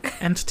TikTok.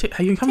 And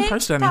have you haven't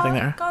posted anything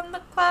there? TikTok on the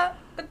cloud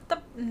with the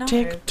no.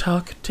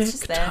 TikTok, It's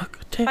just there.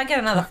 TikTok, If I get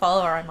another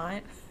follower, I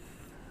might.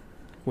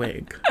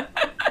 Wig.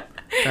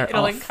 They're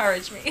It'll off.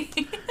 encourage me.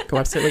 Go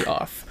absolutely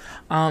off.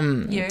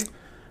 You,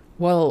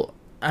 Well,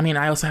 I mean,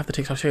 I also have the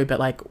TikTok too, but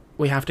like,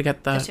 we have to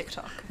get the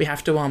TikTok. we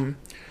have to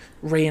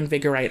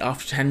reinvigorate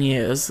after 10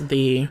 years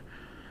the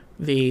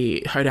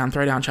Hoedown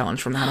Throwdown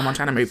challenge from the Hannah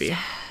Montana movie,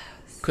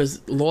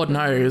 because Lord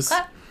knows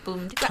Clap,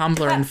 boom, clap, Tumblr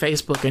clap. and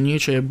Facebook and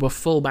YouTube were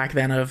full back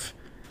then of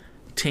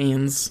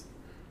teens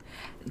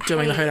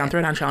doing the Hoedown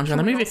Throwdown challenge when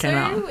the movie came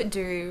out. Also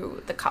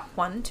do the cup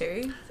one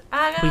too.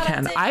 We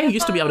can. I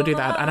used to be able to do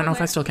that. I don't know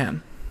if I still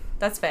can.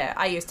 That's fair.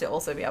 I used to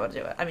also be able to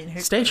do it. I mean,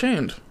 who Stay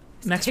tuned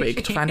next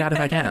week to find out if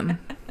I can.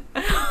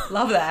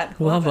 Love that.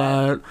 Love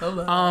that. it. Love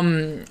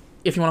that.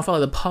 If you want to follow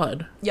the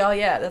pod,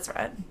 Yeah, that's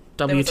right.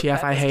 There was a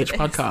WTFIH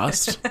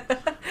purpose to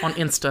podcast on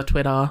Insta,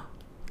 Twitter,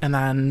 and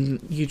then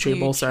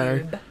YouTube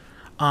also,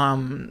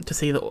 to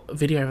see the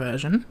video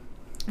version,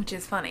 Which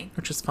is funny.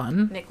 which is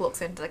fun. Nick looks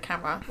into the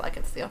camera like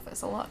it's The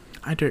Office a lot.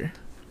 I do.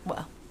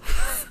 Well,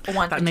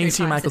 one That to means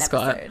two you, times Michael an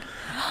Scott.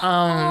 episode.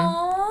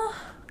 Um,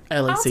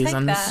 early I'll take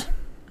seasons. that.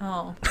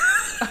 Oh.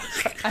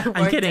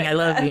 I'm kidding. I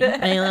love you.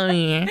 I love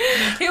you.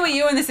 Who are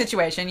you in this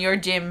situation? You're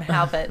Jim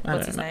Halpert. I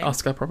What's don't his know. name?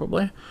 Oscar,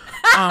 probably.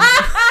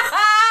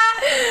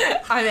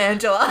 I'm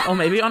Angela. Or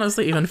maybe,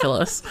 honestly, even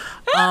Phyllis.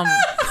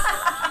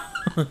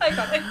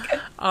 Iconic.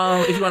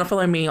 If you want to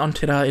follow me on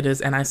Twitter, it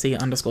is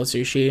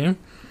NIC_sushi. Can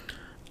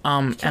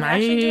and we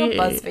actually do a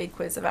BuzzFeed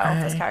quiz of our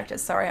office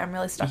characters? Sorry, I'm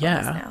really stuck on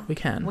this Yeah, now. we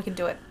can. We can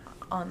do it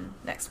on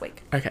next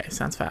week. Okay,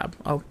 sounds fab.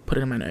 I'll put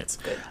it in my notes.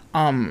 Good.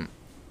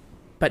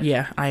 But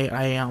yeah, I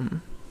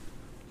don't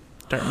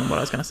remember what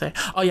I was gonna say.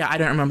 Oh yeah, I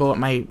don't remember what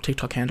my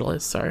TikTok handle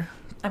is. So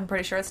I'm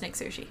pretty sure it's Nick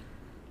Sushi.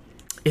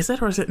 is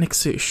it, or is it Nick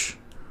Sush?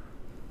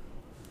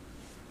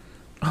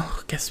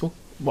 Oh, guess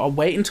I'll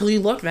wait until you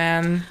look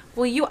then.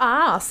 Well, you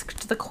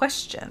asked the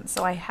question,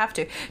 so I have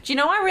to. Do you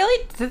know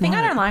the thing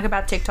I What? don't like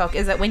about TikTok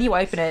is that when you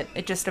open it,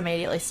 it just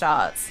immediately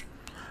starts.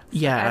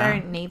 Yeah, I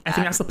don't need I think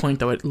that. that's the point,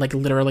 though. It like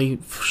literally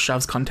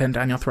shoves content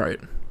down your throat.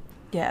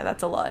 Yeah,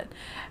 that's a lot.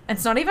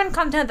 It's not even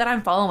content that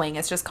I'm following.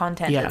 It's just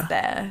content Yeah. that's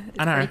there. It's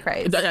I know. pretty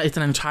crazy. It's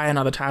an entire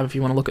another tab if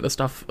you want to look at the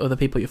stuff of the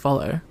people you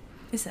follow.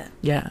 Is it?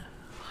 Yeah.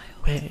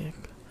 Wig.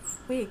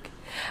 Wig.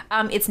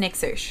 It's Nick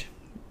Sush.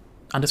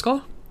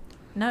 Underscore?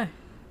 No.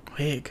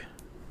 Wig.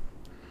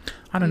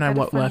 I don't You know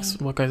gotta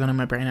what goes on in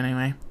my brain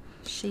anyway.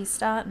 She's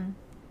starting.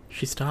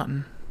 She's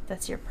starting.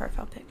 That's your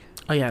profile pic.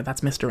 Oh yeah,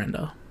 that's Miss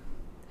Dorinda.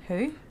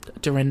 Who?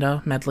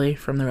 Dorinda Medley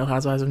from The Real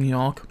Housewives of New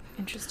York.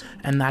 Interesting.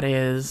 And that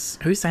is...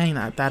 Who's saying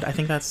that? I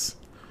think that's...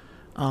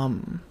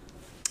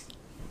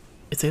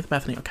 It's either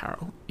Bethany or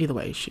Carol. Either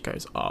way, she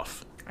goes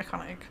off.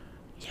 Iconic.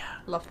 Yeah.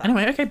 Love that.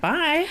 Anyway, okay,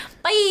 bye.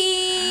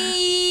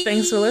 Bye.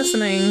 Thanks for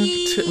listening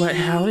to... What,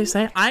 how do you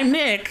say? I'm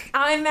Nick.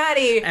 I'm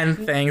Maddie. And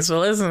thanks for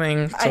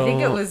listening to... I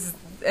think it was...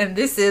 And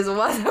this is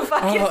What the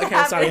Fuck is Oh,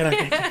 okay, sorry.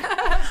 Happening.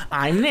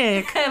 I'm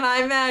Nick. And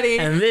I'm Maddie.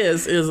 And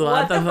this is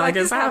What the Fuck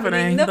is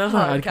Happening, the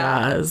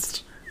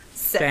podcast.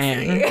 Sexy.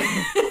 Dang.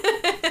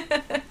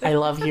 I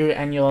love you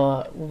and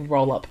your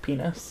roll-up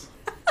penis.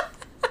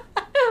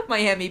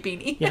 Miami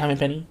beanie. You have a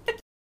penny?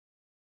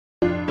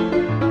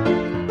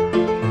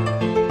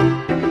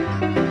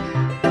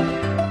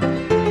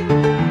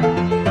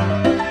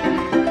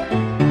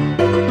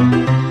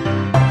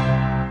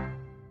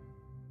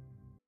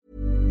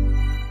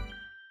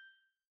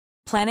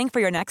 Planning for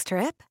your next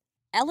trip?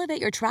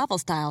 Elevate your travel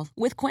style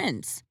with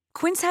Quince.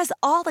 Quince has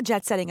all the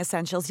jet-setting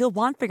essentials you'll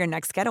want for your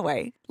next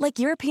getaway, like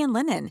European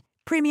linen,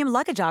 premium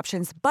luggage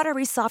options,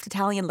 buttery soft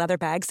Italian leather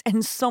bags,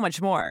 and so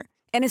much more.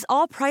 And is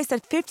all priced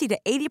at 50 to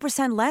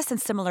 80% less than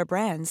similar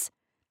brands.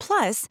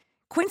 Plus,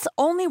 Quince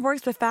only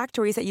works with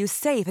factories that use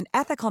safe and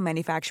ethical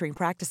manufacturing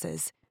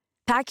practices.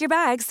 Pack your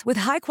bags with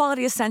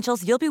high-quality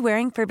essentials you'll be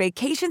wearing for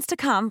vacations to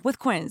come with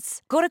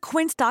Quince. Go to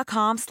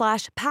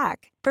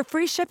quince.com/pack for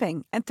free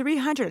shipping and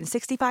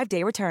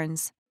 365-day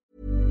returns.